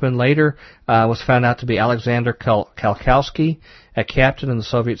Frenchman, later was found out to be Alexander Kalkowski, a captain in the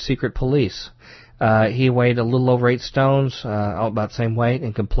Soviet secret police. He weighed a little over 8 stones, about the same weight,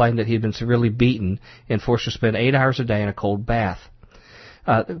 and complained that he had been severely beaten and forced to spend 8 hours a day in a cold bath.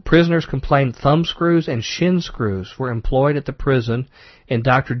 Prisoners complained thumb screws and shin screws were employed at the prison, and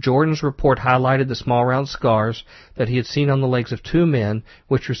Dr. Jordan's report highlighted the small round scars that he had seen on the legs of 2 men,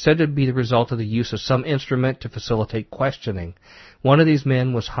 which were said to be the result of the use of some instrument to facilitate questioning. One of these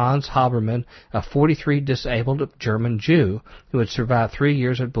men was Hans Habermann, a 43 disabled German Jew who had survived 3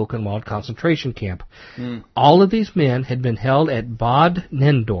 years at Buchenwald concentration camp. All of these men had been held at Bad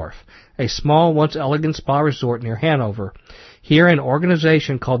Nendorf, a small, once elegant spa resort near Hanover. Here, an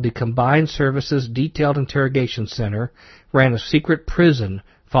organization called the Combined Services Detailed Interrogation Center ran a secret prison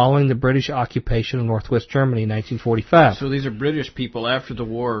following the British occupation of northwest Germany in 1945. So these are British people after the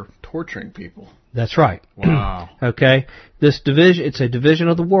war torturing people. That's right. Wow. Okay. This division, it's a division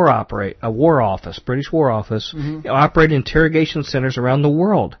of the War Office, British War Office, operated interrogation centers around the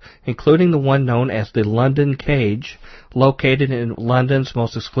world, including the one known as the London Cage, located in London's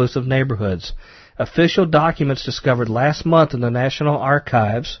most exclusive neighborhoods. Official documents discovered last month in the National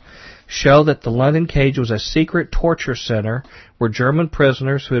Archives show that the London Cage was a secret torture center where German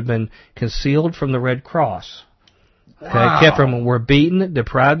prisoners who had been concealed from the Red Cross, kept from them, were beaten,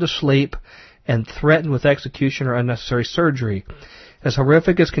 deprived of sleep, and threatened with execution or unnecessary surgery. As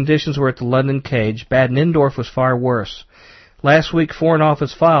horrific as conditions were at the London Cage, Bad Nendorf was far worse. Last week, Foreign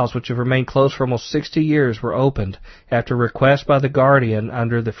Office files, which have remained closed for almost 60 years, were opened after request by The Guardian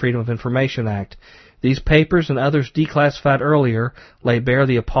under the Freedom of Information Act. These papers and others declassified earlier lay bare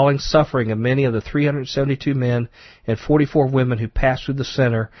the appalling suffering of many of the 372 men and 44 women who passed through the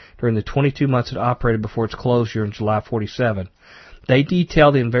center during the 22 months it operated before its closure in July 47. They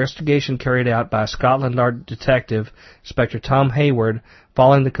detail the investigation carried out by Scotland Yard detective, Inspector Tom Hayward,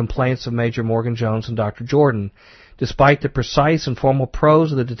 following the complaints of Major Morgan Jones and Dr. Jordan. Despite the precise and formal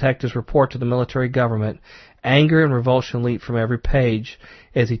prose of the detective's report to the military government, anger and revulsion leap from every page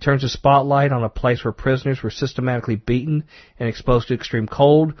as he turns a spotlight on a place where prisoners were systematically beaten and exposed to extreme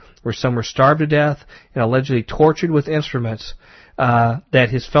cold, where some were starved to death and allegedly tortured with instruments that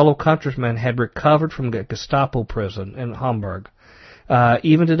his fellow countrymen had recovered from the Gestapo prison in Hamburg.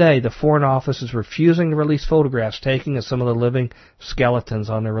 Even today, the Foreign Office is refusing to release photographs taken of some of the living skeletons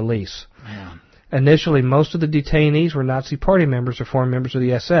on their release. Man. Initially, most of the detainees were Nazi Party members or former members of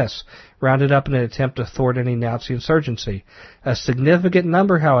the SS, rounded up in an attempt to thwart any Nazi insurgency. A significant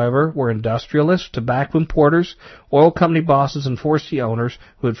number, however, were industrialists, tobacco importers, oil company bosses, and forestry owners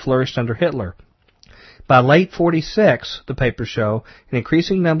who had flourished under Hitler. By late 46, the papers show, an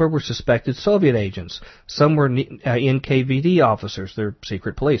increasing number were suspected Soviet agents. Some were NKVD officers, their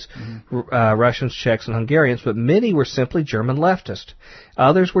secret police, Russians, Czechs, and Hungarians, but many were simply German leftists.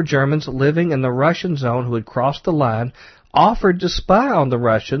 Others were Germans living in the Russian zone who had crossed the line, offered to spy on the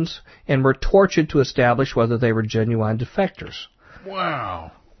Russians, and were tortured to establish whether they were genuine defectors.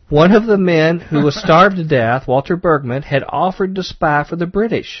 Wow. One of the men who was starved to death, Walter Bergman, had offered to spy for the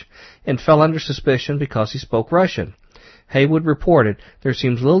British and fell under suspicion because he spoke Russian. Haywood reported, there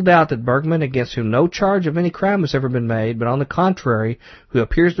seems little doubt that Bergman, against whom no charge of any crime has ever been made, but on the contrary, who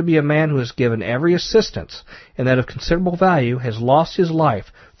appears to be a man who has given every assistance and that of considerable value, has lost his life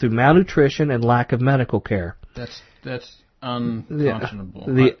through malnutrition and lack of medical care. That's unconscionable.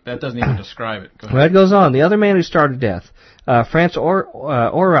 That doesn't even describe it. Go ahead. Well, it goes on. The other man who started death, Franz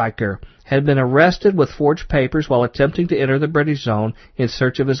Ohrreicher, had been arrested with forged papers while attempting to enter the British zone in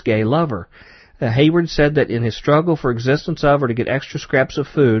search of his gay lover. Hayward said that in his struggle for existence of or to get extra scraps of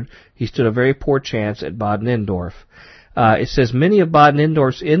food, he stood a very poor chance at Baden-Endorf. It says many of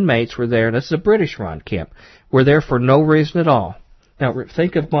Baden-Endorf's inmates were there, and this is a British-run camp, were there for no reason at all. Now,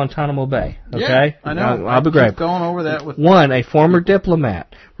 think of Guantanamo Bay, okay? Yeah, I know. I'll be great. Going over that with one, a former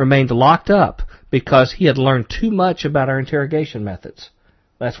diplomat, remained locked up because he had learned too much about our interrogation methods.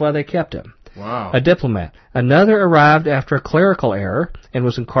 That's why they kept him. Wow. A diplomat. Another arrived after a clerical error and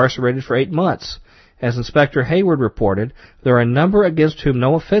was incarcerated for 8 months. As Inspector Hayward reported, there are a number against whom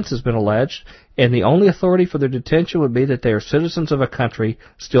no offense has been alleged, and the only authority for their detention would be that they are citizens of a country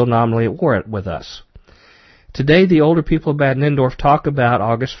still nominally at war with us. Today, the older people of Baden-Endorf talk about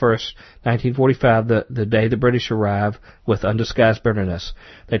August 1st, 1945, the day the British arrived, with undisguised bitterness.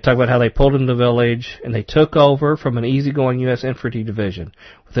 They talk about how they pulled into the village, and they took over from an easygoing U.S. infantry division.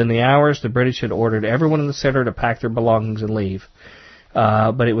 Within the hours, the British had ordered everyone in the center to pack their belongings and leave.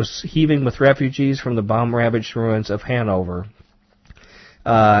 But it was heaving with refugees from the bomb-ravaged ruins of Hanover.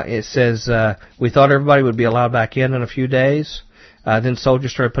 It says, we thought everybody would be allowed back in a few days. Then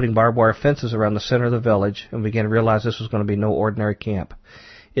soldiers started putting barbed wire fences around the center of the village and began to realize this was going to be no ordinary camp.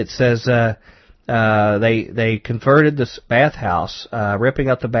 It says they converted this bathhouse, ripping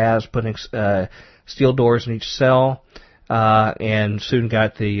out the baths, putting steel doors in each cell, and soon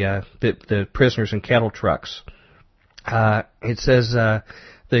got the prisoners in cattle trucks. It says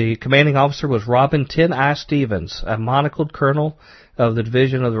the commanding officer was Robin Tin Eye Stevens, a monocled colonel of the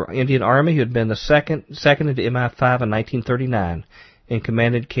division of the Indian Army who had been the seconded to MI5 in 1939 and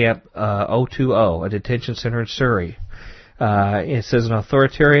commanded Camp 020, a detention center in Surrey. It says an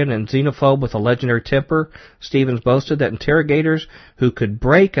authoritarian and xenophobe with a legendary temper, Stevens boasted that interrogators who could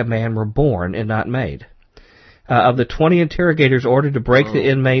break a man were born and not made. Of the 20 interrogators ordered to break the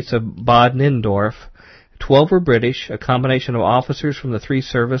inmates of Baden-Endorf, 12 were British, a combination of officers from the three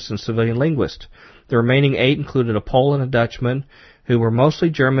service and civilian linguists. The remaining 8 included a Pole and a Dutchman, who were mostly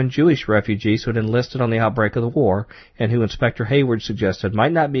German Jewish refugees who had enlisted on the outbreak of the war, and who Inspector Hayward suggested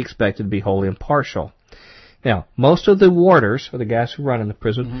might not be expected to be wholly impartial. Now, most of the warders, or the guys who run in the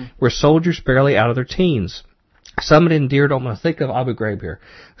prison, were soldiers barely out of their teens. Some had endured, I'm going to think of Abu Ghraib here,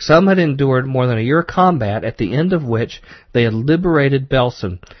 some had endured more than a year of combat, at the end of which they had liberated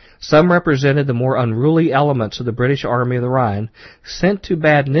Belsen. Some represented the more unruly elements of the British Army of the Rhine, sent to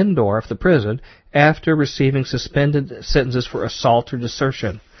Baden-Endorf, the prison, after receiving suspended sentences for assault or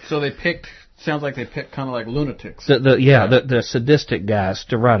desertion. So they picked, sounds like they picked kind of like lunatics. The sadistic guys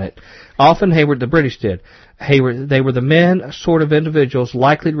to run it. Often the British did. They were the men, sort of individuals,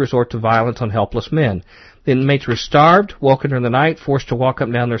 likely to resort to violence on helpless men. The inmates were starved, woken during the night, forced to walk up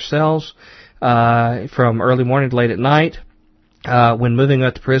and down their cells from early morning to late at night. When moving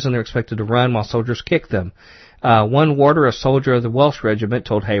out to prison, they're expected to run while soldiers kick them. One warder, a soldier of the Welsh regiment,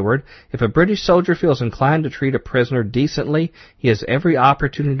 told Hayward, if a British soldier feels inclined to treat a prisoner decently, he has every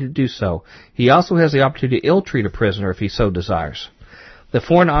opportunity to do so. He also has the opportunity to ill-treat a prisoner if he so desires. The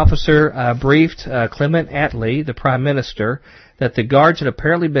foreign officer briefed Clement Attlee, the Prime Minister, that the guards had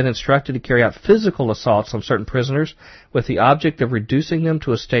apparently been instructed to carry out physical assaults on certain prisoners with the object of reducing them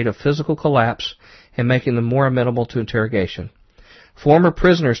to a state of physical collapse and making them more amenable to interrogation. Former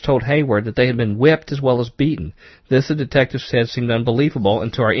prisoners told Hayward that they had been whipped as well as beaten. This, the detective said, seemed unbelievable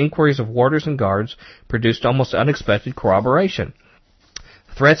until our inquiries of warders and guards produced almost unexpected corroboration.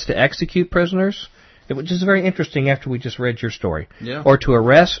 Threats to execute prisoners, which is very interesting after we just read your story, or to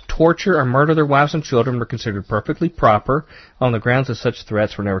arrest, torture, or murder their wives and children were considered perfectly proper on the grounds that such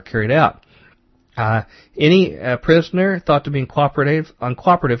threats were never carried out. Any prisoner thought to be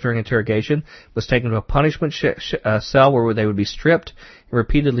uncooperative during interrogation was taken to a punishment cell where they would be stripped and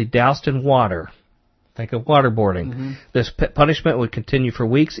repeatedly doused in water. Think of waterboarding. This punishment would continue for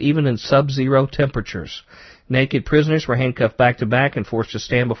weeks, even in sub-zero temperatures. Naked prisoners were handcuffed back to back and forced to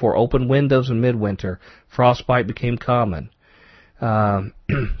stand before open windows in midwinter. Frostbite became common.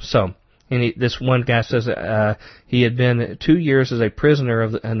 This one guy says he had been 2 years as a prisoner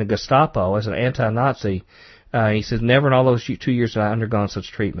in the Gestapo as an anti-Nazi. He says, never in all those 2 years had I undergone such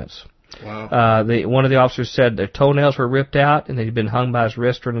treatments. Wow. One of the officers said their toenails were ripped out and he'd been hung by his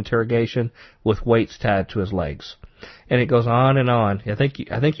wrist during interrogation with weights tied to his legs. And it goes on and on. I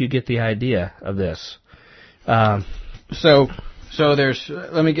think you get the idea of this. So there's,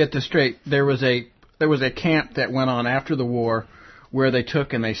 let me get this straight. There was a camp that went on after the war where they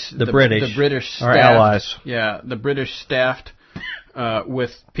took and the British staffed, our allies. Yeah, the British staffed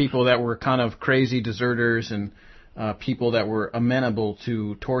with people that were kind of crazy deserters and people that were amenable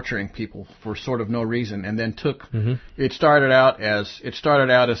to torturing people for sort of no reason, and then took. It started out as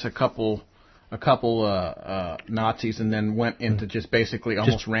a couple Nazis, and then went into just basically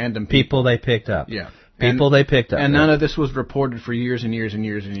almost just random people they picked up. Yeah. They picked up. And none of this was reported for years and years and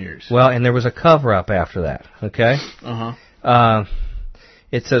years and years. Well, and there was a cover-up after that, okay?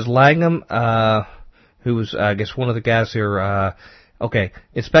 It says Langham, who was, I guess, one of the guys here,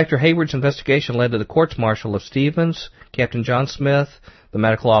 Inspector Hayward's investigation led to the courts-martial of Stevens, Captain John Smith, the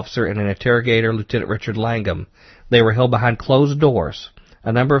medical officer, and an interrogator, Lieutenant Richard Langham. They were held behind closed doors.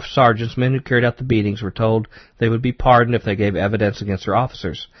 A number of sergeants, men who carried out the beatings, were told they would be pardoned if they gave evidence against their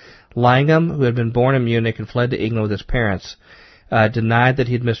officers. Langham, who had been born in Munich and fled to England with his parents, denied that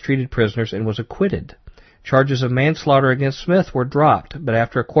he had mistreated prisoners and was acquitted. Charges of manslaughter against Smith were dropped, but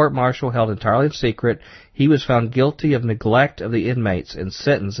after a court-martial held entirely in secret, he was found guilty of neglect of the inmates and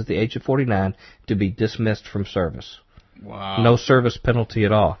sentenced at the age of 49 to be dismissed from service. Wow. No service penalty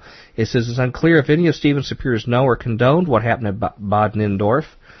at all. It says it's unclear if any of Stevens' superiors know or condoned what happened at Bad-Nindorf,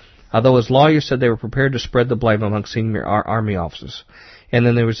 although his lawyers said they were prepared to spread the blame among senior army officers. And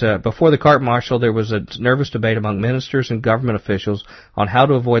then there was before the court-martial, there was a nervous debate among ministers and government officials on how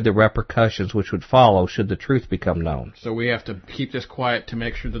to avoid the repercussions which would follow should the truth become known. So we have to keep this quiet to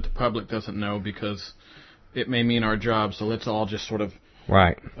make sure that the public doesn't know, because it may mean our job. So let's all just sort of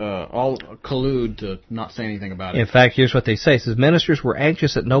all collude to not say anything about it. In fact, here's what they say. It says ministers were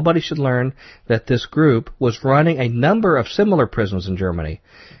anxious that nobody should learn that this group was running a number of similar prisons in Germany.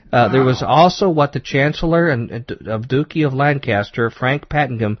 There was also what the Chancellor of Duchy of Lancaster, Frank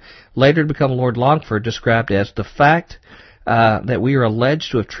Pattingham, later to become Lord Longford, described as the fact that we are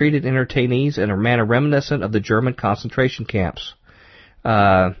alleged to have treated detainees in a manner reminiscent of the German concentration camps.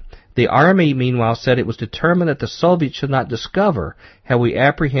 The army, meanwhile, said it was determined that the Soviets should not discover how we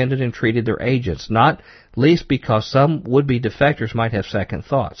apprehended and treated their agents, not least because some would-be defectors might have second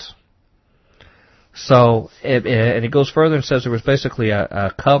thoughts. So, and it goes further and says there was basically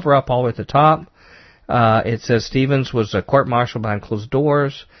a cover-up all the way at the top. It says Stevens was court-martialed behind closed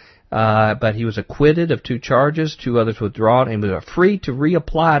doors, but he was acquitted of 2 charges, 2 others withdrawn, and was free to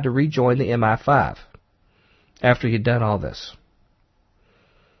reapply to rejoin the MI5 after he'd done all this.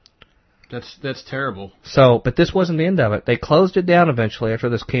 That's terrible. So, but this wasn't the end of it. They closed it down eventually after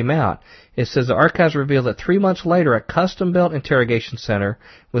this came out. It says the archives revealed that 3 months later, a custom-built interrogation center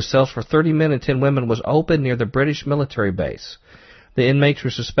with cells for 30 men and 10 women was opened near the British military base. The inmates were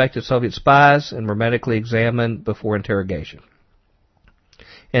suspected Soviet spies and were medically examined before interrogation.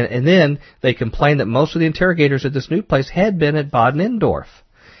 And then they complained that most of the interrogators at this new place had been at Bad-Nindorf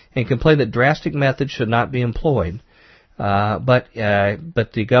and complained that drastic methods should not be employed. But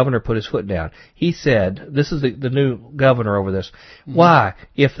the governor put his foot down. He said, this is the new governor over this, why,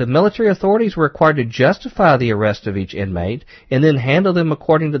 if the military authorities were required to justify the arrest of each inmate and then handle them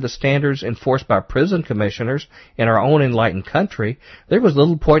according to the standards enforced by prison commissioners in our own enlightened country, there was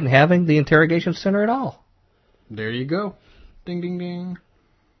little point in having the interrogation center at all. There you go. Ding, ding, ding.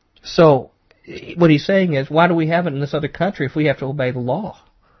 So, what he's saying is, why do we have it in this other country if we have to obey the law?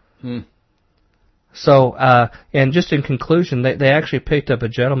 So, and just in conclusion, they actually picked up a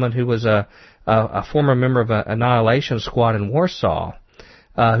gentleman who was a former member of an annihilation squad in Warsaw,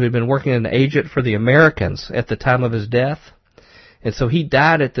 who had been working as an agent for the Americans at the time of his death. And so he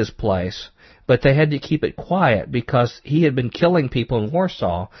died at this place, but they had to keep it quiet because he had been killing people in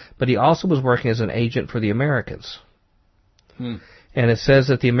Warsaw, but he also was working as an agent for the Americans. And it says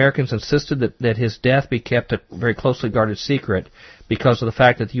that the Americans insisted that his death be kept a very closely guarded secret because of the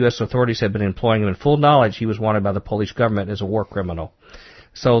fact that the U.S. authorities had been employing him in full knowledge he was wanted by the Polish government as a war criminal.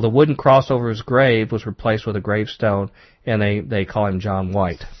 So the wooden cross over his grave was replaced with a gravestone, and they call him John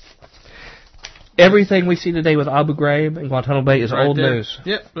White. Everything we see today with Abu Ghraib and Guantanamo Bay is old news.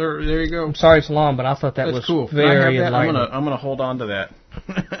 Yep, there you go. I'm sorry it's long, but I thought that was cool. Very enlightening. I'm gonna hold on to that.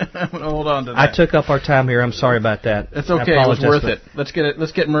 I'm gonna hold on to that. I took up our time here. I'm sorry about that. It's okay. It was worth it. Let's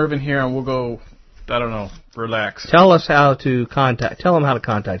get Mervyn here, and we'll go. I don't know. Relax. Tell us how to contact. Tell them how to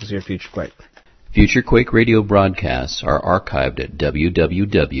contact us here at Future Quake. Future Quake radio broadcasts are archived at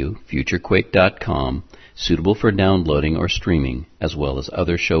www.futurequake.com, suitable for downloading or streaming, as well as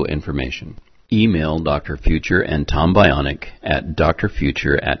other show information. Email Dr. Future and Tom Bionic at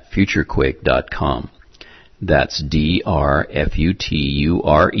drfuture@futurequake.com. That's DRFUTURE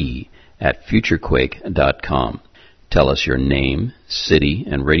at futurequake.com. Tell us your name, city,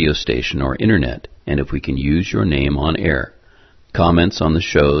 and radio station or internet, and if we can use your name on air. Comments on the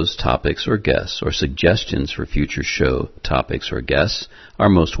show's topics or guests, or suggestions for future show topics or guests are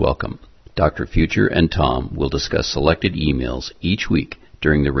most welcome. Dr. Future and Tom will discuss selected emails each week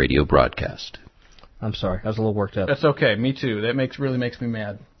during the radio broadcast. I'm sorry. I was a little worked up. That's okay. Me too. That really makes me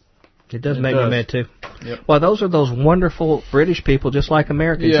mad. It does make me mad, too. Yep. Well, those are those wonderful British people, just like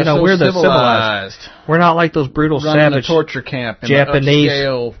Americans. Yeah, we're the civilized. We're not like those brutal, savage a torture camp in Japanese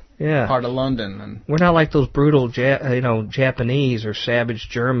the upscale part of London. And we're not like those brutal, Japanese or savage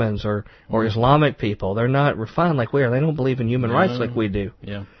Germans or Islamic people. They're not refined like we are. They don't believe in human rights like we do.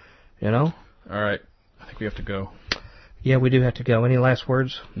 Yeah. All right. I think we have to go. Yeah, we do have to go. Any last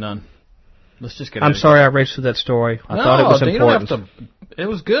words? None. Let's just get. I'm sorry I raced through that story. I thought it was important. You don't have to. It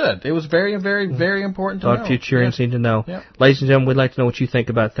was good. It was very, very, very important to know. Futurians need to know. Yep. Ladies and gentlemen, we'd like to know what you think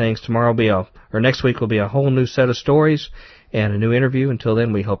about things. Tomorrow will be next week will be a whole new set of stories and a new interview. Until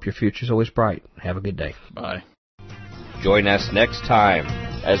then, we hope your future's always bright. Have a good day. Bye. Join us next time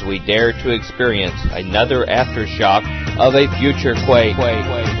as we dare to experience another aftershock of a future quake.